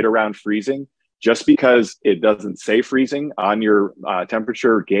hovering right around freezing, just because it doesn't say freezing on your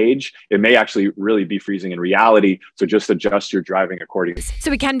temperature gauge, it may actually really be freezing in reality. So just adjust your driving accordingly.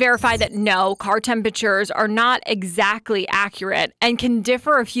 So we can verify that no, car temperatures are not exactly accurate and can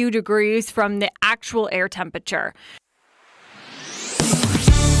differ a few degrees from the actual air temperature.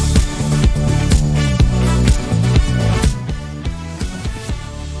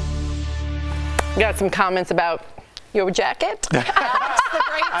 Got some comments about your jacket.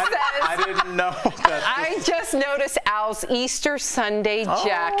 I didn't know that. I just noticed Al's Easter Sunday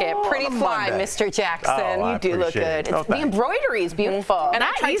jacket. Pretty fly, Mr. Jackson. You do look good. The embroidery is beautiful. And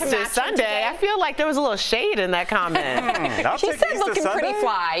I Easter Sunday, I feel like there was a little shade in that comment. She said looking pretty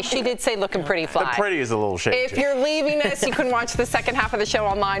fly. She did say looking pretty fly. The pretty is a little shade. If you're leaving us, you can watch the second half of the show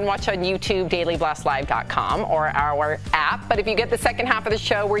online. Watch on YouTube, dailyblastlive.com, or our app. But if you get the second half of the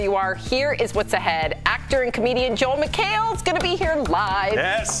show where you are, here is what's ahead. Actor and comedian Joel McHale is going to be here live.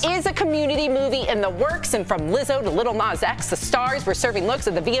 Yes. Is a Community movie in the works, and from Lizzo to Little Nas X, the stars were serving looks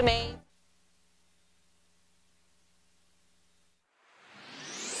at the VMA.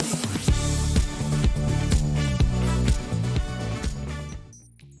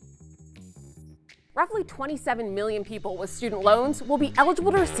 Roughly 27 million people with student loans will be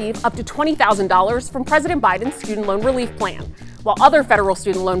eligible to receive up to $20,000 from President Biden's student loan relief plan, while other federal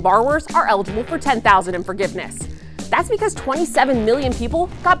student loan borrowers are eligible for $10,000 in forgiveness. That's because 27 million people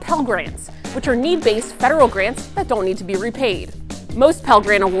got Pell Grants, which are need-based federal grants that don't need to be repaid. Most Pell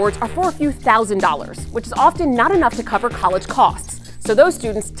Grant awards are for a few $1,000s, which is often not enough to cover college costs, so those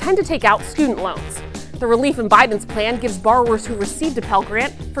students tend to take out student loans. The relief in Biden's plan gives borrowers who received a Pell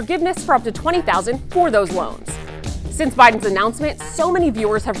Grant forgiveness for up to $20,000 for those loans. Since Biden's announcement, so many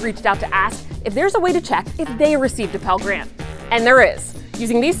viewers have reached out to ask if there's a way to check if they received a Pell Grant. And there is.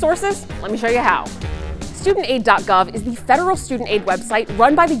 Using these sources, let me show you how. StudentAid.gov is the federal student aid website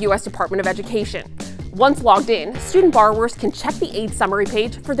run by the U.S. Department of Education. Once logged in, student borrowers can check the aid summary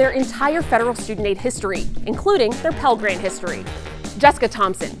page for their entire federal student aid history, including their Pell Grant history. Jessica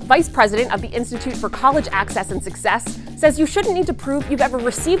Thompson, Vice President of the Institute for College Access and Success, says you shouldn't need to prove you've ever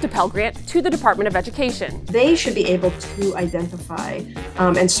received a Pell Grant to the Department of Education. They should be able to identify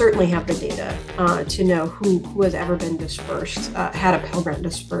and certainly have the data to know who has ever been dispersed, had a Pell Grant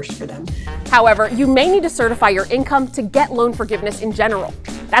dispersed for them. However, you may need to certify your income to get loan forgiveness in general.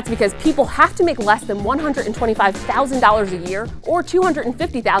 That's because people have to make less than $125,000 a year or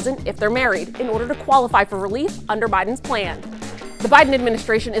 $250,000 if they're married in order to qualify for relief under Biden's plan. The Biden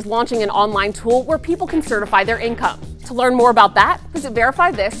administration is launching an online tool where people can certify their income. To learn more about that, visit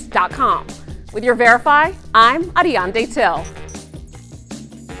verifythis.com. With your Verify, I'm Ariane Till.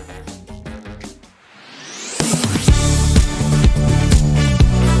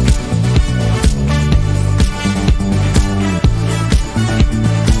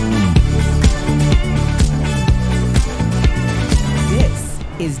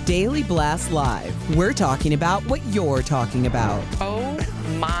 Is Daily Blast Live. We're talking about what you're talking about. Oh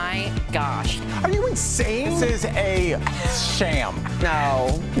my gosh. Are you insane? This is a sham.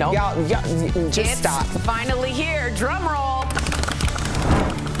 No. No. Y'all just stop. Finally here. Drum roll. Up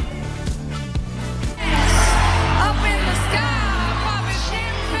in the sky, popping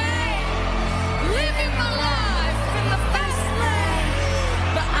champagne, living my life in the fast lane.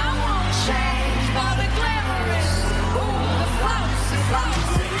 But I won't change for the glamorous. Ooh, the flossy, flossy.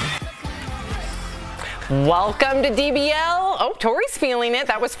 Welcome to DBL. Oh, Tori's feeling it.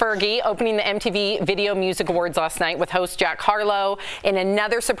 That was Fergie opening the MTV Video Music Awards last night with host Jack Harlow. In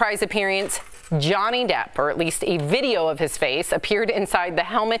another surprise appearance, Johnny Depp, or at least a video of his face, appeared inside the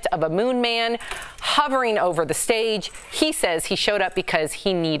helmet of a moon man hovering over the stage. He says he showed up because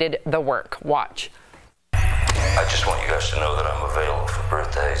he needed the work. Watch. I just want you guys to know that I'm available for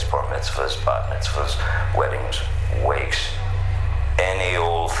birthdays, bar mitzvahs, bat mitzvahs, weddings, wakes, any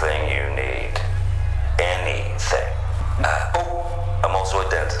old thing you need. Anything. I'm also a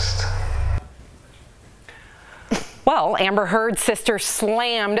dentist. Well, Amber Heard's sister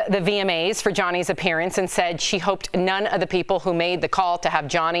slammed the VMAs for Johnny's appearance and said she hoped none of the people who made the call to have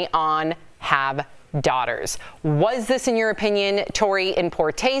Johnny on have daughters. Was this, in your opinion, Tori, in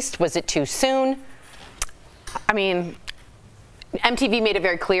poor taste? Was it too soon? I mean, MTV made it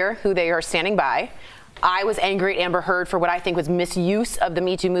very clear who they are standing by. I was angry at Amber Heard for what I think was misuse of the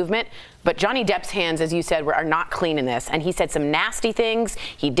Me Too movement. But Johnny Depp's hands, as you said, are not clean in this. And he said some nasty things.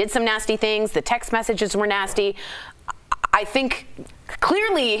 He did some nasty things. The text messages were nasty. I think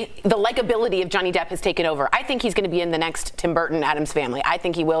clearly the likability of Johnny Depp has taken over. I think he's going to be in the next Tim Burton Addams Family. I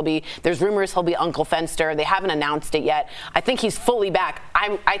think he will be. There's rumors he'll be Uncle Fenster. They haven't announced it yet. I think he's fully back.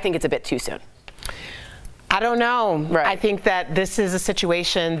 I think it's a bit too soon. I don't know. Right. I think that this is a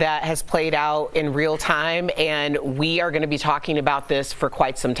situation that has played out in real time, and we are going to be talking about this for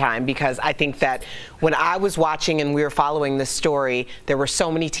quite some time, because I think that when I was watching and we were following this story, there were so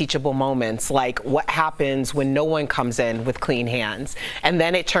many teachable moments, like what happens when no one comes in with clean hands. And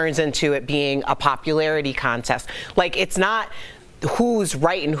then it turns into it being a popularity contest. Like, it's not who's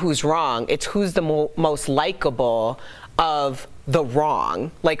right and who's wrong. It's who's the most likable of the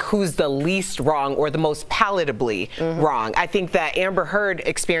wrong, like who's the least wrong or the most palatably wrong. I think that Amber Heard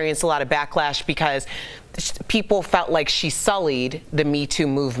experienced a lot of backlash because people felt like she sullied the Me Too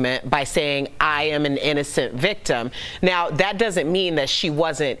movement by saying, I am an innocent victim. Now, that doesn't mean that she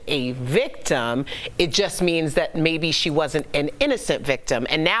wasn't a victim. It just means that maybe she wasn't an innocent victim.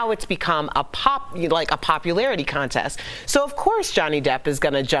 And now it's become a popularity contest. So of course Johnny Depp is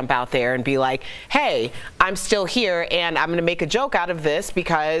going to jump out there and be like, hey, I'm still here and I'm going to make a joke out of this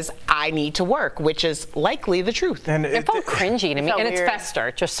because I need to work, which is likely the truth. And it felt cringy to me. And it's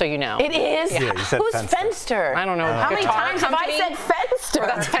Fester, just so you know. It is? Yeah, you said Who's Fenster? Fenster? I don't know. How many times have I said Fenster? Or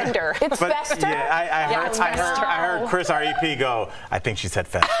that's Fender. It's Fester? Yeah, I heard Chris, our EP, go, I think she said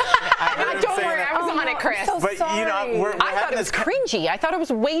Fester. Don't worry, I was on it, Chris. So but, you know, I thought it was cringy. I thought it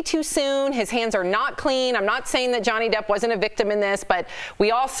was way too soon. His hands are not clean. I'm not saying that Johnny Depp wasn't a victim in this, but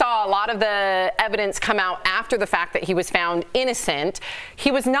we all saw a lot of the evidence come out after the fact that he was found innocent. He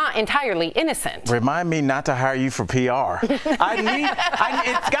was not entirely innocent. Remind me not to hire you for PR.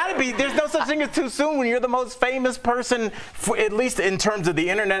 It's got to be, there's no such thing as too soon when you're the most famous person, at least in terms of the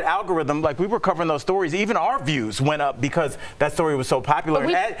internet algorithm. Like, we were covering those stories. Even our views went up because that story was so popular.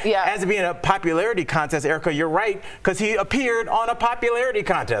 As it being a popularity contest, Erica, you're right, because he appeared on a popularity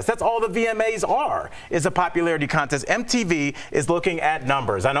contest. That's all the VMAs are, is a popularity contest. MTV is looking at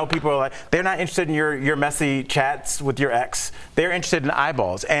numbers. I know people are like, they're not interested in your messy chats with your ex. They're interested in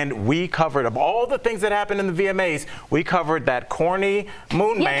eyeballs. And we covered, of all the things that happened in the VMAs, we covered that corny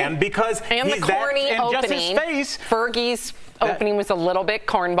moon man because and the corny opening. Just his face. Fergie's opening was a little bit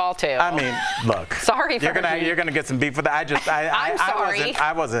cornball too. I mean, look. Sorry, Fergie. You're gonna get some beef for that. I'm sorry.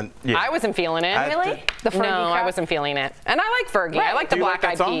 I wasn't. Yeah. I wasn't feeling it. Really? No, I wasn't feeling it. And I like Fergie. Right. I like the Black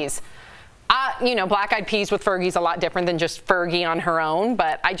Eyed Peas. You know, Black Eyed Peas with Fergie's a lot different than just Fergie on her own,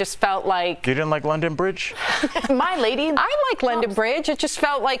 but I just felt like... You didn't like London Bridge? My lady. I like London Bridge. It just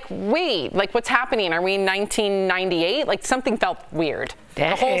felt like, wait, like what's happening? Are we in 1998? Like something felt weird.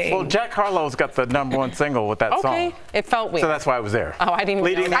 Well, Jack Harlow's got the #1 single with that song. Okay, it felt weird. So that's why I was there. Oh, I didn't know.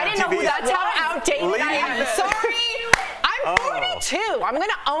 I didn't know who that's how outdated I am. Sorry. I'm 42. I'm going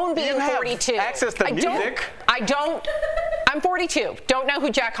to own being 42. Access to music. I'm 42. Don't know who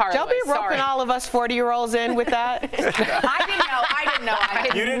Jack Harlow is. Don't be roping all of us 40-year-olds in with that. I didn't know.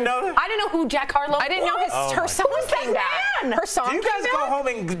 You didn't know? I didn't know who Jack Harlow was. I didn't know her song came back. Her song Do you guys go home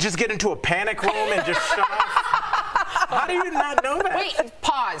and just get into a panic room and just shut off? How do you not know that? Wait,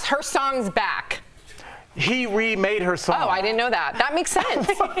 pause. Her song's back. He remade her song. Oh, I didn't know that. That makes sense.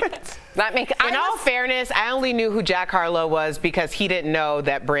 In all fairness, I only knew who Jack Harlow was because he didn't know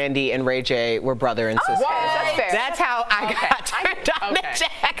that Brandy and Ray J were brother and sister. That's fair. That's how I got turned on to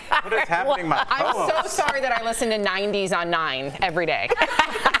Jack Harlow. What is happening, my I'm so sorry that I listen to 90s on 9 every day.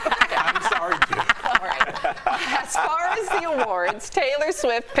 I'm sorry, Jude. All right. As far as the awards, Taylor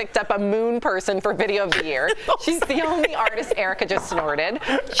Swift picked up a moon person for Video of the Year. She's the only artist, Erica just snorted.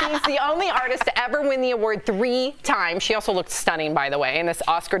 She's the only artist to ever win the award 3 times. She also looked stunning, by the way, in this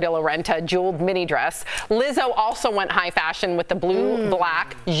Oscar de la Renta jeweled mini dress. Lizzo also went high fashion with the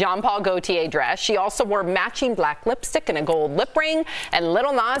blue-black Jean-Paul Gaultier dress. She also wore matching black lipstick and a gold lip ring. And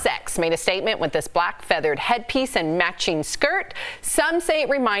Lil Nas X made a statement with this black feathered headpiece and matching skirt. Some say it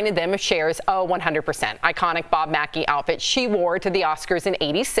reminded them of Cher's 100% iconic Bob Mackie outfit she wore to the Oscars in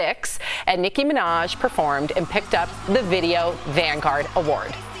 '86. And Nicki Minaj performed and picked up the Video Vanguard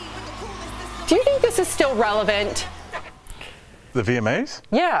Award. Do you think this is still relevant? The VMAs?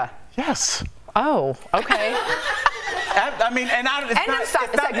 Yeah. Yes. Oh, okay. I mean,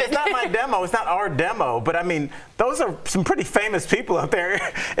 it's not my demo. It's not our demo. But I mean, those are some pretty famous people out there.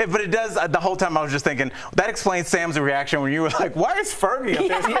 But it does. The whole time I was just thinking that explains Sam's reaction when you were like, "Why is Fergie up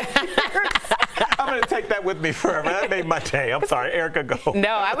there?" I'm gonna take that with me forever. That made my day. I'm sorry, Erica, go. No,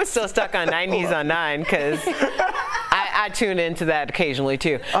 I was still stuck on 90s on 9 because I tune into that occasionally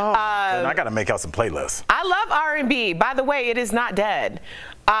too. Oh, and I gotta make out some playlists. I love R&B. By the way, it is not dead.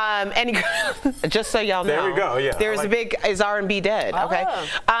 And just so y'all know, there we go. Yeah, there's a big is R&B dead? Okay.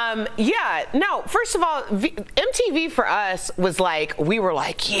 Yeah. No. First of all, MTV for us was like we were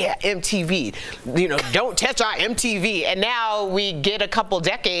like, yeah, MTV. You know, don't touch our MTV. And now we get a couple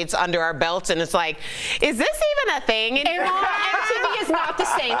decades under our belts, and it's like, is this even a thing anymore? MTV is not the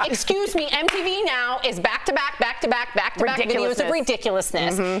same. Excuse me. MTV now is back-to-back videos of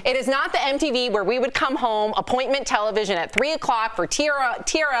ridiculousness. It is not the MTV where we would come home, appointment television at 3 o'clock for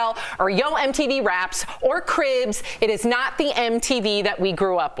TRL or Yo MTV Raps or Cribs. It is not the MTV that we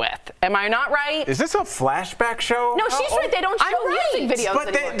grew up with. Am I not right? Is this a flashback show? No, she's right. They don't show music videos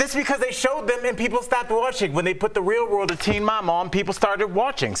but anymore. That's because they showed them and people stopped watching. When they put The Real World of Teen Mom on, people started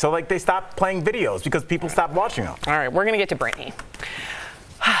watching. So like they stopped playing videos because people stopped watching them. All right, we're going to get to Britney.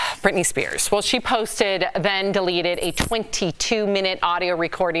 Britney Spears. Well, she posted, then deleted a 22-minute audio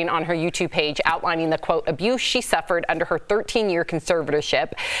recording on her YouTube page outlining the, quote, abuse she suffered under her 13-year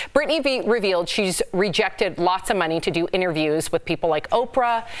conservatorship. Britney revealed she's rejected lots of money to do interviews with people like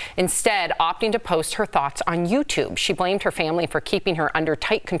Oprah, instead opting to post her thoughts on YouTube. She blamed her family for keeping her under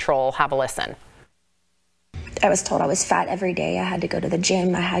tight control. Have a listen. I was told I was fat every day. I had to go to the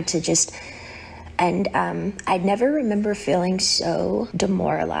gym. I had to just... And I never remember feeling so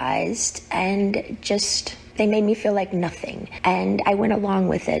demoralized and just, they made me feel like nothing. And I went along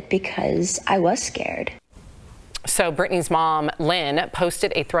with it because I was scared. So Britney's mom, Lynn,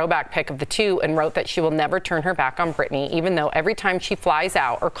 posted a throwback pic of the two and wrote that she will never turn her back on Britney, even though every time she flies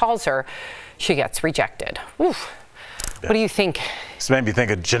out or calls her, she gets rejected. Oof. Yeah. What do you think? This made me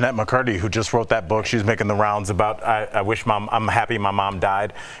think of Jeanette McCurdy, who just wrote that book. She's making the rounds about, I'm happy my mom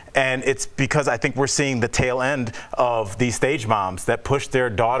died. And it's because I think we're seeing the tail end of these stage moms that push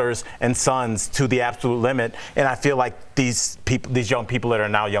their daughters and sons to the absolute limit. And I feel like these young people that are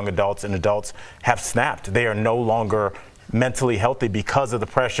now young adults and adults have snapped. They are no longer mentally healthy because of the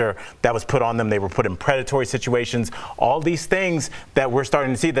pressure that was put on them. They were put in predatory situations. All these things that we're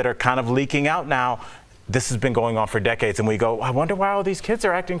starting to see that are kind of leaking out now. This has been going on for decades, and we go, I wonder why all these kids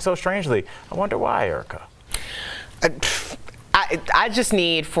are acting so strangely. I wonder why, Erica. I just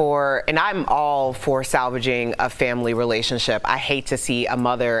need and I'm all for salvaging a family relationship. I hate to see a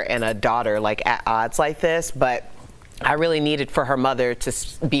mother and a daughter like at odds like this, but I really needed for her mother to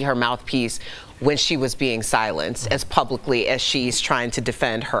be her mouthpiece when she was being silenced as publicly as she's trying to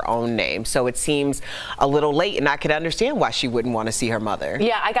defend her own name. So it seems a little late, and I could understand why she wouldn't want to see her mother.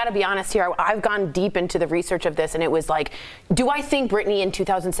 Yeah, I gotta be honest here. I've gone deep into the research of this, and it was like, do I think Britney in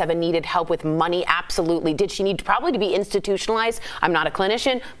 2007 needed help with money? Absolutely. Did she need probably to be institutionalized? I'm not a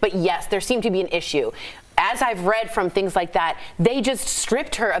clinician, but yes, there seemed to be an issue. as I've read from things like that, they just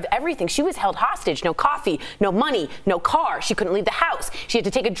stripped her of everything. She was held hostage. No coffee, no money, no car. She couldn't leave the house. She had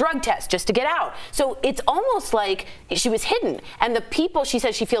to take a drug test just to get out. So it's almost like she was hidden. And the people she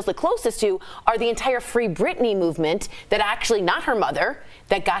says she feels the closest to are the entire Free Britney movement that actually, not her mother,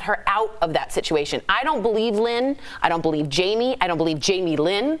 that got her out of that situation. I don't believe Lynn. I don't believe Jamie. I don't believe Jamie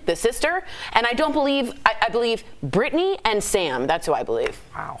Lynn, the sister. And I don't believe, I believe Britney and Sam. That's who I believe.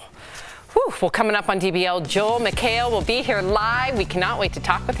 Wow. Whew. Well, coming up on DBL, Joel McHale will be here live. We cannot wait to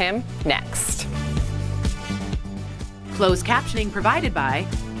talk with him next. Closed captioning provided by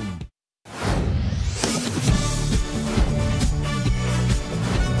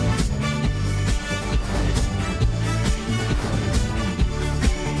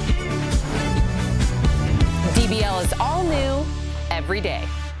DBL is all new every day.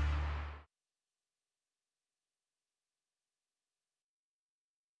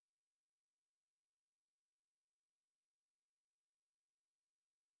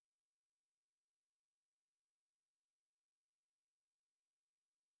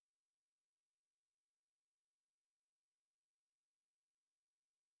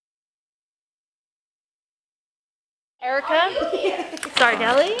 Erica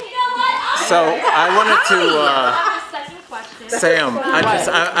Sardelli. So I wanted to, Sam,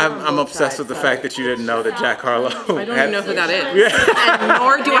 I'm obsessed with the fact that you didn't know that Jack Harlow. I don't even know who that is. Yeah. And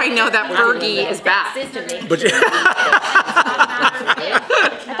nor do I know that Fergie is back. But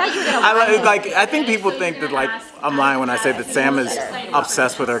I think people think that, like, I'm lying when I say that Sam is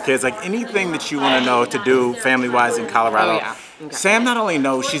obsessed with her kids. Like, anything that you want to know to do family-wise in Colorado. Oh, yeah. Okay. Sam not only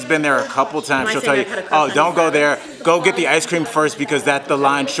knows, she's been there a couple times. She'll tell you, oh, don't go there. Go get the ice cream first because the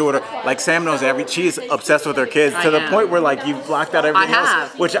line's shorter. Like, Sam knows she's obsessed with her kids to the point where, like, you've blocked out everything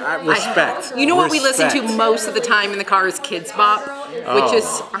else, which I respect. You know what we listen to most of the time in the car is Kids Bop, which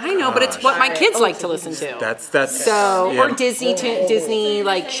is, I know, but it's what my kids like to listen to. That's so, or Disney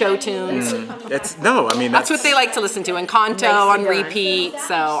like show tunes. That's what they like to listen to, and Encanto on repeat.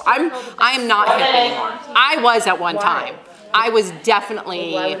 So I am not hip anymore. I was at one time. I was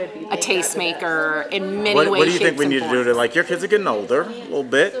definitely a tastemaker in many ways. What do you think we need to do to, like, your kids are getting older a little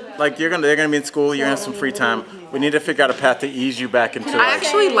bit. Like, they're gonna be in school. You're gonna have some free time. We need to figure out a path to ease you back into. I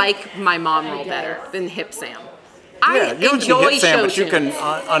actually like my mom role better than Hip Sam. Yeah, you enjoy Hip Sam, but you can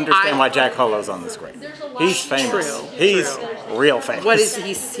understand why Jack Harlow's on the screen. He's famous. He's real famous. What is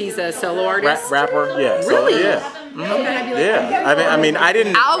he's a solo artist? Rapper, yeah. Really? So, yeah. Mm-hmm. Yeah. I mean, I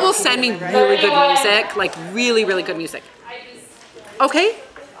didn't. Al will send me really good music, like really, really good music. Okay.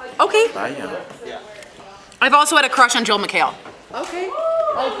 I've also had a crush on Joel McHale. Okay.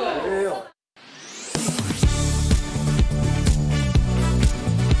 Oh, good.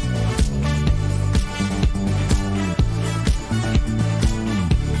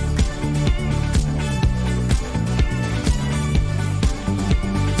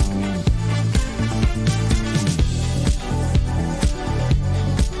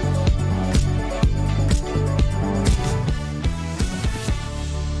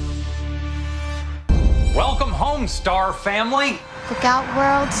 Welcome home, Star family. Look out,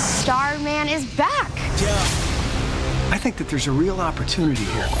 world. Starman is back. I think that there's a real opportunity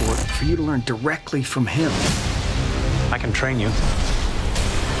here, Court, for you to learn directly from him. I can train you.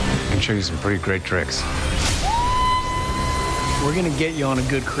 I can show you some pretty great tricks. We're gonna get you on a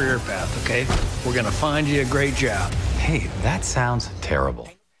good career path, okay? We're gonna find you a great job. Hey, that sounds terrible.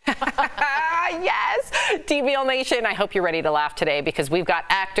 Yes, DBL Nation, I hope you're ready to laugh today because we've got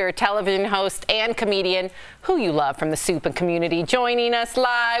actor, television host, and comedian who you love from the Soup and community joining us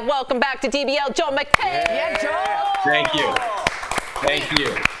live. Welcome back to DBL, Joel McHale. Yeah, Joel. Thank you. Thank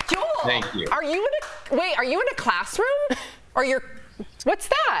you. Joel, thank you. Are you in a classroom? Or what's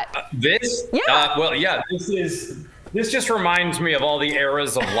that? This? Yeah. Well, yeah, this just reminds me of all the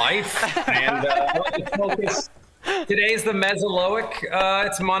eras of life. And I like to focus. Today's the Mesozoic.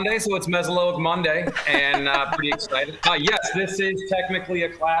 It's Monday, so it's Mesozoic Monday, and pretty excited. Yes, this is technically a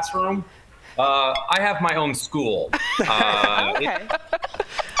classroom. I have my own school. Okay.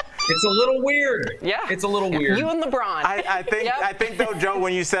 It's a little weird. Yeah. It's a little weird. You and LeBron. I think though, Joe,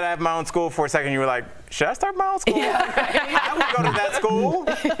 when you said I have my own school for a second, you were like, should I start my own school? Yeah. I would go to that school.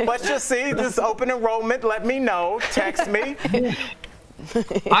 Let's just see. This open enrollment. Let me know. Text me.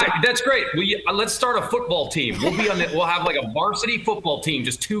 That's great. Let's start a football team. We'll have like a varsity football team,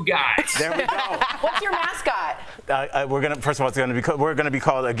 just 2 guys. There we go. What's your mascot? First of all, we're gonna be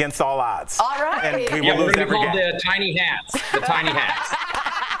called Against All Odds. All right. And we we're will lose gonna be every called game. the Tiny Hats. The Tiny Hats.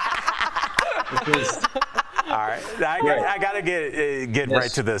 right, I gotta get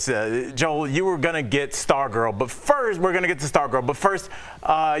right to this. Joel, you were gonna get Stargirl, but first we're gonna get to Stargirl. But first,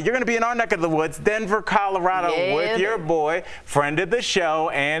 you're gonna be in our neck of the woods, Denver, Colorado, with your boy, friend of the show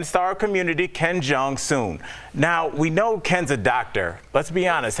and star of Community, Ken Jeong-soon. Now we know Ken's a doctor. Let's be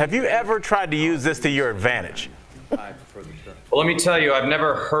honest. Have you ever tried to use this to your advantage? Well, let me tell you, I've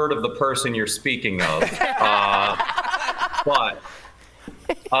never heard of the person you're speaking of. But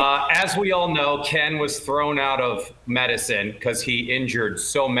as we all know, Ken was thrown out of medicine because he injured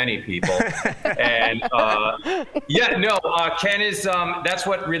so many people. And Ken is, that's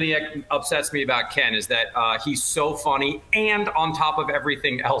what really upsets me about Ken, is that he's so funny. And on top of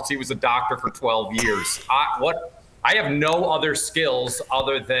everything else, he was a doctor for 12 years. I have no other skills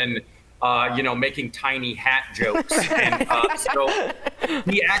other than making tiny hat jokes. And so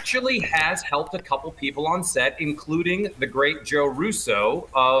he actually has helped a couple people on set, including the great Joe Russo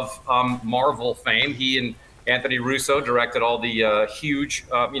of Marvel fame. He and Anthony Russo directed all the huge,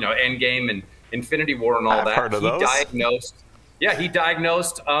 Endgame and Infinity War and all I've that. Heard of those. He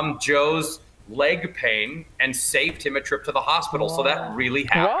diagnosed Joe's leg pain and saved him a trip to the hospital. Whoa. So that really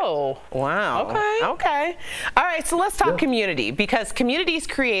happened. Whoa. Wow. Okay. All right, so let's talk Community, because Community's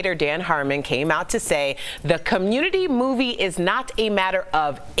creator, Dan Harmon, came out to say the Community movie is not a matter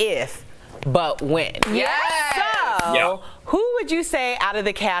of if, but when. Yes. So, who would you say out of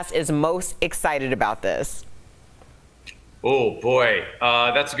the cast is most excited about this? Oh boy,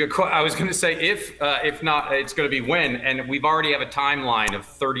 that's a good question. I was going to say if not, it's going to be when, and we've already have a timeline of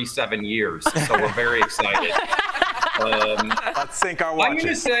 37 years, so we're very excited. Let's sync our watches. I'm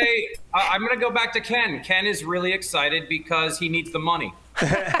going to say I'm going to go back to Ken. Ken is really excited because he needs the money.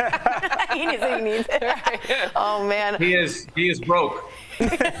 he needs it. Oh man, he is broke.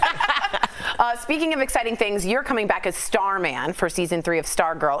 Speaking of exciting things, you're coming back as Starman for season 3 of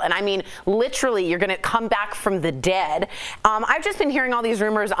Stargirl, and I mean, literally, you're going to come back from the dead. I've just been hearing all these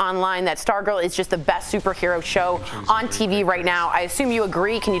rumors online that Stargirl is just the best superhero show on TV right now. I assume you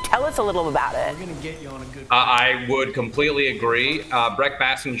agree. Can you tell us a little about it? We're going to get you on a good. I would completely agree. Brec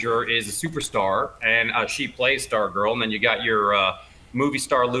Bassinger is a superstar, and she plays Stargirl, and then you got your movie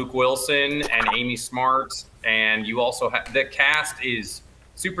star Luke Wilson and Amy Smart, and you also have the cast is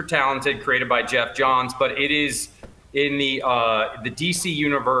super talented, created by Jeff Johns, but it is in the DC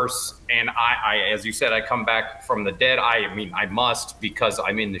universe. And I, as you said, I come back from the dead. I mean, I must, because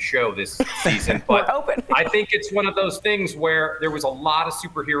I'm in the show this season. But I think it's one of those things where there was a lot of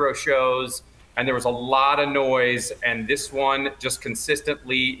superhero shows and there was a lot of noise, and this one just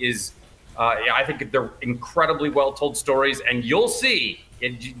consistently is. I think they're incredibly well told stories, and you'll see.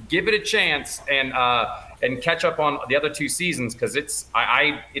 Give it a chance and catch up on the other 2 seasons, because it's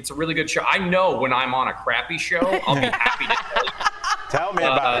a really good show. I know when I'm on a crappy show, I'll be happy to tell you. Tell me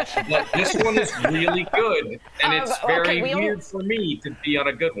about it. But this one is really good, and it's very weird for me to be on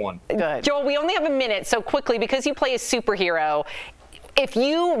a good one. Good. Joel, we only have a minute, so quickly, because you play a superhero, if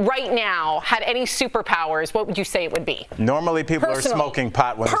you right now had any superpowers, what would you say it would be? Normally people are smoking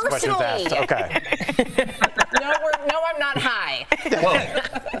pot when this question's asked. Okay. No, I'm not high. Wow.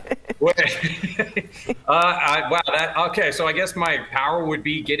 Okay. So I guess my power would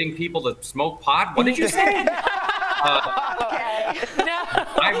be getting people to smoke pot. What did you say?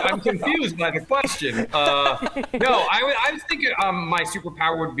 I'm confused by the question. No, I was thinking my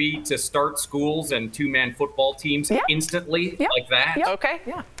superpower would be to start schools and 2-man football teams instantly, like that. Okay.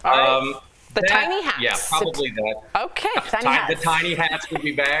 Yeah. All right. The tiny hats. Yeah, probably that. Okay. Tiny hats. The tiny hats would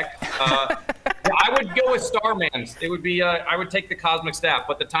be back. I would go with Starman's. It would be. I would take the cosmic staff,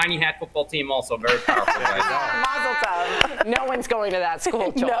 but the tiny hat football team also very powerful. Mazel tov. No one's going to that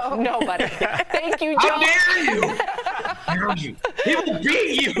school, Joel. Nobody. Thank you, Joel. How dare you? Dare you? He will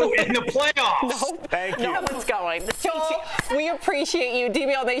beat you in the playoffs. Thank you. No one's going. Joel, we appreciate you.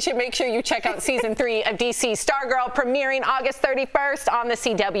 DBL Nation, make sure you check out season 3 of DC Stargirl, premiering August 31st on the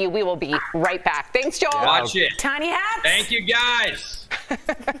CW. We will be right back. Thanks, Joel. Watch it. Tiny hats. Thank you, guys.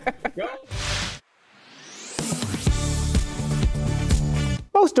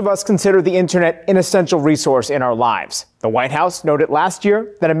 Most of us consider the internet an essential resource in our lives. The White House noted last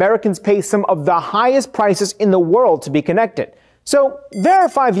year that Americans pay some of the highest prices in the world to be connected. So,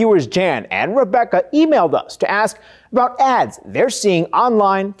 Verify viewers Jan and Rebecca emailed us to ask about ads they're seeing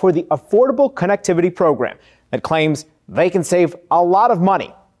online for the Affordable Connectivity Program that claims they can save a lot of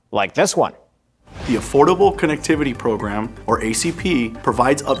money, like this one. The Affordable Connectivity Program, or ACP,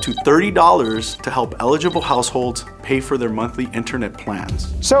 provides up to $30 to help eligible households pay for their monthly internet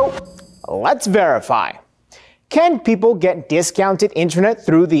plans. So, let's verify. Can people get discounted internet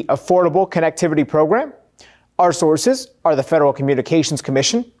through the Affordable Connectivity Program? Our sources are the Federal Communications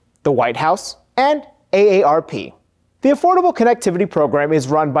Commission, the White House, and AARP. The Affordable Connectivity Program is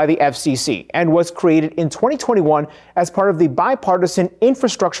run by the FCC and was created in 2021 as part of the bipartisan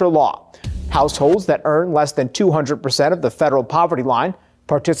infrastructure law. Households that earn less than 200% of the federal poverty line,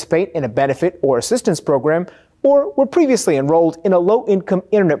 participate in a benefit or assistance program, or were previously enrolled in a low-income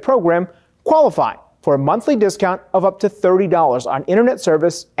internet program qualify for a monthly discount of up to $30 on internet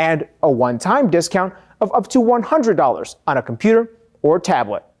service and a one-time discount of up to $100 on a computer or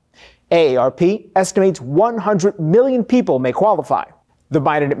tablet. AARP estimates 100 million people may qualify. The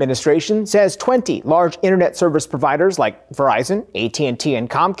Biden administration says 20 large internet service providers like Verizon, AT&T, and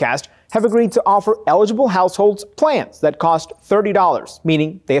Comcast have agreed to offer eligible households plans that cost $30,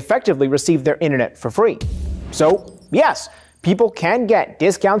 meaning they effectively receive their internet for free. So, yes, people can get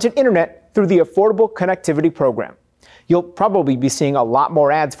discounted internet through the Affordable Connectivity Program. You'll probably be seeing a lot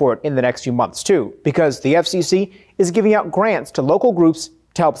more ads for it in the next few months, too, because the FCC is giving out grants to local groups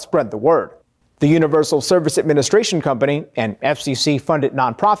to help spread the word. The Universal Service Administration Company, an FCC-funded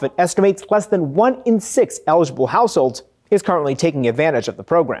nonprofit, estimates less than 1 in 6 eligible households is currently taking advantage of the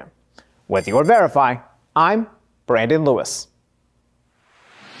program. With your Verify, I'm Brandon Lewis.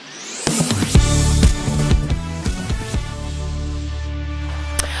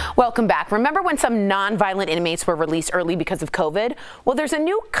 Welcome back. Remember when some non-violent inmates were released early because of COVID? Well, there's a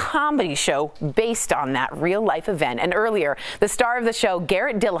new comedy show based on that real-life event. And earlier, the star of the show,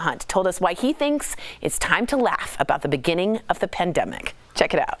 Garrett Dillahunt, told us why he thinks it's time to laugh about the beginning of the pandemic.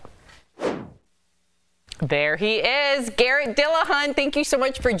 Check it out. There he is, Garrett Dillahunt. Thank you so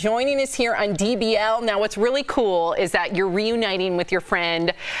much for joining us here on DBL. Now, what's really cool is that you're reuniting with your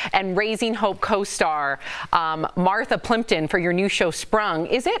friend and Raising Hope co-star Martha Plimpton for your new show, Sprung.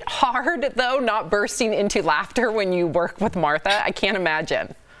 Is it hard, though, not bursting into laughter when you work with Martha? I can't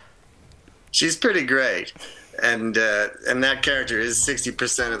imagine. She's pretty great. And that character is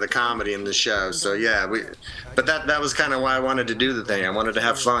 60% of the comedy in the show. So yeah, but that was kind of why I wanted to do the thing. I wanted to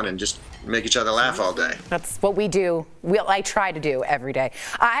have fun and just make each other laugh all day. That's what we do. I try to do every day.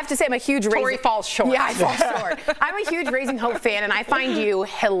 I have to say I'm a huge Tori falls short. Yeah, I fall short. I'm a huge Raising Hope fan, and I find you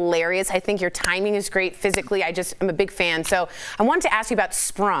hilarious. I think your timing is great physically. I'm a big fan. So I wanted to ask you about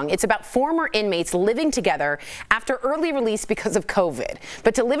Sprung. It's about former inmates living together after early release because of COVID.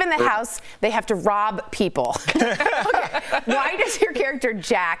 But to live in the house, they have to rob people. Okay. Why does your character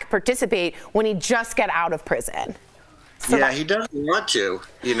Jack participate when he just got out of prison? Yeah, he doesn't want to.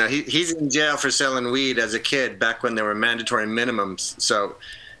 You know, he's in jail for selling weed as a kid back when there were mandatory minimums. So,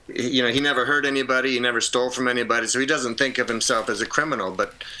 you know, he never hurt anybody. He never stole from anybody. So he doesn't think of himself as a criminal.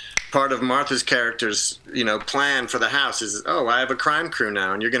 But part of Martha's character's, you know, plan for the house is, oh, I have a crime crew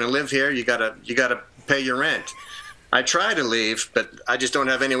now, and you're going to live here. You gotta pay your rent. I try to leave, but I just don't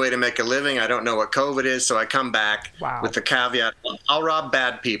have any way to make a living. I don't know what COVID is, so I come back with the caveat, I'll rob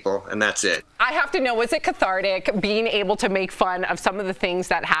bad people, and that's it. I have to know, was it cathartic being able to make fun of some of the things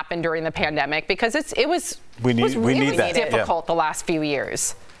that happened during the pandemic? Because it was really difficult the last few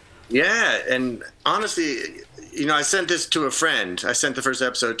years. Yeah, and honestly, you know, I sent this to a friend. I sent the first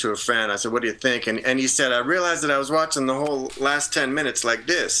episode to a friend. I said, what do you think? And he said, I realized that I was watching the whole last 10 minutes like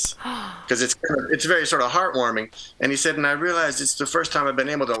this, because it's very sort of heartwarming. And he said, and I realized it's the first time I've been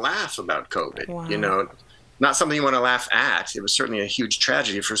able to laugh about COVID. Wow. You know, not something you want to laugh at. It was certainly a huge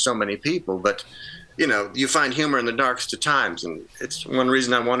tragedy for so many people, but you know, you find humor in the darkest of times. And it's one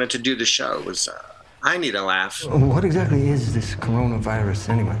reason I wanted to do the show was I need a laugh. What exactly is this coronavirus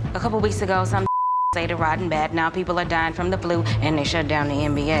anyway? A couple weeks ago, some say the rotten bad. Now people are dying from the flu, and they shut down the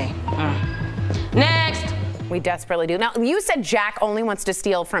NBA. Next! We desperately do. Now, you said Jack only wants to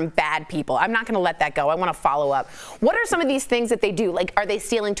steal from bad people. I'm not going to let that go. I want to follow up. What are some of these things that they do? Like, are they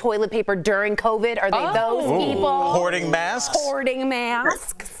stealing toilet paper during COVID? Are they those people? Hoarding masks? Hoarding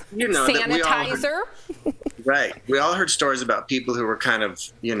masks. You know, sanitizer? Right. We all heard stories about people who were kind of,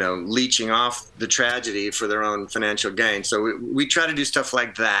 you know, leeching off the tragedy for their own financial gain. So we try to do stuff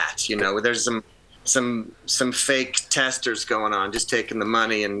like that. You know, there's some fake testers going on, just taking the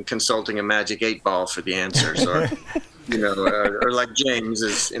money and consulting a magic 8-ball for the answers, or you know, or like James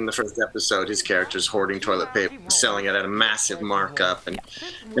is in the first episode, his character's hoarding toilet paper, selling it at a massive markup,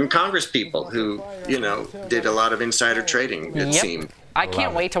 and Congress people who, you know, did a lot of insider trading, it seemed. I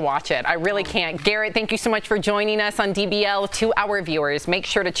can't wait to watch it. I really can't. Garrett, thank you so much for joining us on DBL. To our viewers, make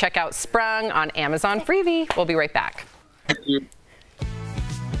sure to check out Sprung on Amazon Freevee. We'll be right back. Thank you.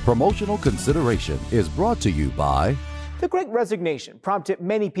 Promotional consideration is brought to you by... The Great Resignation prompted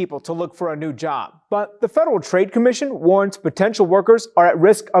many people to look for a new job, but the Federal Trade Commission warns potential workers are at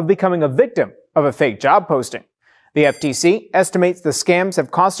risk of becoming a victim of a fake job posting. The FTC estimates the scams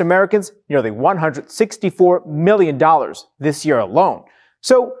have cost Americans nearly $164 million this year alone.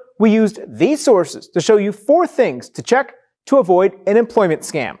 So We used these sources to show you 4 things to check to avoid an employment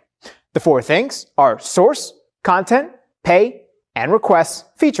scam. The 4 things are source, content, pay, and requests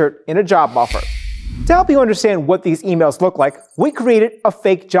featured in a job offer. To help you understand what these emails look like, we created a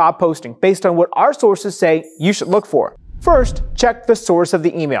fake job posting based on what our sources say you should look for. First, check the source of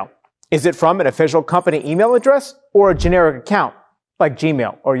the email. Is it from an official company email address or a generic account, like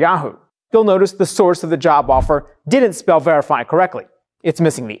Gmail or Yahoo? You'll notice the source of the job offer didn't spell verify correctly. It's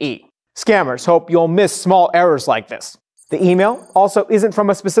missing the E. Scammers hope you'll miss small errors like this. The email also isn't from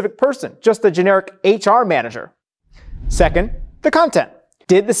a specific person, just a generic HR manager. Second, the content.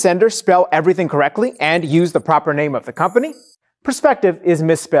 Did the sender spell everything correctly and use the proper name of the company? Perspective is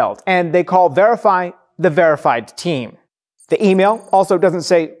misspelled, and they call verify the verified team. The email also doesn't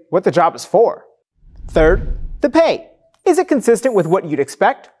say what the job is for. Third, the pay. Is it consistent with what you'd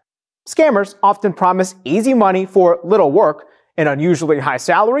expect? Scammers often promise easy money for little work, an unusually high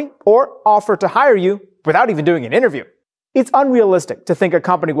salary, or offer to hire you without even doing an interview. It's unrealistic to think a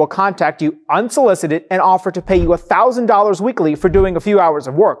company will contact you unsolicited and offer to pay you $1,000 weekly for doing a few hours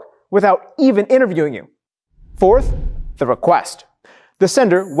of work without even interviewing you. Fourth, the request. The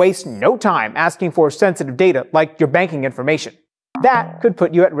sender wastes no time asking for sensitive data like your banking information. That could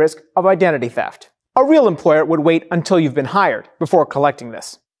put you at risk of identity theft. A real employer would wait until you've been hired before collecting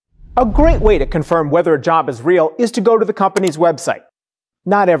this. A great way to confirm whether a job is real is to go to the company's website.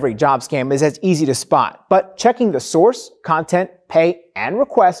 Not every job scam is as easy to spot, but checking the source, content, pay, and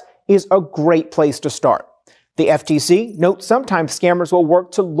request is a great place to start. The FTC notes sometimes scammers will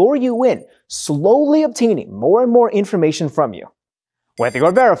work to lure you in, slowly obtaining more and more information from you. With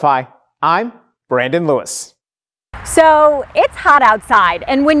Your Verify, I'm Brandon Lewis. So it's hot outside,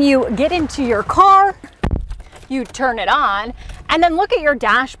 and when you get into your car, you turn it on and then look at your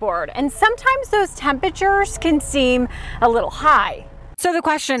dashboard, and sometimes those temperatures can seem a little high. So the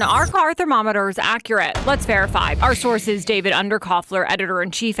question, are car thermometers accurate? Let's verify. Our source is David Underkoffler,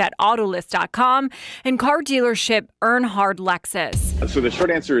 editor-in-chief at Autolist.com, and car dealership Earnhardt Lexus. So the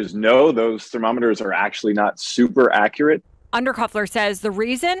short answer is no, those thermometers are actually not super accurate. Underkoffler says the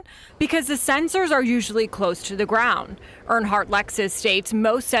reason? Because the sensors are usually close to the ground. Earnhardt Lexus states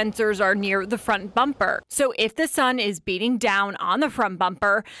most sensors are near the front bumper. So if the sun is beating down on the front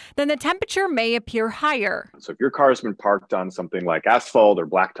bumper, then the temperature may appear higher. So if your car has been parked on something like asphalt or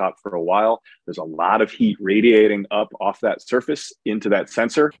blacktop for a while, there's a lot of heat radiating up off that surface into that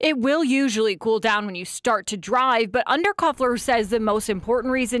sensor. It will usually cool down when you start to drive, but Underkoffler says the most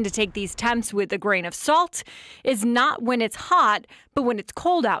important reason to take these temps with a grain of salt is not when it's hot, but when it's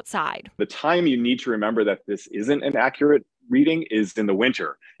cold outside. The time you need to remember that this isn't an accurate reading is in the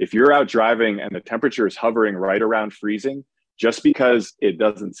winter. If you're out driving and the temperature is hovering right around freezing, just because it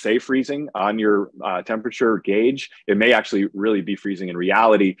doesn't say freezing on your temperature gauge, it may actually really be freezing in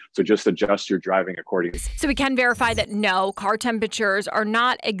reality. So just adjust your driving accordingly. So we can verify that no, car temperatures are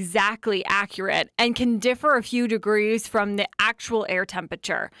not exactly accurate and can differ a few degrees from the actual air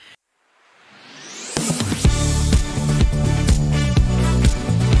temperature.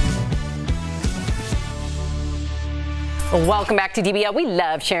 Welcome back to DBL. We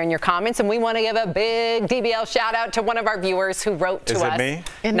love sharing your comments, and we want to give a big DBL shout out to one of our viewers who wrote to us. Is it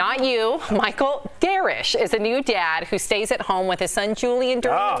me? Not you. Michael Garish is a new dad who stays at home with his son Julian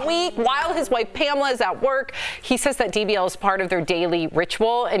during the week while his wife Pamela is at work. He says that DBL is part of their daily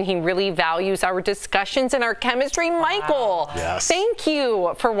ritual, and he really values our discussions and our chemistry. Michael, yes. Thank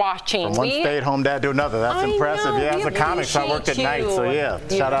you for watching. From one stay-at-home dad to another. That's impressive. Yeah, as a comic, so I worked at night, so yeah.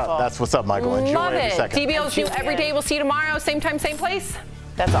 Beautiful. Shout out. That's what's up, Michael. Enjoy Love every it. second. DBL's new every day. We'll see you tomorrow, same time, same place.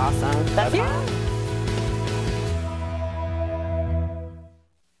 That's awesome. That's yeah.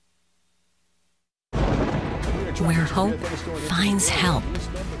 Where hope finds help.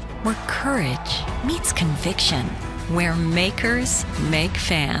 Where courage meets conviction. Where makers make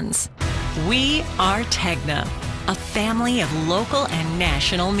fans. We are Tegna, a family of local and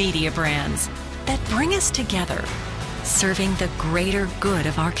national media brands that bring us together, serving the greater good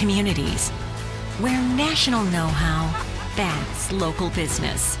of our communities. Where national know-how backs local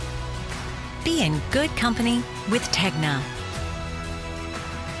business. Be in good company with Tegna.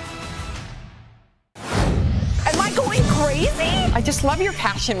 Am I going crazy? I just love your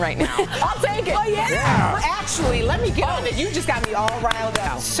passion right now. I'll take it. Oh, yeah. Well, actually, let me get on it. You just got me all riled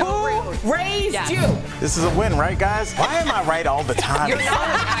up. Who raised you? This is a win, right, guys? Why am I right all the time? You're not.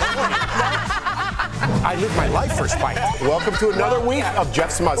 I live my life for Spike. Welcome to another week of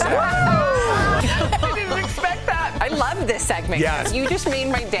Jeff's Mustache. I didn't expect that. I love this segment. Yes. You just made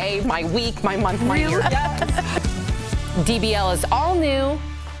my day, my week, my month, my year. DBL is all new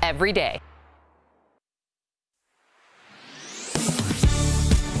every day.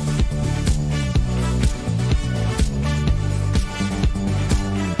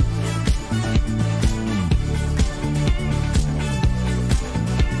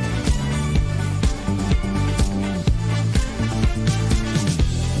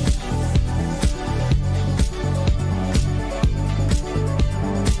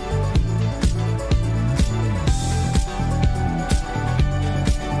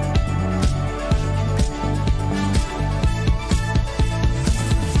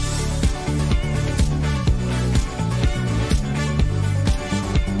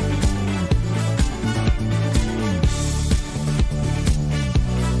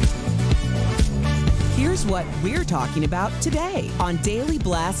 Here's what we're talking about today on Daily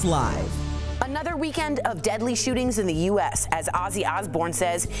Blast Live. Another weekend of deadly shootings in the U.S. as Ozzy Osbourne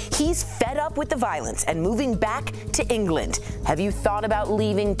says he's fed up with the violence and moving back to England. Have you thought about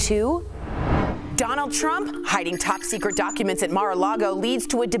leaving too? Donald Trump hiding top secret documents at Mar-a-Lago leads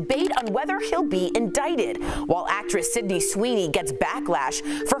to a debate on whether he'll be indicted, while actress Sydney Sweeney gets backlash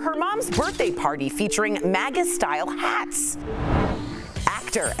for her mom's birthday party featuring MAGA-style hats.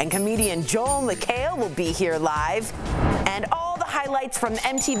 Actor and comedian Joel McHale will be here live, and all the highlights from the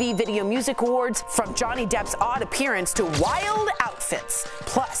MTV Video Music Awards, from Johnny Depp's odd appearance to wild outfits,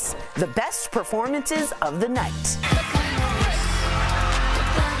 plus the best performances of the night.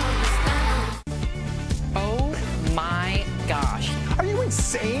 My gosh. Are you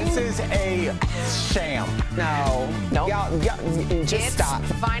insane? This is a sham. No. Nope. Y'all, just stop.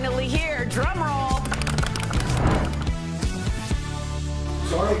 Finally here. Drum roll.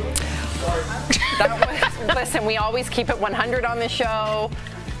 Sorry. Listen, we always keep it 100 on the show.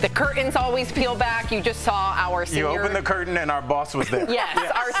 The curtains always peel back. You just saw our senior... You opened the curtain and our boss was there. Yes,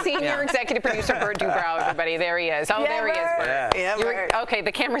 our senior executive producer, Bert Dubrow, everybody. There he is. Oh, there he is, Bert. Yeah, okay,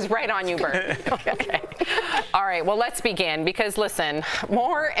 the camera's right on you, Bert. Okay. All right, well, let's begin because, listen,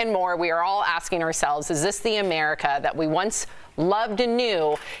 more and more we are all asking ourselves, is this the America that we once loved and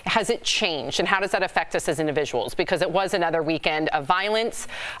knew? Has it changed? And how does that affect us as individuals? Because it was another weekend of violence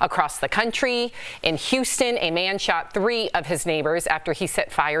across the country. In Houston, a man shot 3 of his neighbors after he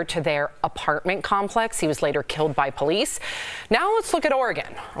set fire to their apartment complex. He was later killed by police. Now let's look at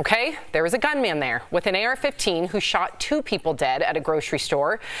Oregon, okay? There was a gunman there with an AR-15 who shot 2 people dead at a grocery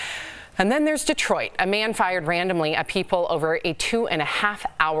store. And then there's Detroit. A man fired randomly at people over a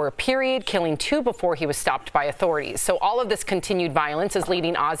 2.5-hour period, killing 2 before he was stopped by authorities. So all of this continued violence is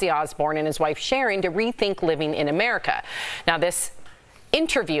leading Ozzy Osbourne and his wife Sharon to rethink living in America. Now, this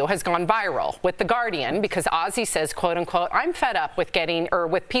interview has gone viral with The Guardian because Ozzy says, quote unquote, I'm fed up with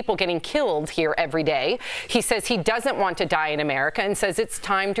with people getting killed here every day. He says he doesn't want to die in America and says it's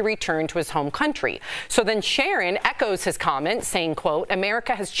time to return to his home country. So then Sharon echoes his comment saying, quote,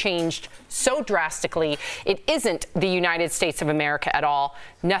 America has changed so drastically. It isn't the United States of America at all.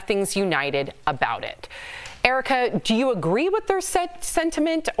 Nothing's united about it. Erica, do you agree with their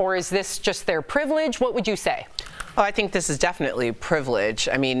sentiment, or is this just their privilege? What would you say? Oh, I think this is definitely privilege.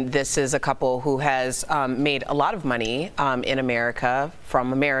 I mean, this is a couple who has made a lot of money in America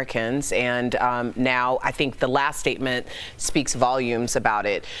from Americans, and now I think the last statement speaks volumes about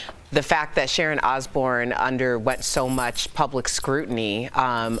it. The fact that Sharon Osbourne underwent so much public scrutiny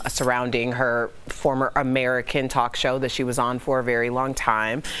surrounding her former American talk show that she was on for a very long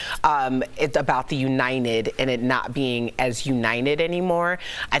time, it's about the united and it not being as united anymore.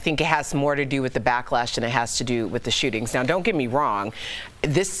 I think it has more to do with the backlash than it has to do with the shootings. Now, don't get me wrong.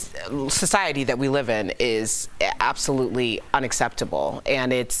 This society that we live in is absolutely unacceptable,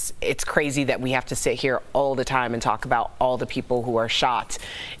 and it's crazy that we have to sit here all the time and talk about all the people who are shot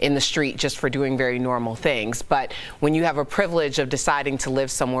in the street just for doing very normal things. But when you have a privilege of deciding to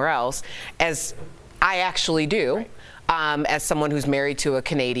live somewhere else, as I actually do, as someone who's married to a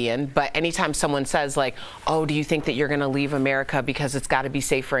Canadian, but anytime someone says like, oh, do you think that you're going to leave America because it's got to be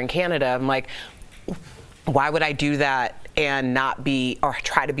safer in Canada? I'm like, why would I do that and not be, or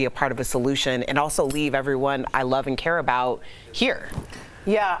try to be a part of a solution, and also leave everyone I love and care about here?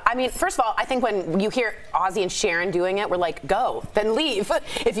 Yeah, I mean, first of all, I think when you hear Ozzy and Sharon doing it, we're like, go, then leave.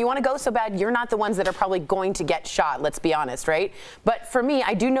 If you want to go so bad, you're not the ones that are probably going to get shot, let's be honest, right? But for me,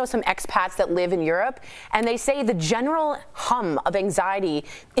 I do know some expats that live in Europe, and they say the general hum of anxiety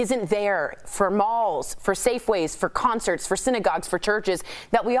isn't there for malls, for Safeways, for concerts, for synagogues, for churches,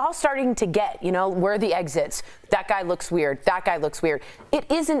 that we all starting to get, you know, where are the exits? That guy looks weird, that guy looks weird. It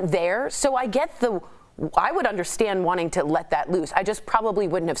isn't there, so I would understand wanting to let that loose. I just probably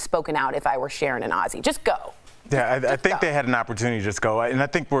wouldn't have spoken out if I were Sharon and Ozzy. Just go. Yeah, I think they had an opportunity to just go, and I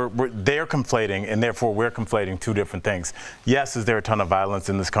think they're conflating, and therefore we're conflating 2 different things. Yes, is there a ton of violence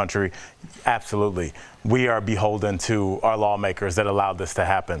in this country? Absolutely. We are beholden to our lawmakers that allowed this to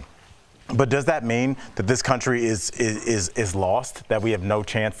happen. But does that mean that this country is lost, that we have no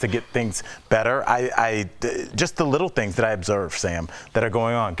chance to get things better? Just the little things that I observe, Sam, that are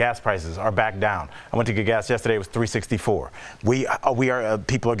going on. Gas prices are back down. I went to get gas yesterday, it was $3.64.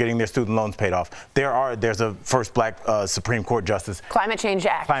 People are getting their student loans paid off. There's a first black Supreme Court justice. Climate Change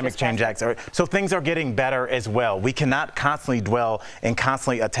Act. Climate Change Act. So things are getting better as well. We cannot constantly dwell and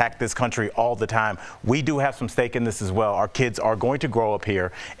constantly attack this country all the time. We do have some stake in this as well. Our kids are going to grow up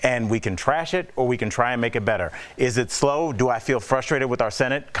here, and we can trash it or we can try and make it better. Is it slow? Do I feel frustrated with our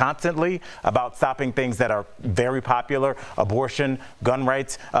Senate constantly about stopping things that are very popular? Abortion, gun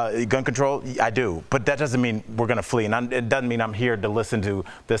rights, gun control? I do. But that doesn't mean we're going to flee. And it doesn't mean I'm here to listen to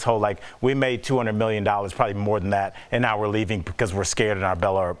this whole, like, we made $200 million, probably more than that, and now we're leaving because we're scared in our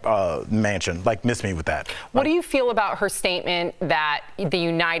Bella mansion. Like, miss me with that. What do you feel about her statement that the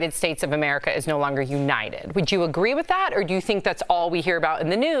United States of America is no longer united? Would you agree with that, or do you think that's all we hear about in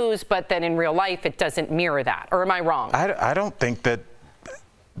the news, but then in real life it doesn't mirror that? Or am I wrong? I don't think that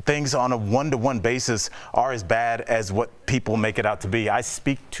things on a one-to-one basis are as bad as what people make it out to be. I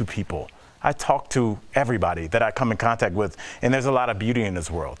speak to people. I talk to everybody that I come in contact with, and there's a lot of beauty in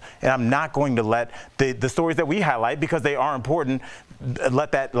this world. And I'm not going to let the stories that we highlight, because they are important,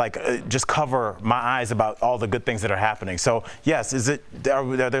 let that just cover my eyes about all the good things that are happening. So yes,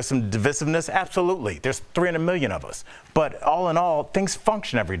 are there some divisiveness? Absolutely. There's 300 million of us. But all in all, things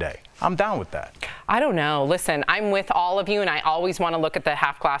function every day. I'm down with that. I don't know. Listen, I'm with all of you, and I always want to look at the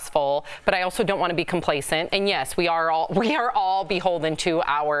half glass full, but I also don't want to be complacent. And yes, we are all beholden to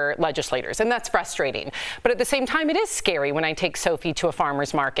our legislators, and that's frustrating. But at the same time, it is scary when I take Sophie to a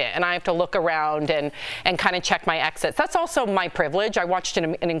farmer's market and I have to look around and kind of check my exits. That's also my privilege. I watched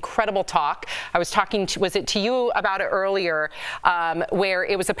an incredible talk. I was talking to, was it to you about it earlier, where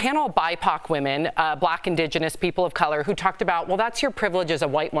it was a panel of BIPOC women, Black, Indigenous, people of color, who talked about, well, that's your privilege as a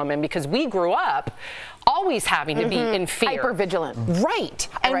white woman, because we grew up always having to be in fear. Hyper-vigilant. Right.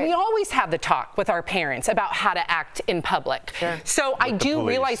 And we always have the talk with our parents about how to act in public. Sure. So I do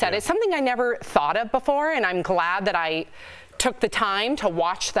realize that. It's something I never thought of before, and I'm glad that I took the time to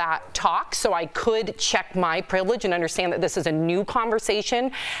watch that talk so I could check my privilege and understand that this is a new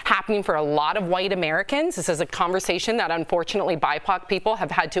conversation happening for a lot of white Americans. This is a conversation that unfortunately BIPOC people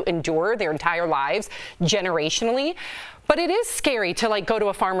have had to endure their entire lives generationally. But it is scary to go to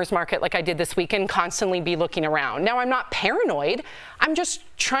a farmer's market like I did this weekend, constantly be looking around. Now, I'm not paranoid. I'm just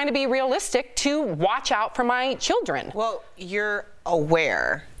trying to be realistic to watch out for my children. Well, you're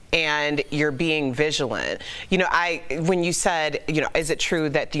aware and you're being vigilant. You know, when you said, you know, is it true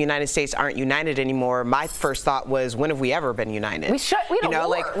that the United States aren't united anymore? My first thought was, when have we ever been united? We had a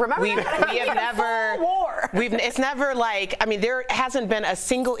war. Remember we have never. War. It's never I mean, there hasn't been a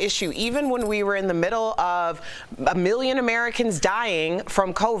single issue, even when we were in the middle of 1 million Americans dying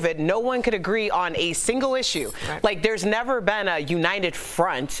from COVID. No one could agree on a single issue. Right. There's never been a united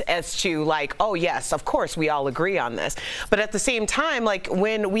front as to oh yes, of course we all agree on this. But at the same time,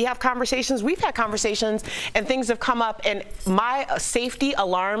 when we have conversations, we've had conversations, and things have come up, and my safety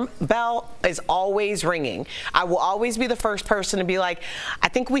alarm bell is always ringing. I will always be the first person to be like, I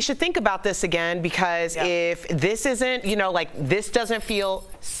think we should think about this again, because if this isn't, this doesn't feel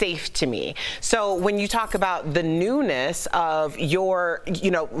safe to me. So when you talk about the newness of your,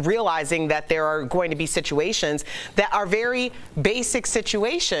 realizing that there are going to be situations that are very basic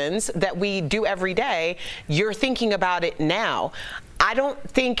situations that we do every day, you're thinking about it now. I don't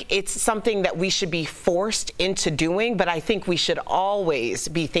think it's something that we should be forced into doing, but I think we should always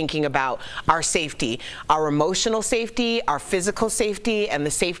be thinking about our safety, our emotional safety, our physical safety, and the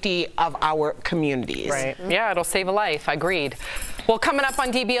safety of our communities. Right. Yeah, it'll save a life. Agreed. Well, coming up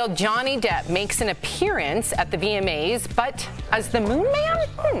on DBL, Johnny Depp makes an appearance at the VMAs, but as the Moon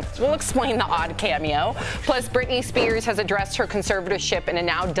Man? We'll explain the odd cameo. Plus, Britney Spears has addressed her conservatorship in a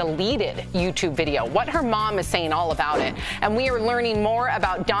now deleted YouTube video. What her mom is saying all about it. And we are learning more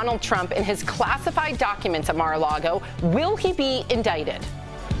about Donald Trump and his classified documents at Mar-a-Lago. Will he be indicted?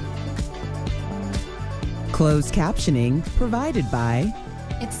 Closed captioning provided by...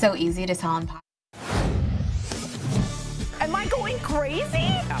 It's so easy to tell on podcast. Am I going crazy?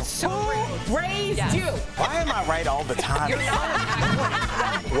 Who raised you? Why am I right all the time?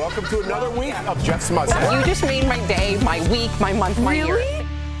 Welcome to another week of Jeff's Mustache. You just made my day, my week, my month, my year.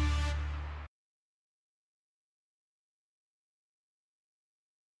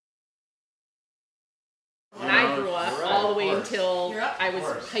 When I grew up, all the way until I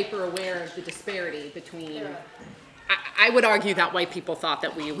was hyper aware of the disparity between. I would argue that white people thought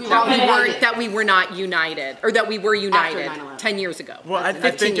that we were not united, or that we were united 10 years ago. Well, I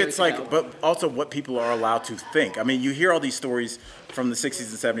think it's but also what people are allowed to think. I mean, you hear all these stories from the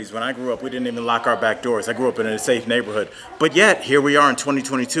 60s and 70s. When I grew up, we didn't even lock our back doors. I grew up in a safe neighborhood. But yet, here we are in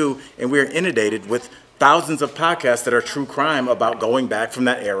 2022, and we're inundated with thousands of podcasts that are true crime about going back from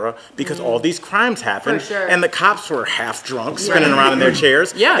that era, because all these crimes happened, and the cops were half drunk, spinning around in their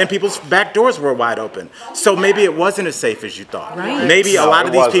chairs, and people's back doors were wide open. So maybe it wasn't as safe as you thought. Maybe a lot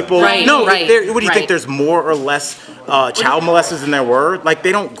of these people, what do you think, there's more or less child molesters than there were?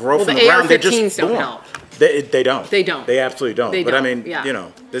 They don't grow from the ground, they're just born. They don't. They absolutely don't. But I mean,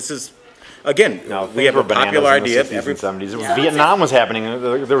 this is again, we have a popular idea. In the 60s and 70s. Vietnam was happening.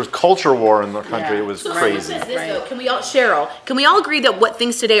 There was culture war in the country. It was crazy. Can we all, Cheryl, can we all agree that what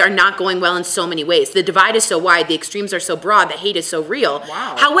things today are not going well in so many ways? The divide is so wide, the extremes are so broad, the hate is so real.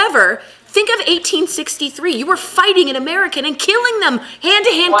 Wow. However, think of 1863. You were fighting an American and killing them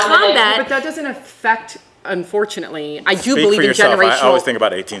hand-to-hand combat. But that doesn't affect, unfortunately, I do Speak believe for in yourself. generational. I always think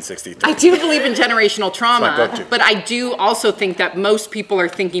about 1863. I do believe in generational trauma, go-to. but I do also think that most people are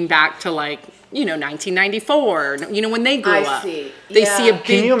thinking back to, like, you know, 1994, you know, when they grew up. see. They see a big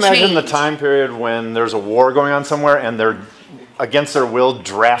Can you imagine the change. time period when there's a war going on somewhere and they're against their will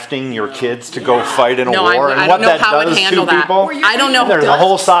drafting your kids to go fight in a No, war, I and don't what know that how I would does handle to that. people? I don't know. There's a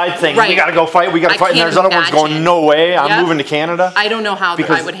whole side thing. Right. We got to go fight. We got to fight. And can't there's other ones going, imagine. no way. I'm Yep. moving to Canada. I don't know how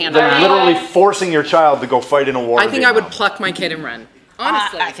because I would handle they're that. literally forcing your child to go fight in a war. I in think I would Vietnam. pluck my kid and run.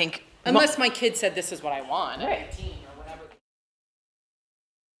 Honestly. I think. Unless my kid said this is what I want.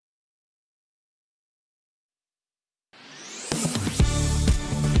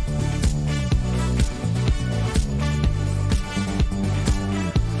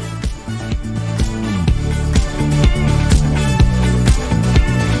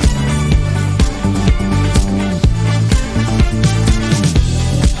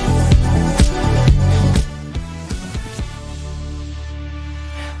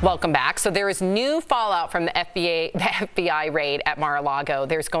 Welcome back. So there is new fallout from the FBI raid at Mar-a-Lago.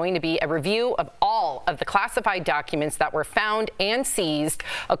 There's going to be a review of all of the classified documents that were found and seized,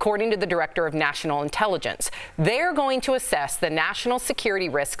 according to the Director of National Intelligence. They're going to assess the national security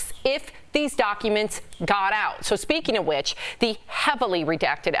risks if these documents got out. So speaking of which, the heavily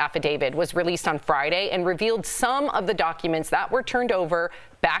redacted affidavit was released on Friday and revealed some of the documents that were turned over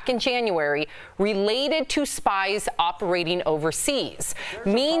back in January related to spies operating overseas.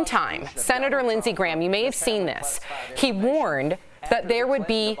 Meantime, Senator Lindsey Graham, you may have seen this, he warned that there would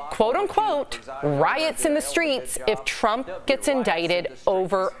be, quote unquote, riots in the streets if Trump gets indicted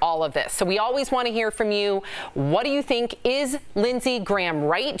over all of this. So we always want to hear from you. What do you think? Is Lindsey Graham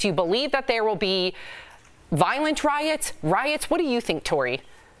right? Do you believe that there will be violent riots? What do you think, Tori?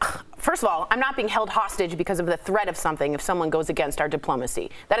 First of all, I'm not being held hostage because of the threat of something if someone goes against our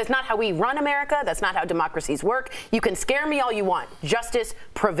diplomacy. That is not how we run America. That's not how democracies work. You can scare me all you want. Justice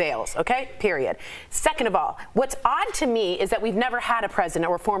prevails, okay? Period. Second of all, what's odd to me is that we've never had a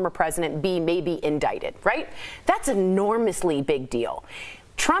president or former president be maybe indicted, right? That's an enormously big deal.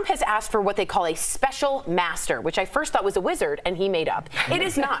 Trump has asked for what they call a special master, which I first thought was a wizard, and he made up. It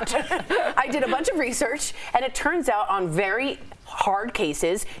is not. I did a bunch of research, and it turns out on very hard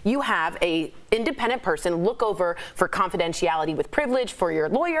cases, you have a independent person look over for confidentiality with privilege for your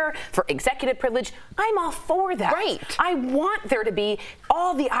lawyer, for executive privilege. I'm all for that. Right. I want there to be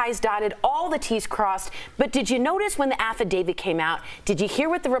all the I's dotted, all the T's crossed. But did you notice when the affidavit came out, did you hear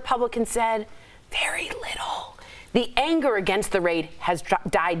what the Republicans said? Very little. The anger against the raid has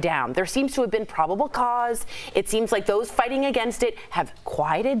died down. There seems to have been probable cause. It seems like those fighting against it have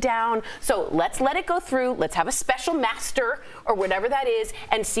quieted down. So let's let it go through. Let's have a special master or whatever that is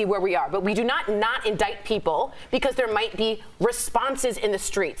and see where we are. But we do not indict people because there might be responses in the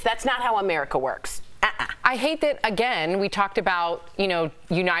streets. That's not how America works. I hate that, again, we talked about, you know,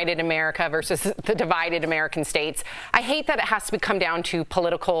 united America versus the divided American states. I hate that it has to come down to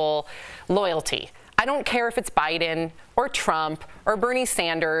political loyalty. I don't care if it's Biden or Trump or Bernie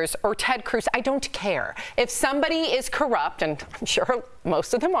Sanders or Ted Cruz. I don't care. If somebody is corrupt, and I'm sure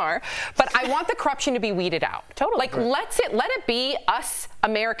most of them are, but I want the corruption to be weeded out. Totally. Like, let it be us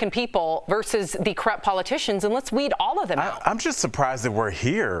American people versus the corrupt politicians, and let's weed all of them out. I'm just surprised that we're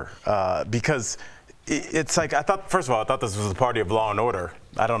here because it's like, first of all, I thought this was a party of law and order.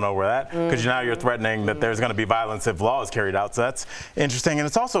 I don't know where that, because now you're threatening that there's going to be violence if law is carried out. So that's interesting. And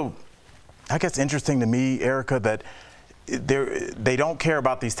it's also, I guess, interesting to me, Erica, that they don't care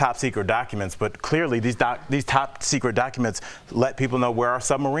about these top secret documents, but clearly these top secret documents let people know where our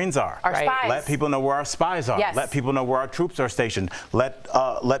submarines are. Our spies. Let people know where our spies are. Yes. Let people know where our troops are stationed.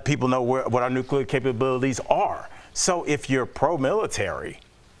 Let people know what our nuclear capabilities are. So if you're pro-military,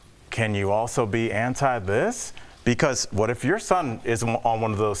 can you also be anti this? Because what if your son is on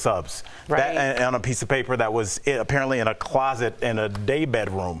one of those subs, right, on a piece of paper that was apparently in a closet in a day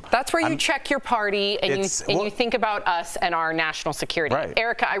bedroom? That's where you check your party and you think about us and our national security. Right.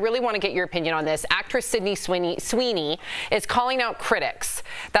 Erica, I really want to get your opinion on this. Actress Sydney Sweeney is calling out critics.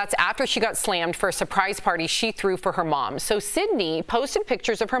 That's after she got slammed for a surprise party she threw for her mom. So Sydney posted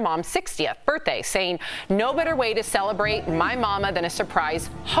pictures of her mom's 60th birthday, saying, "No better way to celebrate my mama than a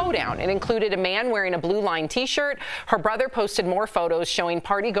surprise hoedown." It included a man wearing a Blue Line t-shirt Her brother posted more photos showing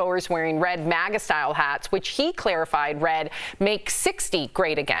partygoers wearing red MAGA-style hats, which he clarified read, "Make 60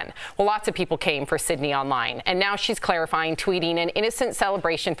 great again." Well, lots of people came for Sydney online, and now she's clarifying, tweeting, "An innocent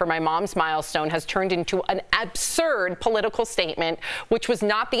celebration for my mom's milestone has turned into an absurd political statement, which was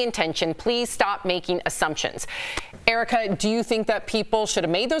not the intention. Please stop making assumptions." Erica, do you think that people should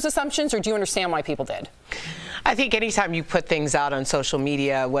have made those assumptions, or do you understand why people did? I think anytime you put things out on social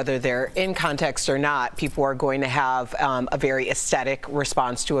media, whether they're in context or not, people are going to have a very aesthetic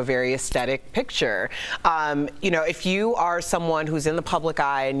response to a very aesthetic picture. You know, if you are someone who's in the public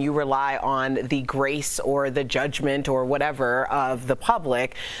eye and you rely on the grace or the judgment or whatever of the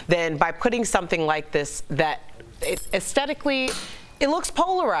public, then by putting something like this that aesthetically, it looks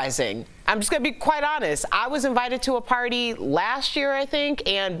polarizing. I'm just gonna be quite honest. I was invited to a party last year, I think,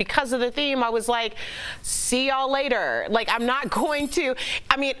 and because of the theme, I was like, see y'all later. Like, I'm not going to,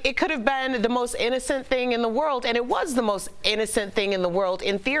 I mean, it could have been the most innocent thing in the world, and it was the most innocent thing in the world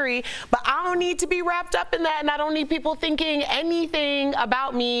in theory, but I don't need to be wrapped up in that, and I don't need people thinking anything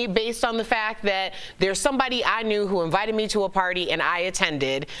about me based on the fact that there's somebody I knew who invited me to a party and I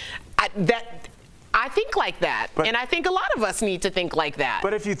attended. I think like that, and I think a lot of us need to think like that.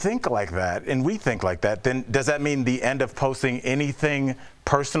 But if you think like that, and we think like that, then does that mean the end of posting anything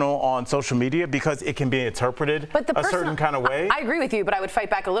personal on social media, because it can be interpreted a certain kind of way? I agree with you, but I would fight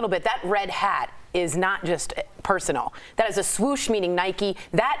back a little bit. That red hat is not just personal. That is a swoosh, meaning Nike.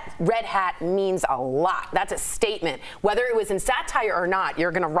 That red hat means a lot. That's a statement. Whether it was in satire or not,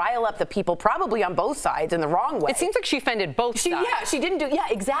 you're going to rile up the people probably on both sides in the wrong way. It seems like she offended both sides. Yeah, she didn't do, yeah,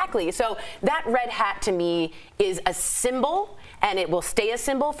 exactly. So that red hat to me is a symbol, and it will stay a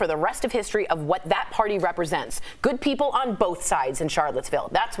symbol for the rest of history of what that party represents. Good people on both sides in Charlottesville.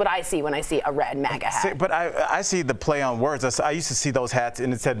 That's what I see when I see a red MAGA hat. But I see the play on words. I used to see those hats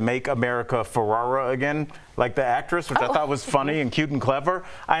and it said "Make America Ferrara Again," like the actress, which I thought was funny and cute and clever.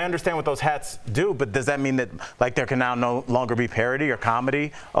 I understand what those hats do, but does that mean that like there can now no longer be parody or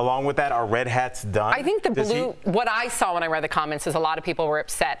comedy along with that? Are red hats done? I think the blue, what I saw when I read the comments is a lot of people were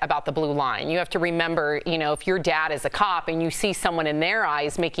upset about the blue line. You have to remember, you know, if your dad is a cop and you see someone in their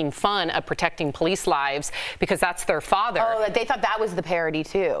eyes making fun of protecting police lives because that's their father. Oh, they thought that was the parody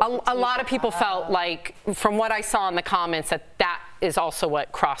too. A lot of people felt like, from what I saw in the comments, that that is also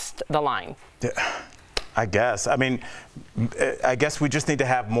what crossed the line. I guess. I mean, I guess we just need to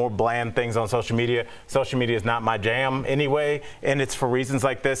have more bland things on social media. Social media is not my jam anyway, and it's for reasons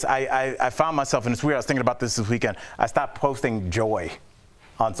like this. I found myself, and it's weird, I was thinking about this weekend, I stopped posting joy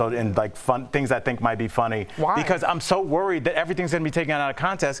on social and like fun things I think might be funny. Why? Because I'm so worried that everything's going to be taken out of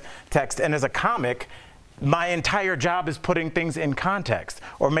context, and as a comic, my entire job is putting things in context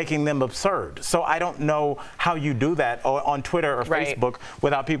or making them absurd. So I don't know how you do that on Twitter or Facebook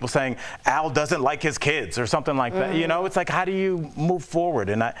without people saying Al doesn't like his kids or something like that. You know, it's like, how do you move forward?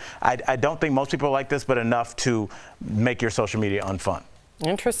 And I don't think most people are like this, but enough to make your social media unfun.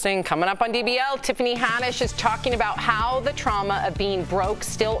 Interesting. Coming up on DBL, Tiffany Haddish is talking about how the trauma of being broke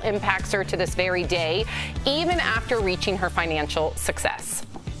still impacts her to this very day, even after reaching her financial success.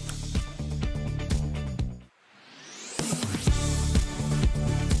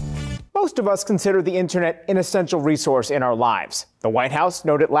 Most of us consider the internet an essential resource in our lives. The White House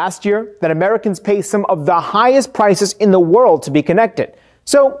noted last year that Americans pay some of the highest prices in the world to be connected.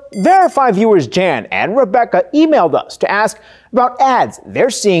 So, Verify viewers Jan and Rebecca emailed us to ask about ads they're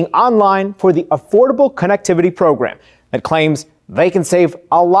seeing online for the Affordable Connectivity Program that claims they can save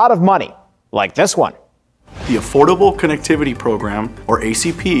a lot of money, like this one. The Affordable Connectivity Program, or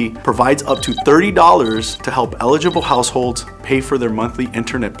ACP, provides up to $30 to help eligible households pay for their monthly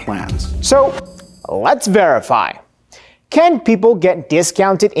internet plans. So, let's verify. Can people get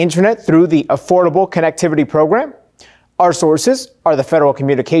discounted internet through the Affordable Connectivity Program? Our sources are the Federal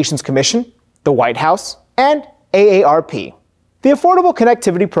Communications Commission, the White House, and AARP. The Affordable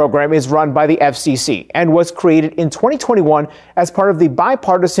Connectivity Program is run by the FCC and was created in 2021 as part of the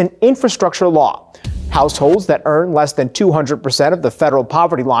bipartisan infrastructure law. Households that earn less than 200% of the federal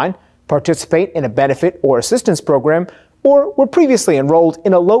poverty line, participate in a benefit or assistance program, or were previously enrolled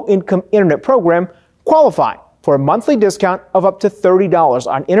in a low-income internet program qualify for a monthly discount of up to $30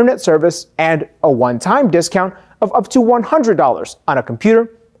 on internet service and a one-time discount of up to $100 on a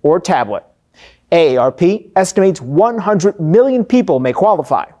computer or tablet. AARP estimates 100 million people may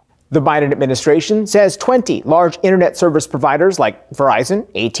qualify. The Biden administration says 20 large internet service providers like Verizon,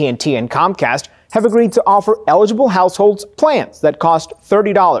 AT&T, and Comcast have agreed to offer eligible households plans that cost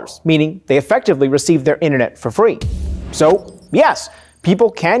 $30, meaning they effectively receive their internet for free. So, yes,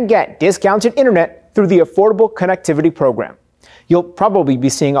 people can get discounted internet through the Affordable Connectivity Program. You'll probably be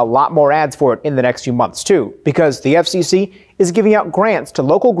seeing a lot more ads for it in the next few months too, because the FCC is giving out grants to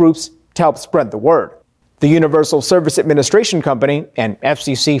local groups to help spread the word. The Universal Service Administration Company, an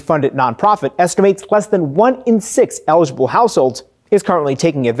FCC-funded nonprofit, estimates less than 1 in 6 eligible households is currently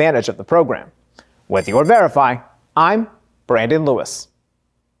taking advantage of the program. With your Verify, I'm Brandon Lewis.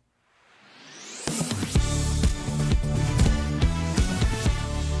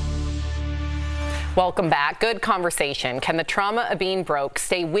 Welcome back. Good conversation. Can the trauma of being broke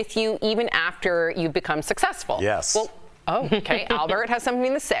stay with you even after you become successful? Yes. Well, oh, okay. Albert has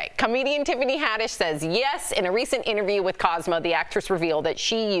something to say. Comedian Tiffany Haddish says yes. In a recent interview with Cosmo, the actress revealed that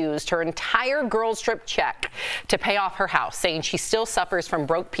she used her entire girls trip check to pay off her house, saying she still suffers from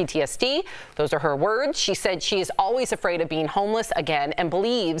broke PTSD. Those are her words. She said she is always afraid of being homeless again and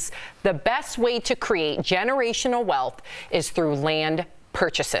believes the best way to create generational wealth is through land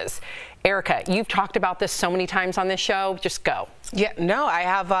purchases. Erica, you've talked about this so many times on this show. Just go. Yeah, no, I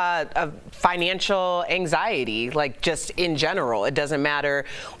have a financial anxiety, like just in general. It doesn't matter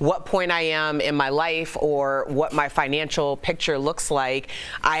what point I am in my life or what my financial picture looks like.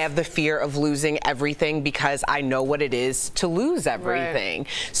 I have the fear of losing everything because I know what it is to lose everything.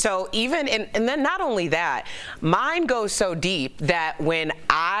 Right. So even, and then not only that, mine goes so deep that when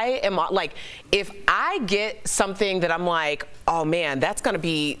I am like, if I get something that I'm like, oh man, that's going to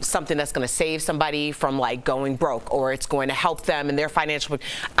be something that's going to save somebody from like going broke, or it's going to help them in their financial.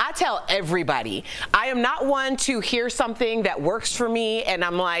 I tell everybody, I am not one to hear something that works for me and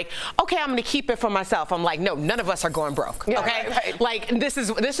I'm like, okay, I'm going to keep it for myself. I'm like, no, none of us are going broke. Yeah, okay, right. Like this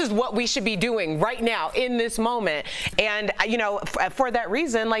is what we should be doing right now in this moment. And you know, for that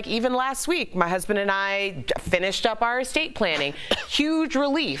reason, like even last week, my husband and I finished up our estate planning. Huge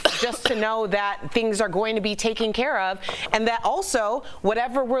relief just to know that things are going to be taken care of, and that also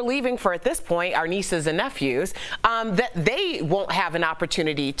whatever we're leaving for at this point, our nieces and nephews, that they won't have an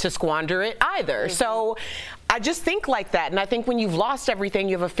opportunity to squander it either. Mm-hmm. So I just think like that, and I think when you've lost everything,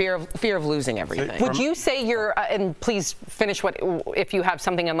 you have a fear of losing everything. Would you say you're, and please finish what if you have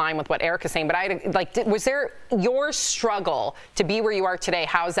something in line with what Erica's saying, but was there your struggle to be where you are today?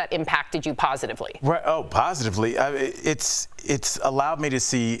 How has that impacted you positively? Right. Oh, positively. It's allowed me to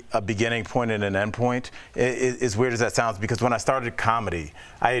see a beginning point and an end point. As weird as that sounds, because when I started comedy,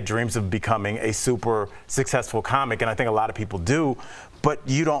 I had dreams of becoming a super successful comic, and I think a lot of people do. But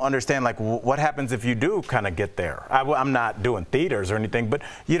you don't understand, like, what happens if you do kind of get there? I'm not doing theaters or anything, but,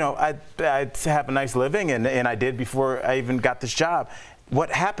 you know, I have a nice living, and I did before I even got this job.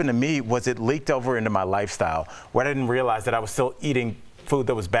 What happened to me was it leaked over into my lifestyle, where I didn't realize that I was still eating food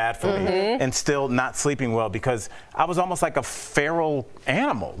that was bad for me and still not sleeping well, because I was almost like a feral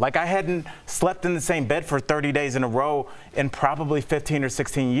animal. Like I hadn't slept in the same bed for 30 days in a row in probably 15 or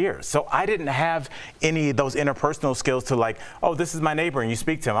 16 years. So I didn't have any of those interpersonal skills to like, oh, this is my neighbor and you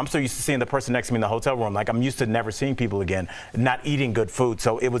speak to him. I'm so used to seeing the person next to me in the hotel room. Like I'm used to never seeing people again, not eating good food.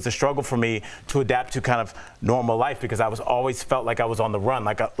 So it was a struggle for me to adapt to kind of normal life, because I was always felt like I was on the run,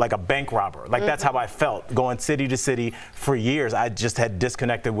 like a bank robber. Like that's how I felt going city to city for years. I just had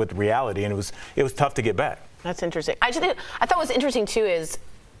disconnected with reality, and it was tough to get back. That's interesting. I thought what was interesting too is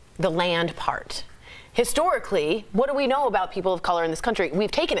the land part. Historically, what do we know about people of color in this country?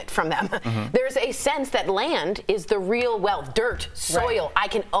 We've taken it from them. There's a sense that land is the real wealth, dirt, soil. Right. I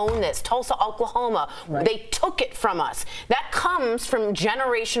can own this. Tulsa, Oklahoma, they took it from us. That comes from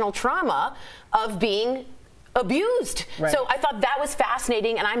generational trauma of being abused. Right. So I thought that was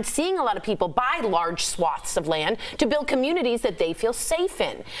fascinating, and I'm seeing a lot of people buy large swaths of land to build communities that they feel safe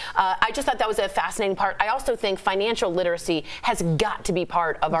in. I just thought that was a fascinating part. I also think financial literacy has got to be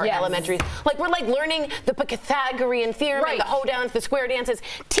part of our elementaries. Like we're like learning the Pythagorean theorem and the hoedowns, the square dances.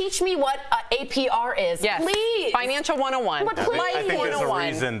 Teach me what APR is, please. Financial 101. But please. I think there's a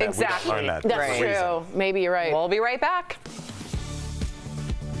reason that we don't learn that. That's true. Maybe you're right. We'll be right back.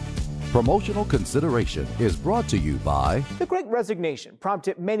 Promotional consideration is brought to you by... The Great Resignation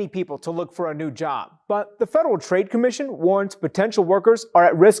prompted many people to look for a new job, but the Federal Trade Commission warns potential workers are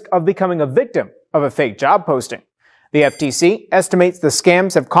at risk of becoming a victim of a fake job posting. The FTC estimates the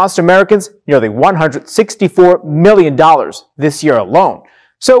scams have cost Americans nearly $164 million this year alone.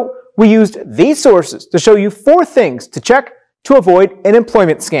 So we used these sources to show you 4 things to check to avoid an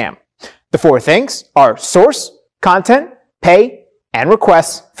employment scam. The 4 things are source, content, pay, and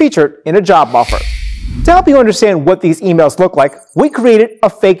requests featured in a job offer. To help you understand what these emails look like, we created a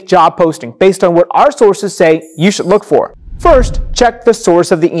fake job posting based on what our sources say you should look for. First, check the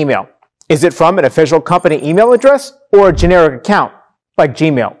source of the email. Is it from an official company email address or a generic account, like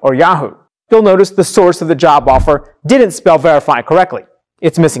Gmail or Yahoo? You'll notice the source of the job offer didn't spell verify correctly.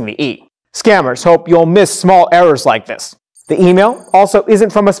 It's missing the E. Scammers hope you'll miss small errors like this. The email also isn't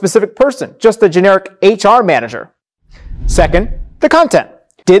from a specific person, just a generic HR manager. Second, the content.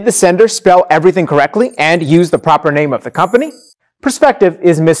 Did the sender spell everything correctly and use the proper name of the company? Perspective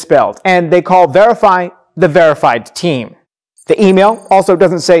is misspelled, and they call verify the verified team. The email also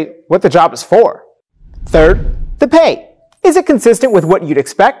doesn't say what the job is for. Third, the pay. Is it consistent with what you'd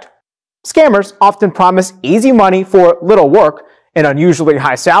expect? Scammers often promise easy money for little work, an unusually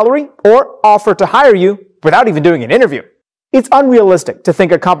high salary, or offer to hire you without even doing an interview. It's unrealistic to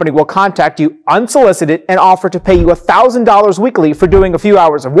think a company will contact you unsolicited and offer to pay you $1,000 weekly for doing a few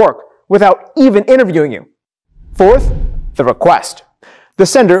hours of work without even interviewing you. Fourth, the request. The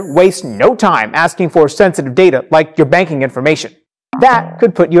sender wastes no time asking for sensitive data like your banking information. That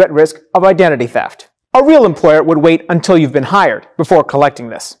could put you at risk of identity theft. A real employer would wait until you've been hired before collecting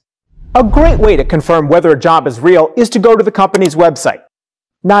this. A great way to confirm whether a job is real is to go to the company's website.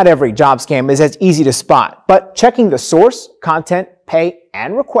 Not every job scam is as easy to spot, but checking the source, content, pay,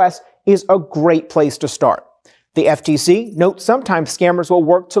 and request is a great place to start. The FTC notes sometimes scammers will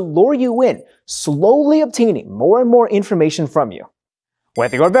work to lure you in, slowly obtaining more and more information from you.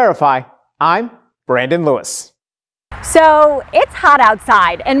 With your Verify, I'm Brandon Lewis. So it's hot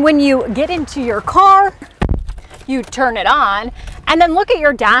outside, and when you get into your car, you turn it on, and then look at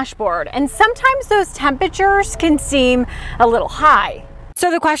your dashboard, and sometimes those temperatures can seem a little high. So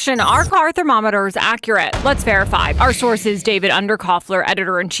the question, are car thermometers accurate? Let's verify. Our source is David Underkoffler,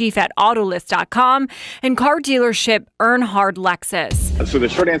 editor-in-chief at Autolist.com, and car dealership Earnhardt Lexus. So the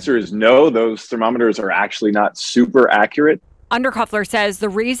short answer is no, those thermometers are actually not super accurate. Underkoffler says the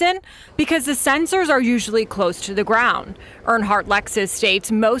reason? Because the sensors are usually close to the ground. Earnhardt Lexus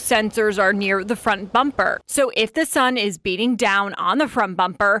states most sensors are near the front bumper. So if the sun is beating down on the front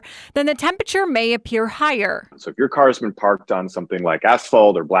bumper, then the temperature may appear higher. So if your car has been parked on something like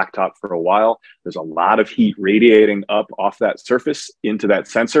asphalt or blacktop for a while, there's a lot of heat radiating up off that surface into that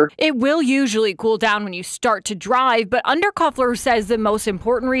sensor. It will usually cool down when you start to drive, but Underkoffler says the most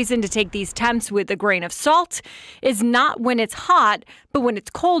important reason to take these temps with a grain of salt is not when it's hot, but when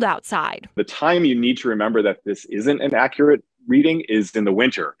it's cold outside. The time you need to remember that this isn't an accurate reading is in the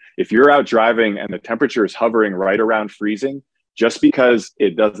winter. If you're out driving and the temperature is hovering right around freezing, just because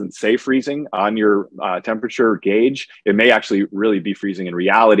it doesn't say freezing on your temperature gauge, it may actually really be freezing in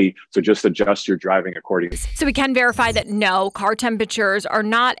reality. So just adjust your driving accordingly. So we can verify that no, car temperatures are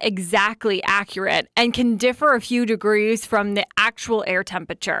not exactly accurate and can differ a few degrees from the actual air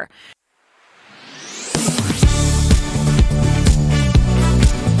temperature.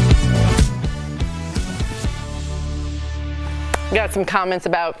 Got some comments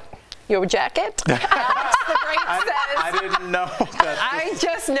about your jacket. I didn't know that. I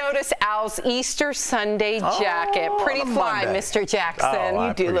just noticed Al's Easter Sunday jacket. Pretty fly, Mr. Jackson. Oh,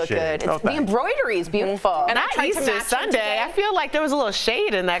 you do look good. it. The embroidery is beautiful. And not Easter Sunday. I feel like there was a little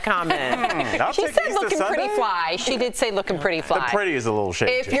shade in that comment. She said looking pretty fly. She did say looking pretty fly. The pretty is a little shade.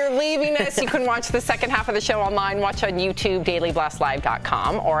 If you're leaving us, you can watch the second half of the show online. Watch on YouTube,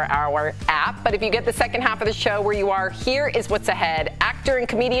 dailyblastlive.com, or our app. But if you get the second half of the show where you are, here is what's ahead. Actor and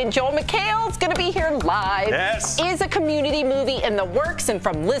comedian Joel McHale's going to be here live. Yes. Is a Community movie in the works, and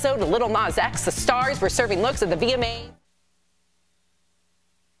from Lizzo to Lil Nas X, the stars were serving looks at the VMA.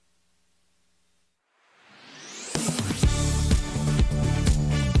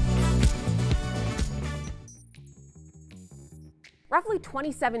 Roughly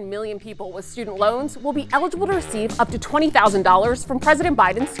 27 million people with student loans will be eligible to receive up to $20,000 from President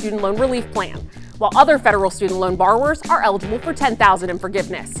Biden's student loan relief plan, while other federal student loan borrowers are eligible for $10,000 in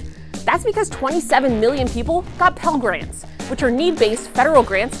forgiveness. That's because 27 million people got Pell Grants, which are need-based federal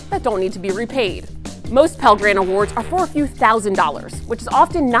grants that don't need to be repaid. Most Pell Grant awards are for a few $1,000s, which is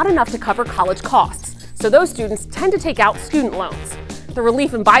often not enough to cover college costs, so those students tend to take out student loans. The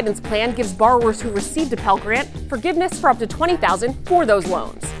relief in Biden's plan gives borrowers who received a Pell Grant forgiveness for up to $20,000 for those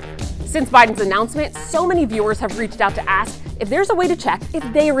loans. Since Biden's announcement, so many viewers have reached out to ask if there's a way to check if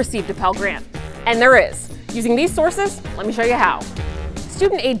they received a Pell Grant. And there is. Using these sources, let me show you how.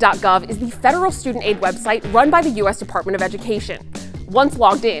 StudentAid.gov is the federal student aid website run by the U.S. Department of Education. Once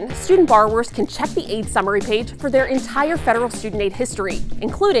logged in, student borrowers can check the aid summary page for their entire federal student aid history,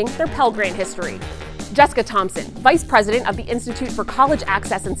 including their Pell Grant history. Jessica Thompson, Vice President of the Institute for College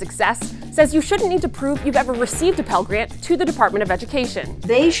Access and Success, says you shouldn't need to prove you've ever received a Pell Grant to the Department of Education.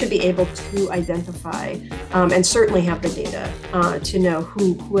 They should be able to identify and certainly have the data to know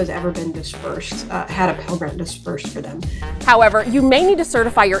who has ever been dispersed, had a Pell Grant dispersed for them. However, you may need to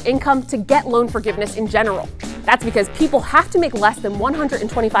certify your income to get loan forgiveness in general. That's because people have to make less than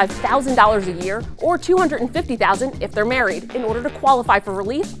 $125,000 a year or $250,000 if they're married in order to qualify for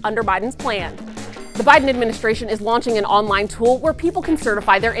relief under Biden's plan. The Biden administration is launching an online tool where people can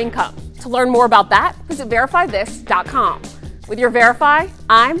certify their income. To learn more about that, visit verifythis.com. With your Verify,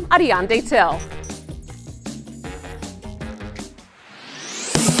 I'm Ariane Till.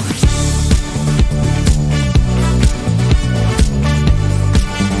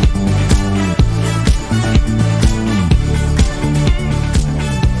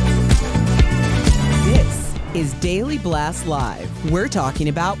 Is Daily Blast Live. We're talking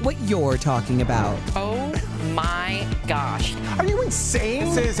about what you're talking about. Oh my gosh. Are you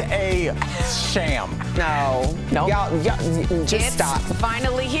insane? This is a sham. No. Nope. Y'all, just stop.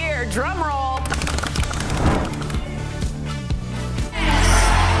 Finally here. Drum roll. Up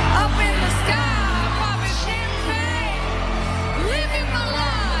in the sky, popping champagne, living my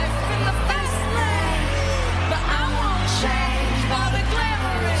life in the fast lane. But I won't change by the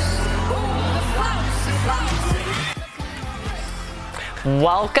glamorous. Ooh, the flossy.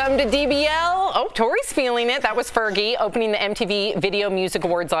 Welcome to DBL. Oh, Tori's feeling it. That was Fergie opening the MTV Video Music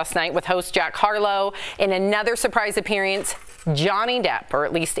Awards last night with host Jack Harlow. In another surprise appearance, Johnny Depp, or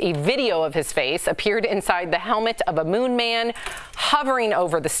at least a video of his face, appeared inside the helmet of a moon man hovering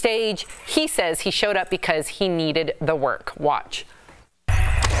over the stage. He says he showed up because he needed the work. Watch.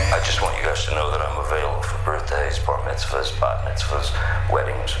 I just want you guys to know that I'm available for birthdays, bar mitzvahs, bat mitzvahs,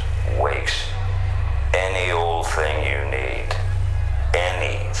 weddings, wakes, any old thing you need.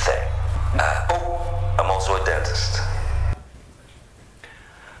 Anything. I'm also a dentist.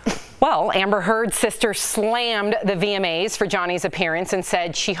 Well, Amber Heard's sister slammed the VMAs for Johnny's appearance and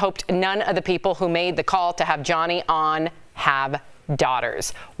said she hoped none of the people who made the call to have Johnny on have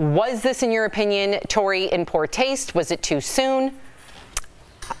daughters. Was this, in your opinion, Tori, in poor taste? Was it too soon?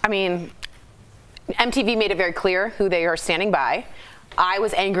 I mean, MTV made it very clear who they are standing by. I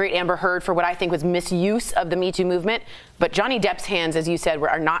was angry at Amber Heard for what I think was misuse of the Me Too movement, but Johnny Depp's hands, as you said,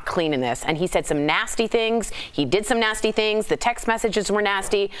 are not clean in this. And he said some nasty things. He did some nasty things. The text messages were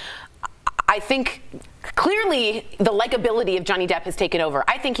nasty. I think clearly the likability of Johnny Depp has taken over.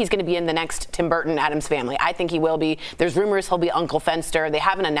 I think he's going to be in the next Tim Burton Addams Family. I think he will be. There's rumors he'll be Uncle Fenster. They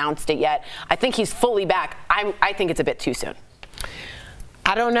haven't announced it yet. I think he's fully back. I think it's a bit too soon.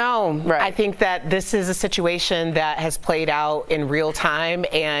 I don't know. Right. I think that this is a situation that has played out in real time,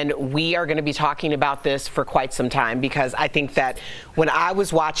 and we are going to be talking about this for quite some time, because I think that when I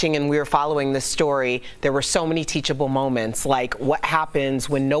was watching and we were following this story, there were so many teachable moments, like what happens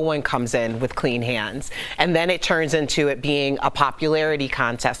when no one comes in with clean hands. And then it turns into it being a popularity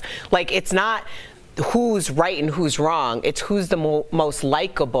contest. Like, it's not who's right and who's wrong. It's who's the most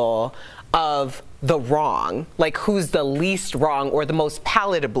likable of the wrong, like who's the least wrong or the most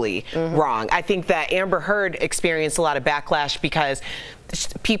palatably wrong. I think that Amber Heard experienced a lot of backlash because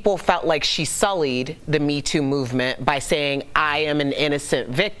people felt like she sullied the Me Too movement by saying, I am an innocent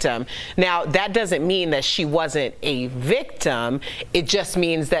victim. Now, that doesn't mean that she wasn't a victim. It just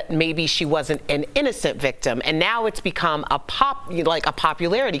means that maybe she wasn't an innocent victim. And now it's become a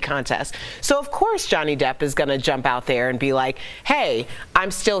popularity contest. So of course Johnny Depp is gonna jump out there and be like, hey,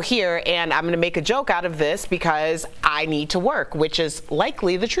 I'm still here and I'm gonna make a joke out of this because I need to work, which is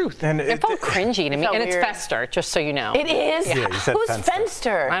likely the truth. And it felt cringy to me, and it's Fester, just so you know. It is? Yeah, you said Who's Fenster?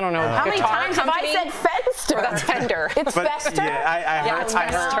 Fenster? I don't know. How many times have I said Fenster? Or that's Fender. It's Fester? Yeah,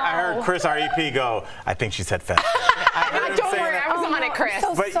 I heard Chris, our EP, go, I think she said Fester. Don't worry, I was on it, Chris.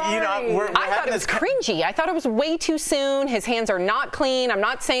 I'm so sorry. You know, I thought it was cringy. I thought it was way too soon. His hands are not clean. I'm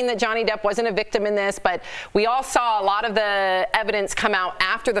not saying that Johnny Depp wasn't a victim in this, but we all saw a lot of the evidence come out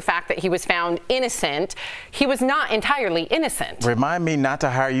after the fact that he was found innocent. He was not entirely innocent. Remind me not to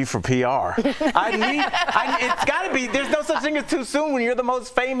hire you for PR. It's got to be, there's no such thing as too soon when you're the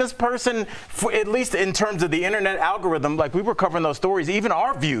most famous person, at least in terms of the internet algorithm. Like, we were covering those stories. Even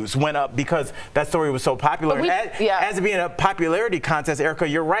our views went up because that story was so popular. As it being a popularity contest, Erica,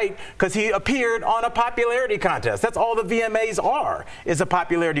 you're right, because he appeared on a popularity contest. That's all the VMAs are, is a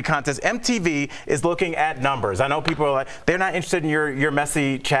popularity contest. MTV is looking at numbers. I know people are like, they're not interested in your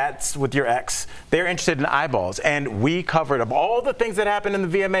messy chats with your ex. They're interested in eyeballs. And we covered, of all the things that happened in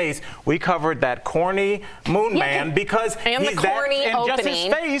the VMAs, we covered that corny moon man because and he's the corny that, and opening. Just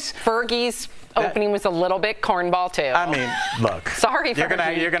his face. Fergie's opening was a little bit cornball too. I mean, look. Sorry,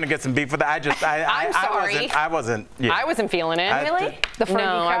 you're gonna get some beef with that. I'm sorry. I wasn't feeling it. Really? The Fergie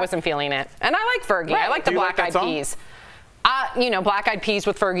No, I wasn't feeling it. And I like Fergie. Right. I like the Black Eyed Peas. You know, Black Eyed Peas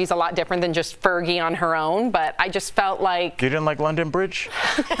with Fergie's a lot different than just Fergie on her own, but I just felt like... You didn't like London Bridge?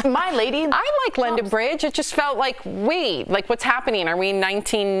 My lady. I like London Bridge. It just felt like, wait, like what's happening? Are we in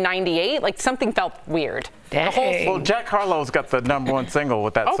 1998? Like something felt weird. Well, Jack Harlow's got the #1 single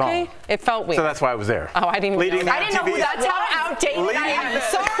with that song. Okay, it felt weird. So that's why I was there. Oh, I didn't know. I didn't know that's how outdated I am.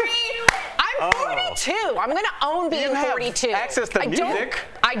 Sorry. I'm 42. 42. I'm going to own being 42. Access to music.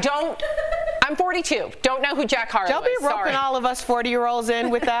 I'm 42. Don't know who Jack Harlow is. Don't be roping all of us 40-year-olds in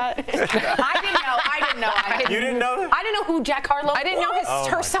with that. I didn't know. You didn't know? I didn't know who Jack Harlow was. I didn't know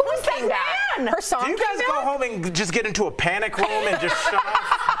her song came back. Her song Do you guys go home and just get into a panic room and just shut off?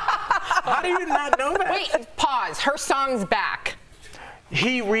 How do you not know that? Wait, pause. Her song's back.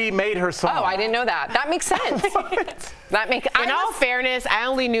 He remade her song. Oh, I didn't know that. That makes sense. In all fairness, I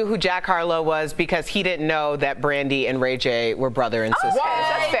only knew who Jack Harlow was because he didn't know that Brandy and Ray J were brother and sister.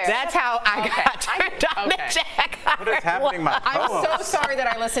 That's fair. That's how I got turned on to Jack Harlow. What is happening, my I'm so sorry that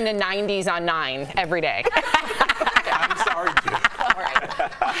I listen to 90s on 9 every day. I'm sorry, Jim. All right.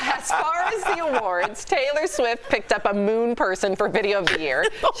 As far as the awards, Taylor Swift picked up a Moon Person for Video of the Year.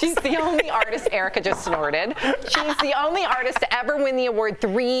 She's the only artist, Erica just snorted. She's the only artist to ever win the award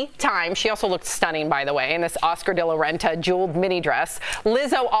 3 times. She also looked stunning, by the way, in this Oscar de la Renta jeweled mini dress.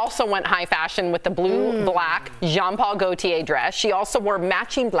 Lizzo also went high fashion with the blue-black Jean-Paul Gaultier dress. She also wore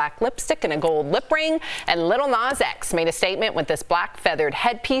matching black lipstick and a gold lip ring. And Lil Nas X made a statement with this black feathered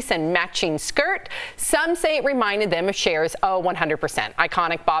headpiece and matching skirt. Some say it reminded them of Cher's 100%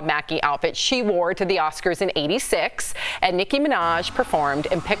 iconic Bob Mackie outfit she wore to the Oscars in '86. And Nicki Minaj performed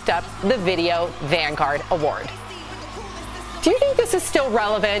and picked up the Video Vanguard Award. Do you think this is still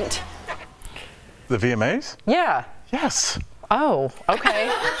relevant? The VMAs? Yeah. Yes. Oh, okay.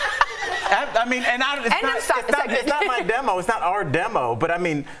 I mean, it's not my demo. It's not our demo. But I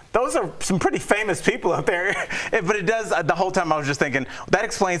mean, those are some pretty famous people up there. But it does. The whole time I was just thinking that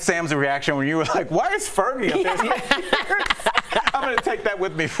explains Sam's reaction when you were like, "Why is Fergie up there?" I'm gonna take that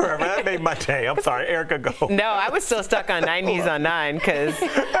with me forever. That made my day. I'm sorry, Erica, go. No, I was still stuck on 90s on 9 because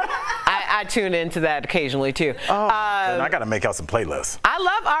I tune into that occasionally too. Oh, and I gotta make out some playlists. I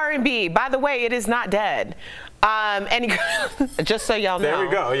love R&B. By the way, it is not dead. And just so y'all know, there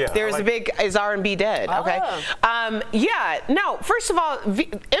we go. Yeah, there's a big is R&B dead? Okay. Yeah. No. First of all,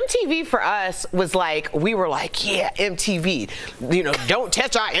 MTV for us was like we were like, yeah, MTV. You know, don't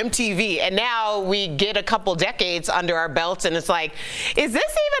touch our MTV. And now we get a couple decades under our belts, and it's like, is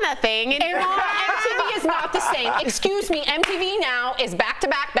this even a thing anymore? MTV is not the same. Excuse me. MTV now is back to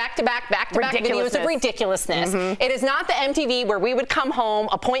back videos of ridiculousness. It is not the MTV where we would come home,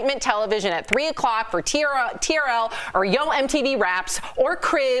 appointment television at 3 o'clock for TRL or Yo MTV Raps or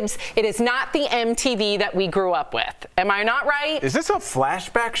Cribs. It is not the MTV that we grew up with. Am I not right? Is this a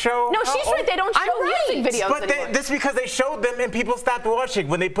flashback show? No, she's right. They don't show music videos but anymore. That's because they showed them and people stopped watching.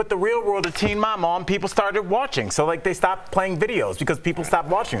 When they put The Real World of Teen Mom on, people started watching. So like they stopped playing videos because people stopped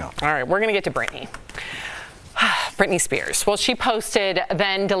watching them. All right, we're going to get to Britney. Britney Spears. Well, she posted,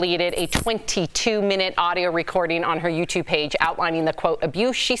 then deleted a 22-minute audio recording on her YouTube page outlining the, quote,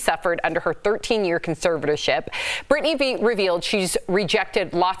 abuse she suffered under her 13-year conservatorship. Britney revealed she's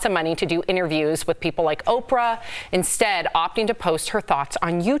rejected lots of money to do interviews with people like Oprah, instead opting to post her thoughts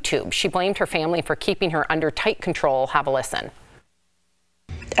on YouTube. She blamed her family for keeping her under tight control. Have a listen.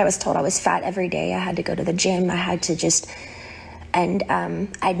 I was told I was fat every day. I had to go to the gym. I had to just... And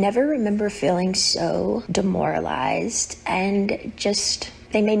I never remember feeling so demoralized and just,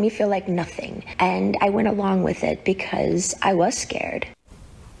 they made me feel like nothing. And I went along with it because I was scared.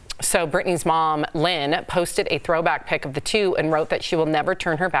 So Britney's mom, Lynn, posted a throwback pic of the two and wrote that she will never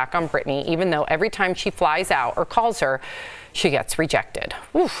turn her back on Britney, even though every time she flies out or calls her, she gets rejected.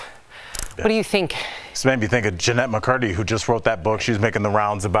 Oof. What do you think? This made me think of Jeanette McCurdy, who just wrote that book. She's making the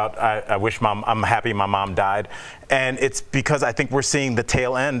rounds about, I'm happy my mom died. And it's because I think we're seeing the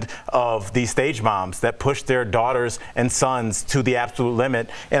tail end of these stage moms that push their daughters and sons to the absolute limit.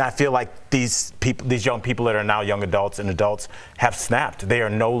 And I feel like these young people that are now young adults and adults have snapped. They are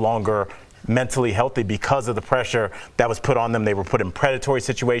no longer mentally healthy because of the pressure that was put on them. They were put in predatory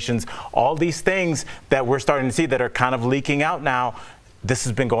situations. All these things that we're starting to see that are kind of leaking out now. This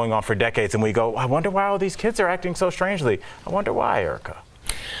has been going on for decades, and we go, I wonder why all these kids are acting so strangely. I wonder why, Erica.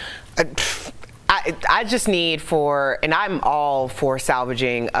 I just need and I'm all for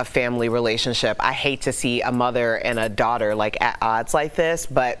salvaging a family relationship. I hate to see a mother and a daughter like at odds like this,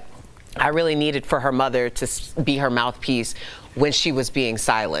 but I really needed for her mother to be her mouthpiece when she was being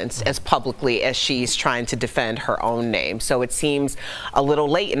silenced as publicly as she's trying to defend her own name. So it seems a little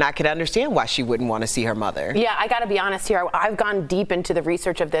late, and I could understand why she wouldn't want to see her mother. Yeah, I gotta be honest here. I've gone deep into the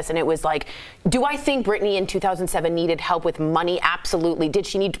research of this, and it was like, do I think Britney in 2007 needed help with money? Absolutely. Did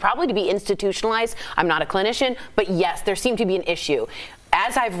she need probably to be institutionalized? I'm not a clinician, but yes, there seemed to be an issue.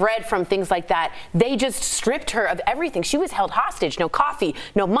 as I've read from things like that, they just stripped her of everything. She was held hostage. No coffee,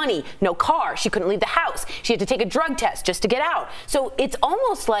 no money, no car. She couldn't leave the house. She had to take a drug test just to get out. So it's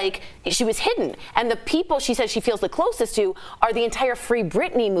almost like she was hidden. And the people she says she feels the closest to are the entire Free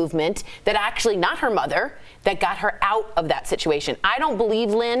Britney movement that actually, not her mother, that got her out of that situation. I don't believe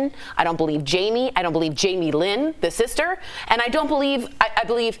Lynn. I don't believe Jamie. I don't believe Jamie Lynn, the sister. And I don't believe, I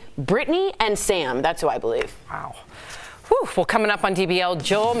believe Brittany and Sam. That's who I believe. Wow. Whew. Well, coming up on DBL,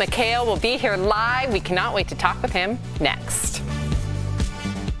 Joel McHale will be here live. We cannot wait to talk with him next.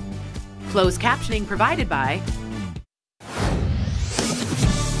 Closed captioning provided by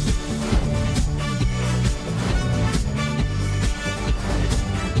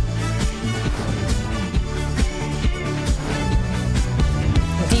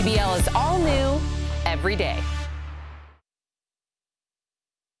DBL is all new every day.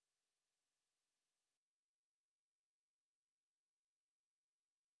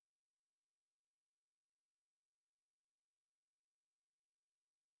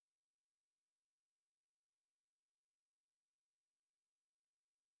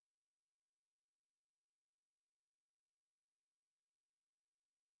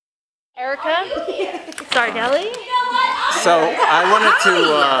 Erica? Sardelli? So I wanted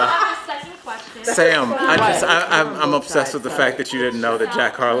to, Sam, I'm obsessed with the fact that you didn't know that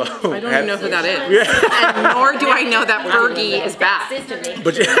Jack Harlow. I don't even know who that is. And nor do I know that Fergie is back.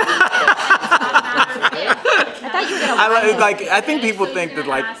 But I think people think that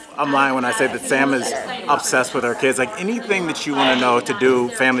like I'm lying when I say that Sam is obsessed with her kids. Like anything that you want to know to do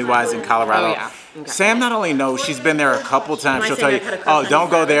family-wise in Colorado. Oh, yeah. Okay. Sam not only knows, she's been there a couple times. She'll tell you, oh, don't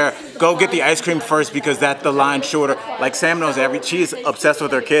go there. Go get the ice cream first because that's the line shorter. Like Sam knows she's obsessed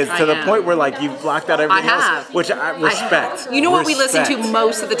with her kids to the point where like you've blocked out everything else, which I respect. You know what we listen to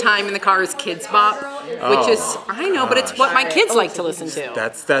most of the time in the car is Kids Bop, which is, I know, but it's what my kids like to listen to.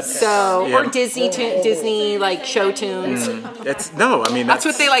 That's so, yeah. or Disney like show tunes. That's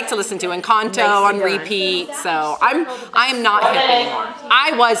what they like to listen to, Encanto on repeat. So I'm not hip anymore.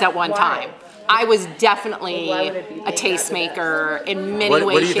 I was at one time. I was definitely a tastemaker in many ways.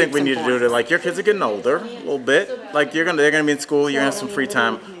 What do you think we need to do to, like, your kids are getting older a little bit. Like they're gonna be in school. You're gonna have some free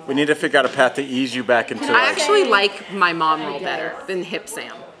time. We need to figure out a path to ease you back into. I actually like my mom role better than Hip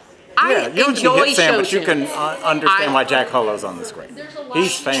Sam. Yeah, you don't enjoy hit Sam, show but you can understand why Jack Harlow's on the screen.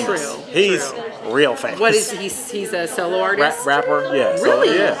 He's famous. He's real famous. What is he's a solo artist? Rapper, yeah. Really?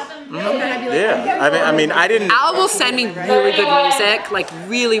 So, yeah. Mm-hmm. Yeah. I mean, I didn't. Al will send me really good music, like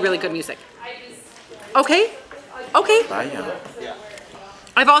really, really good music. Okay. Bye,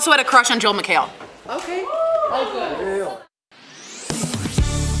 I've also had a crush on Joel McHale. Okay. Oh, good.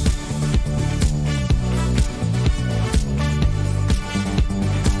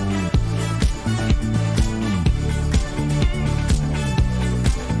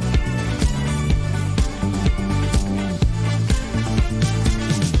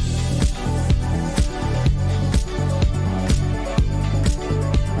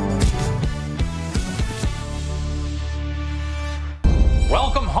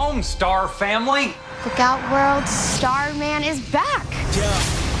 Welcome home, Star family. Look out, world. Starman is back.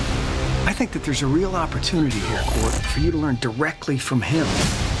 I think that there's a real opportunity here, Court, for you to learn directly from him.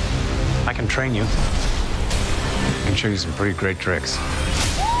 I can train you. I can show you some pretty great tricks.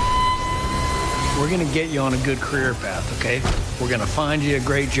 We're gonna get you on a good career path, okay? We're gonna find you a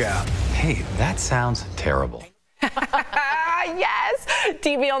great job. Hey, that sounds terrible. Yes,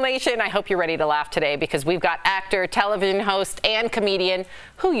 DBL Nation, I hope you're ready to laugh today because we've got actor, television host, and comedian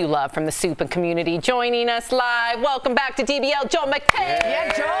who you love from the Soup and community joining us live. Welcome back to DBL, Joel McHale.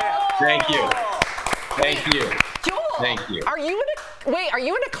 Yeah, Joel. Thank you. Thank you. Joel, thank you. Are you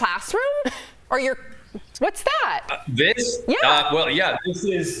in a classroom? Or what's that? This? Yeah. Well, yeah,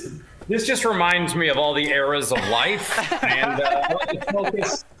 this just reminds me of all the eras of life. And I like to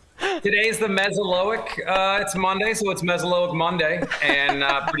focus. Today's the Mesozoic. It's Monday, so it's Mesozoic Monday, and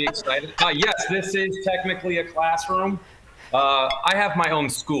pretty excited. Yes, this is technically a classroom. I have my own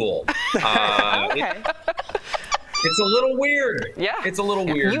school. Okay. It's a little weird. Yeah. It's a little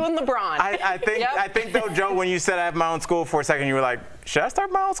weird. You and LeBron. I think though, Joe, when you said I have my own school for a second, you were like, should I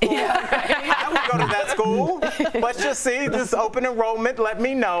start my own school? Yeah. I would go to that school. Let's just see. This open enrollment. Let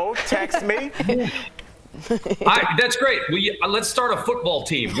me know. Text me. That's great. Let's start a football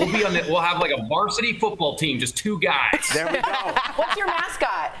team. We'll have like a varsity football team, just 2 guys. There we go. What's your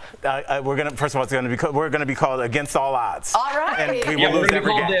mascot? First of all, we're gonna be called Against All Odds. All right. And we Yeah, will we're lose gonna be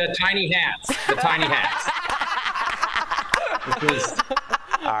every called game. the Tiny Hats. The Tiny Hats.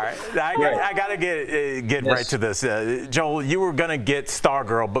 right, I gotta get right to this. Joel, you were gonna get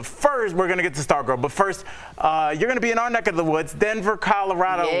Stargirl, but first we're gonna get to Stargirl. But first, you're gonna be in our neck of the woods, Denver,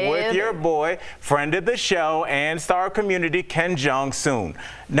 Colorado, with your boy, friend of the show, and star of Community, Ken Jeong-soon.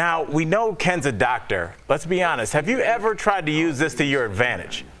 Now we know Ken's a doctor. Let's be honest. Have you ever tried to use this to your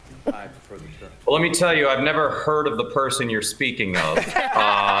advantage? Well, let me tell you, I've never heard of the person you're speaking of.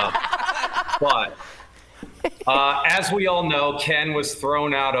 But as we all know, Ken was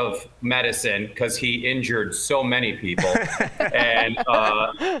thrown out of medicine because he injured so many people. And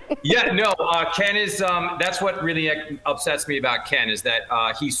Ken is, that's what really upsets me about Ken, is that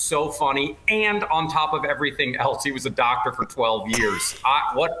he's so funny. And on top of everything else, he was a doctor for 12 years.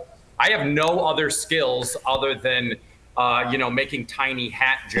 I have no other skills other than making tiny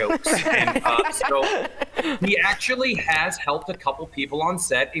hat jokes. And so he actually has helped a couple people on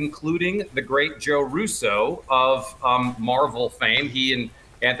set, including the great Joe Russo of Marvel fame. He and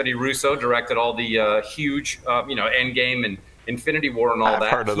Anthony Russo directed all the huge, Endgame and Infinity War and all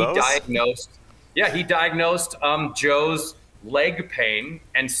that. Heard of those. He diagnosed Joe's leg pain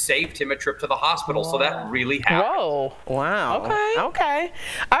and saved him a trip to the hospital. So that really happened. Whoa. Wow. Okay.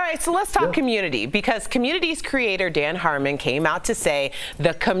 All right, so let's talk Community, because Community's creator, Dan Harmon, came out to say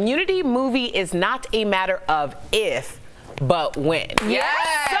the Community movie is not a matter of if, but when.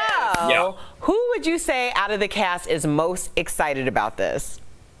 Yes. So, who would you say out of the cast is most excited about this?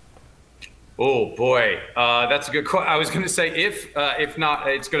 Oh boy, that's a good question. I was going to say if not,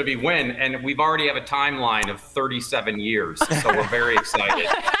 it's going to be when, and we've already have a timeline of 37 years, so we're very excited.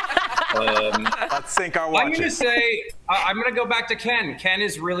 Let's sync our watches. I'm going to say I'm going to go back to Ken. Ken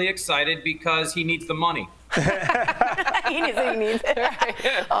is really excited because he needs the money. He needs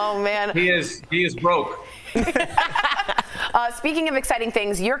it. Oh man. He is broke. Speaking of exciting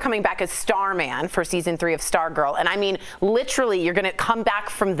things, you're coming back as Starman for season 3 of Stargirl, and I mean literally you're going to come back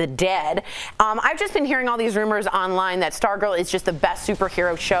from the dead. I've just been hearing all these rumors online that Stargirl is just the best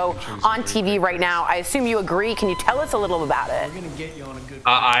superhero show on TV right now. I assume you agree. Can you tell us a little about it?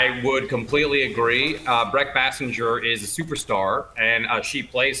 I would completely agree. Brett Bassinger is a superstar, and she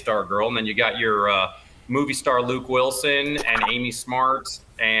plays Stargirl, and then you got your movie star Luke Wilson and Amy Smart,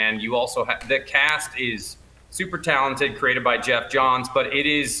 and you also have the cast is super talented, created by Jeff Johns, but it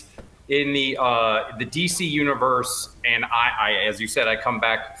is in the DC universe. And I, as you said, I come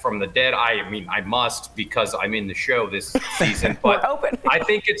back from the dead. I mean, I must, because I'm in the show this season. But I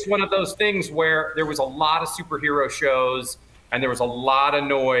think it's one of those things where there was a lot of superhero shows and there was a lot of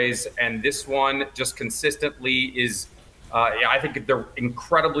noise, and this one just consistently is. I think they're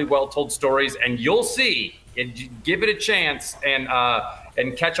incredibly well told stories, and you'll see. Give it a chance and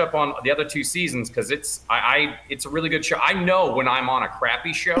catch up on the other 2 seasons, because it's a really good show. I know when I'm on a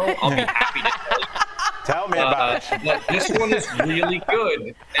crappy show, I'll be happy to tell you. Tell me about it. But this one is really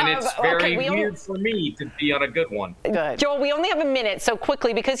good, and it's very weird for me to be on a good one. Good. Joel, we only have a minute, so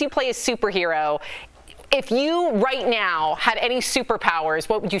quickly, because you play a superhero, if you right now had any superpowers,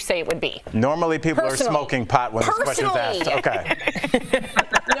 what would you say it would be? Normally people are smoking pot when this question's asked. Okay.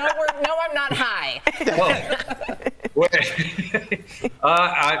 No, I'm not high. Wow.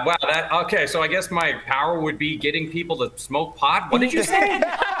 Okay. So I guess my power would be getting people to smoke pot. What did you say?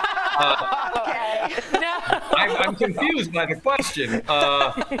 I'm confused by the question.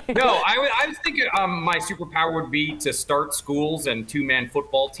 No, I was thinking my superpower would be to start schools and 2-man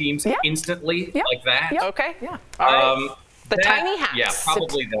football teams instantly, like that. Okay. Yeah. All right. The tiny hats. Yeah,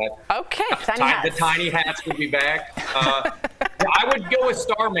 probably that. Okay. Tiny hats. The tiny hats would be back. I would go with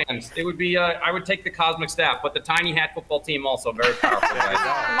Starman. It would be. I would take the Cosmic Staff, but the tiny hat football team also very powerful.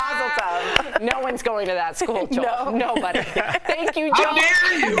 Mazel tov. No one's going to that school, Joel. Nobody. Thank you, Joel. How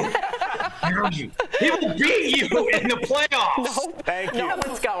dare you? He will beat you in the playoffs. Nope. Thank you. No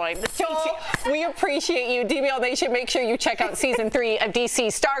one's going. Joel, we appreciate you. DBL Nation, make sure you check out season 3 of DC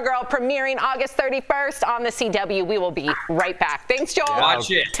Stargirl, premiering August 31st on the CW. We will be right back. Thanks, Joel.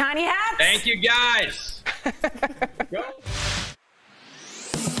 Watch it. Tiny hats. Thank you, guys.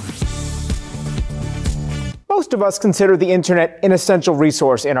 Most of us consider the internet an essential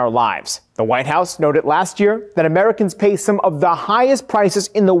resource in our lives. The White House noted last year that Americans pay some of the highest prices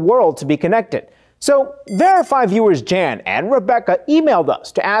in the world to be connected. So, Verify viewers Jan and Rebecca emailed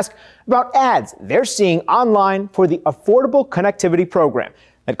us to ask about ads they're seeing online for the Affordable Connectivity Program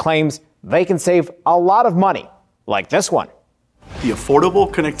that claims they can save a lot of money, like this one. The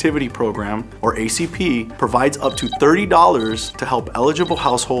Affordable Connectivity Program, or ACP, provides up to $30 to help eligible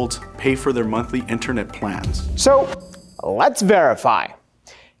households pay for their monthly internet plans. So, let's verify.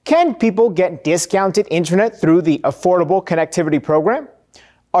 Can people get discounted internet through the Affordable Connectivity Program?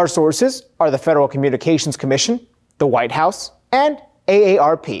 Our sources are the Federal Communications Commission, the White House, and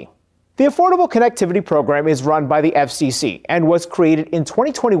AARP. The Affordable Connectivity Program is run by the FCC and was created in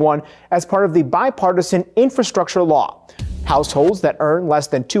 2021 as part of the bipartisan infrastructure law. Households that earn less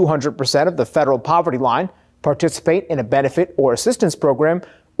than 200% of the federal poverty line, participate in a benefit or assistance program,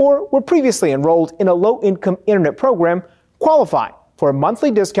 or were previously enrolled in a low-income internet program qualify for a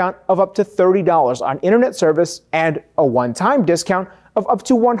monthly discount of up to $30 on internet service and a one-time discount of up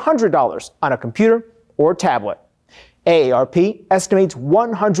to $100 on a computer or tablet. AARP estimates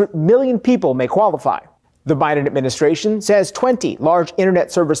 100 million people may qualify. The Biden administration says 20 large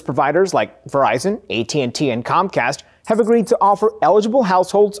internet service providers like Verizon, AT&T, and Comcast have agreed to offer eligible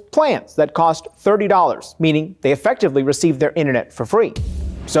households plans that cost $30, meaning they effectively receive their internet for free.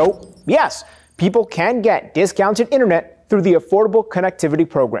 So, yes, people can get discounted internet through the Affordable Connectivity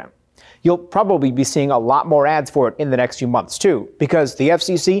Program. You'll probably be seeing a lot more ads for it in the next few months, too, because the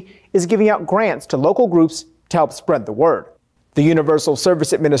FCC is giving out grants to local groups to help spread the word. The Universal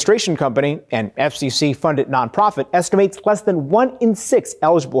Service Administration Company, an FCC-funded nonprofit, estimates less than 1 in 6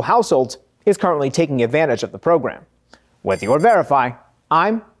 eligible households is currently taking advantage of the program. With your Verify,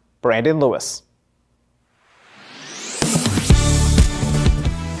 I'm Brandon Lewis.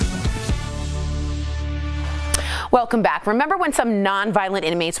 Welcome back. Remember when some nonviolent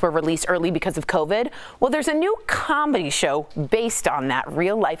inmates were released early because of COVID? Well, there's a new comedy show based on that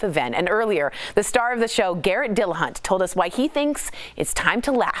real-life event. And earlier, the star of the show, Garrett Dillahunt, told us why he thinks it's time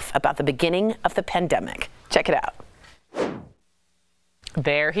to laugh about the beginning of the pandemic. Check it out.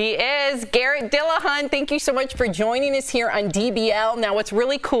 There he is, Garrett Dillahunt. Thank you so much for joining us here on DBL. Now, what's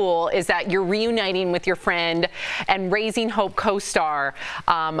really cool is that you're reuniting with your friend and Raising Hope co-star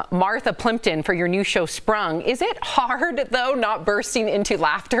Martha Plimpton for your new show, Sprung. Is it hard, though, not bursting into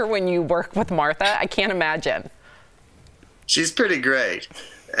laughter when you work with Martha? I can't imagine. She's pretty great.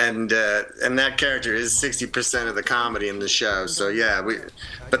 And that character is 60% of the comedy in the show. So yeah,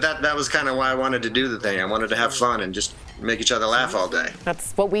 but that was kind of why I wanted to do the thing. I wanted to have fun and just make each other laugh all day.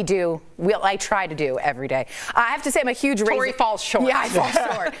 That's what we do. I try to do every day. I have to say I'm a huge Tori falls short. Yeah, I fall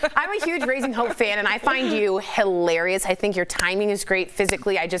short. I'm a huge Raising Hope fan, and I find you hilarious. I think your timing is great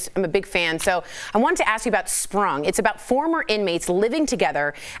physically. I'm a big fan. So I wanted to ask you about Sprung. It's about former inmates living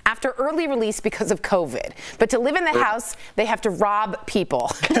together after early release because of COVID. But to live in the house, they have to rob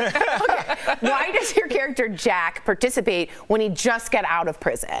people. Okay. Why does your character Jack participate when he just got out of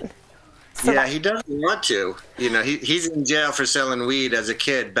prison? Yeah, he doesn't want to. You know, he's in jail for selling weed as a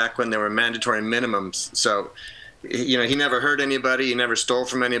kid back when there were mandatory minimums. So, you know, he never hurt anybody. He never stole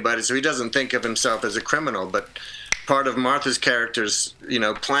from anybody. So he doesn't think of himself as a criminal. But part of Martha's character's, you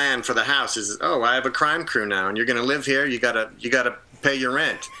know, plan for the house is, oh, I have a crime crew now, and you're going to live here. You gotta pay your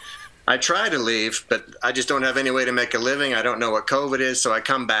rent. I try to leave, but I just don't have any way to make a living. I don't know what COVID is, so I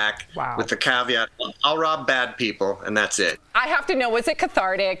come back with the caveat, I'll rob bad people, and that's it. I have to know, was it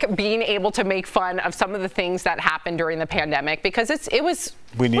cathartic being able to make fun of some of the things that happened during the pandemic? Because it was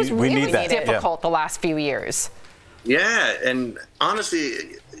really difficult the last few years. Yeah, and honestly,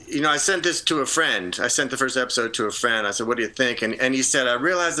 you know, I sent this to a friend. I sent the first episode to a friend. I said, what do you think? And he said, I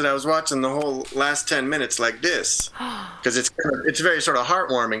realized that I was watching the whole last 10 minutes like this, because it's very sort of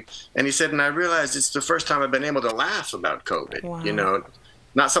heartwarming. And he said, and I realized it's the first time I've been able to laugh about COVID. Wow. You know,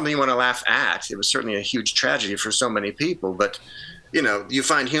 not something you want to laugh at. It was certainly a huge tragedy for so many people, but you know, you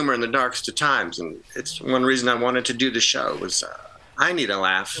find humor in the darkest of times. And it's one reason I wanted to do the show was I need a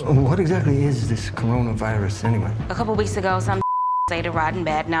laugh. What exactly is this coronavirus anyway? A couple weeks ago, some say the rotten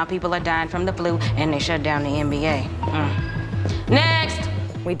bad. Now people are dying from the flu, and they shut down the NBA. Next!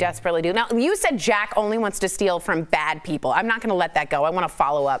 We desperately do. Now, you said Jack only wants to steal from bad people. I'm not going to let that go. I want to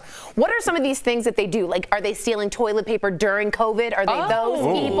follow up. What are some of these things that they do? Like, are they stealing toilet paper during COVID? Are they those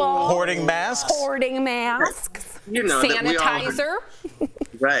people? Hoarding masks? Hoarding masks. You know, sanitizer?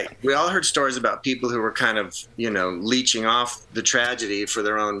 Right. We all heard stories about people who were kind of, you know, leeching off the tragedy for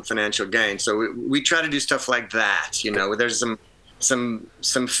their own financial gain. So we try to do stuff like that. You know, there's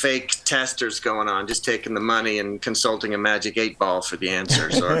some fake testers going on, just taking the money and consulting a magic 8-ball for the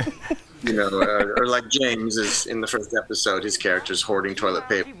answers, or you know, or like James is in the first episode, his character's hoarding toilet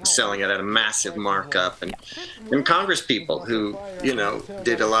paper, selling it at a massive markup, and Congress people who, you know,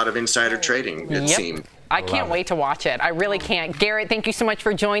 did a lot of insider trading, it seemed. I can't wait to watch it. I really can't. Garrett, thank you so much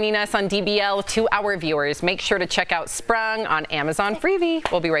for joining us on DBL. To our viewers, make sure to check out Sprung on Amazon Freevee.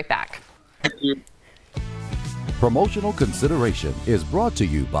 We'll be right back. Thank you. Promotional consideration is brought to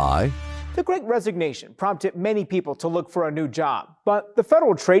you by... The Great Resignation prompted many people to look for a new job, but the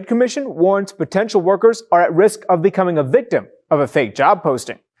Federal Trade Commission warns potential workers are at risk of becoming a victim of a fake job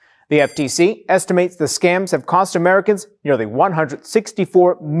posting. The FTC estimates the scams have cost Americans nearly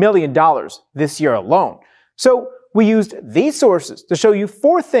 $164 million this year alone. So we used these sources to show you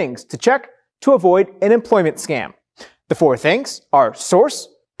 4 things to check to avoid an employment scam. The 4 things are source,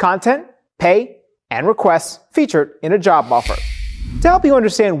 content, pay, and requests featured in a job offer. To help you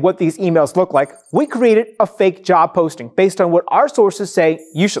understand what these emails look like, we created a fake job posting based on what our sources say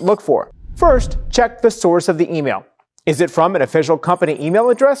you should look for. First, check the source of the email. Is it from an official company email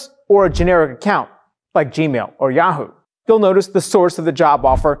address or a generic account, like Gmail or Yahoo? You'll notice the source of the job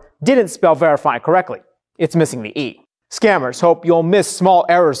offer didn't spell verify correctly. It's missing the E. Scammers hope you'll miss small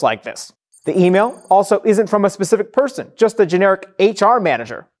errors like this. The email also isn't from a specific person, just a generic HR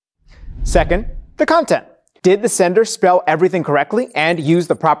manager. Second, the content. Did the sender spell everything correctly and use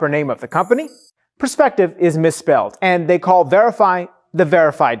the proper name of the company? Perspective is misspelled, and they call verify the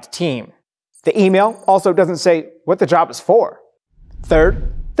verified team. The email also doesn't say what the job is for.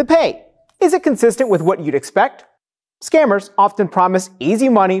 Third, the pay. Is it consistent with what you'd expect? Scammers often promise easy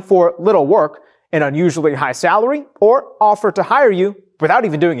money for little work, an unusually high salary, or offer to hire you without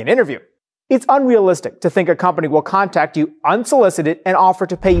even doing an interview. It's unrealistic to think a company will contact you unsolicited and offer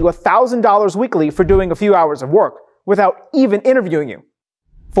to pay you $1,000 weekly for doing a few hours of work without even interviewing you.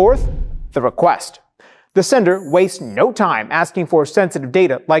 Fourth, the request. The sender wastes no time asking for sensitive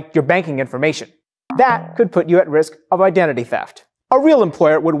data like your banking information. That could put you at risk of identity theft. A real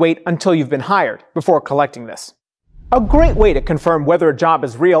employer would wait until you've been hired before collecting this. A great way to confirm whether a job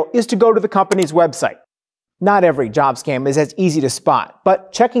is real is to go to the company's website. Not every job scam is as easy to spot,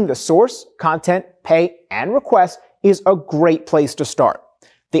 but checking the source, content, pay, and request is a great place to start.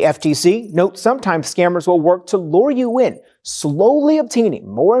 The FTC notes sometimes scammers will work to lure you in, slowly obtaining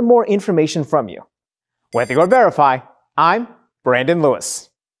more and more information from you. With your Verify, I'm Brandon Lewis.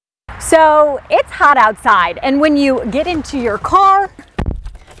 So it's hot outside, and when you get into your car,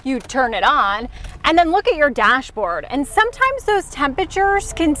 you turn it on, and then look at your dashboard, and sometimes those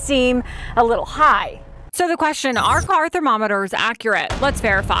temperatures can seem a little high. So the question, are car thermometers accurate? Let's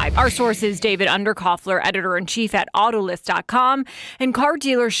verify. Our source is David Underkoffler, editor-in-chief at Autolist.com, and car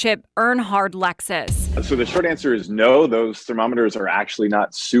dealership Earnhardt Lexus. So the short answer is no, those thermometers are actually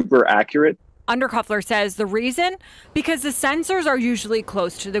not super accurate. Underkoffler says the reason? Because the sensors are usually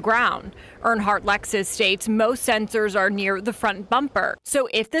close to the ground. Earnhardt Lexus states most sensors are near the front bumper. So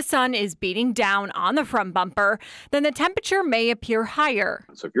if the sun is beating down on the front bumper, then the temperature may appear higher.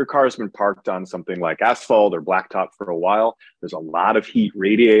 So if your car has been parked on something like asphalt or blacktop for a while, there's a lot of heat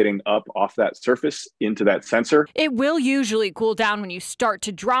radiating up off that surface into that sensor. It will usually cool down when you start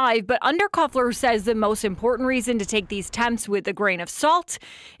to drive, but Underkoffler says the most important reason to take these temps with a grain of salt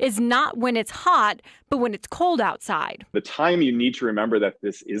is not when it's hot, but when it's cold outside. The time you need to remember that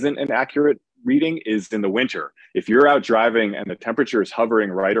this isn't an accurate reading is in the winter. If you're out driving and the temperature is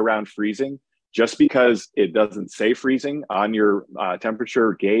hovering right around freezing, just because it doesn't say freezing on your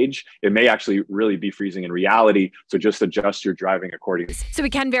temperature gauge, it may actually really be freezing in reality. So just adjust your driving accordingly. So we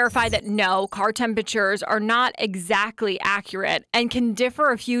can verify that no, car temperatures are not exactly accurate and can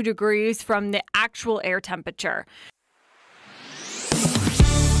differ a few degrees from the actual air temperature.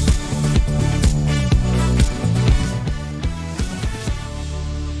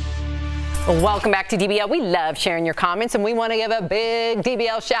 Welcome back to DBL. We love sharing your comments, and we want to give a big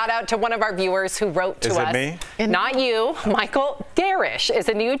DBL shout out to one of our viewers who wrote to us. Is it me? Not you. Michael Darish is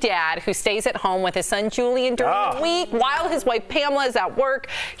a new dad who stays at home with his son Julian during the week while his wife Pamela is at work.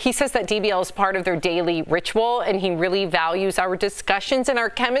 He says that DBL is part of their daily ritual, and he really values our discussions and our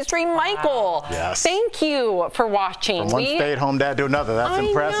chemistry. Michael, yes. Thank you for watching. From one stay-at-home dad to another. That's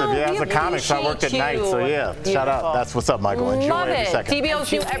impressive. know, Yeah, we as a comic, so I worked at night. appreciate So you. yeah, Beautiful. shout out. That's what's up, Michael. Enjoy Love every it. second.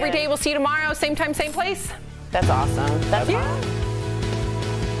 DBL's new every day. We'll see you tomorrow, same time, same place. That's awesome. That's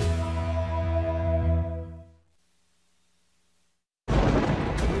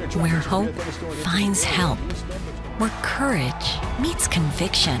Where hope finds help. Where courage meets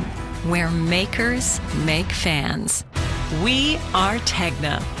conviction. Where makers make fans. We are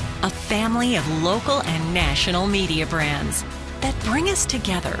Tegna, a family of local and national media brands that bring us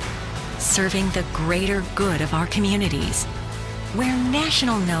together, serving the greater good of our communities. Where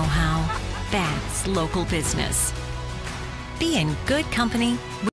national know-how backs local business. Be in good company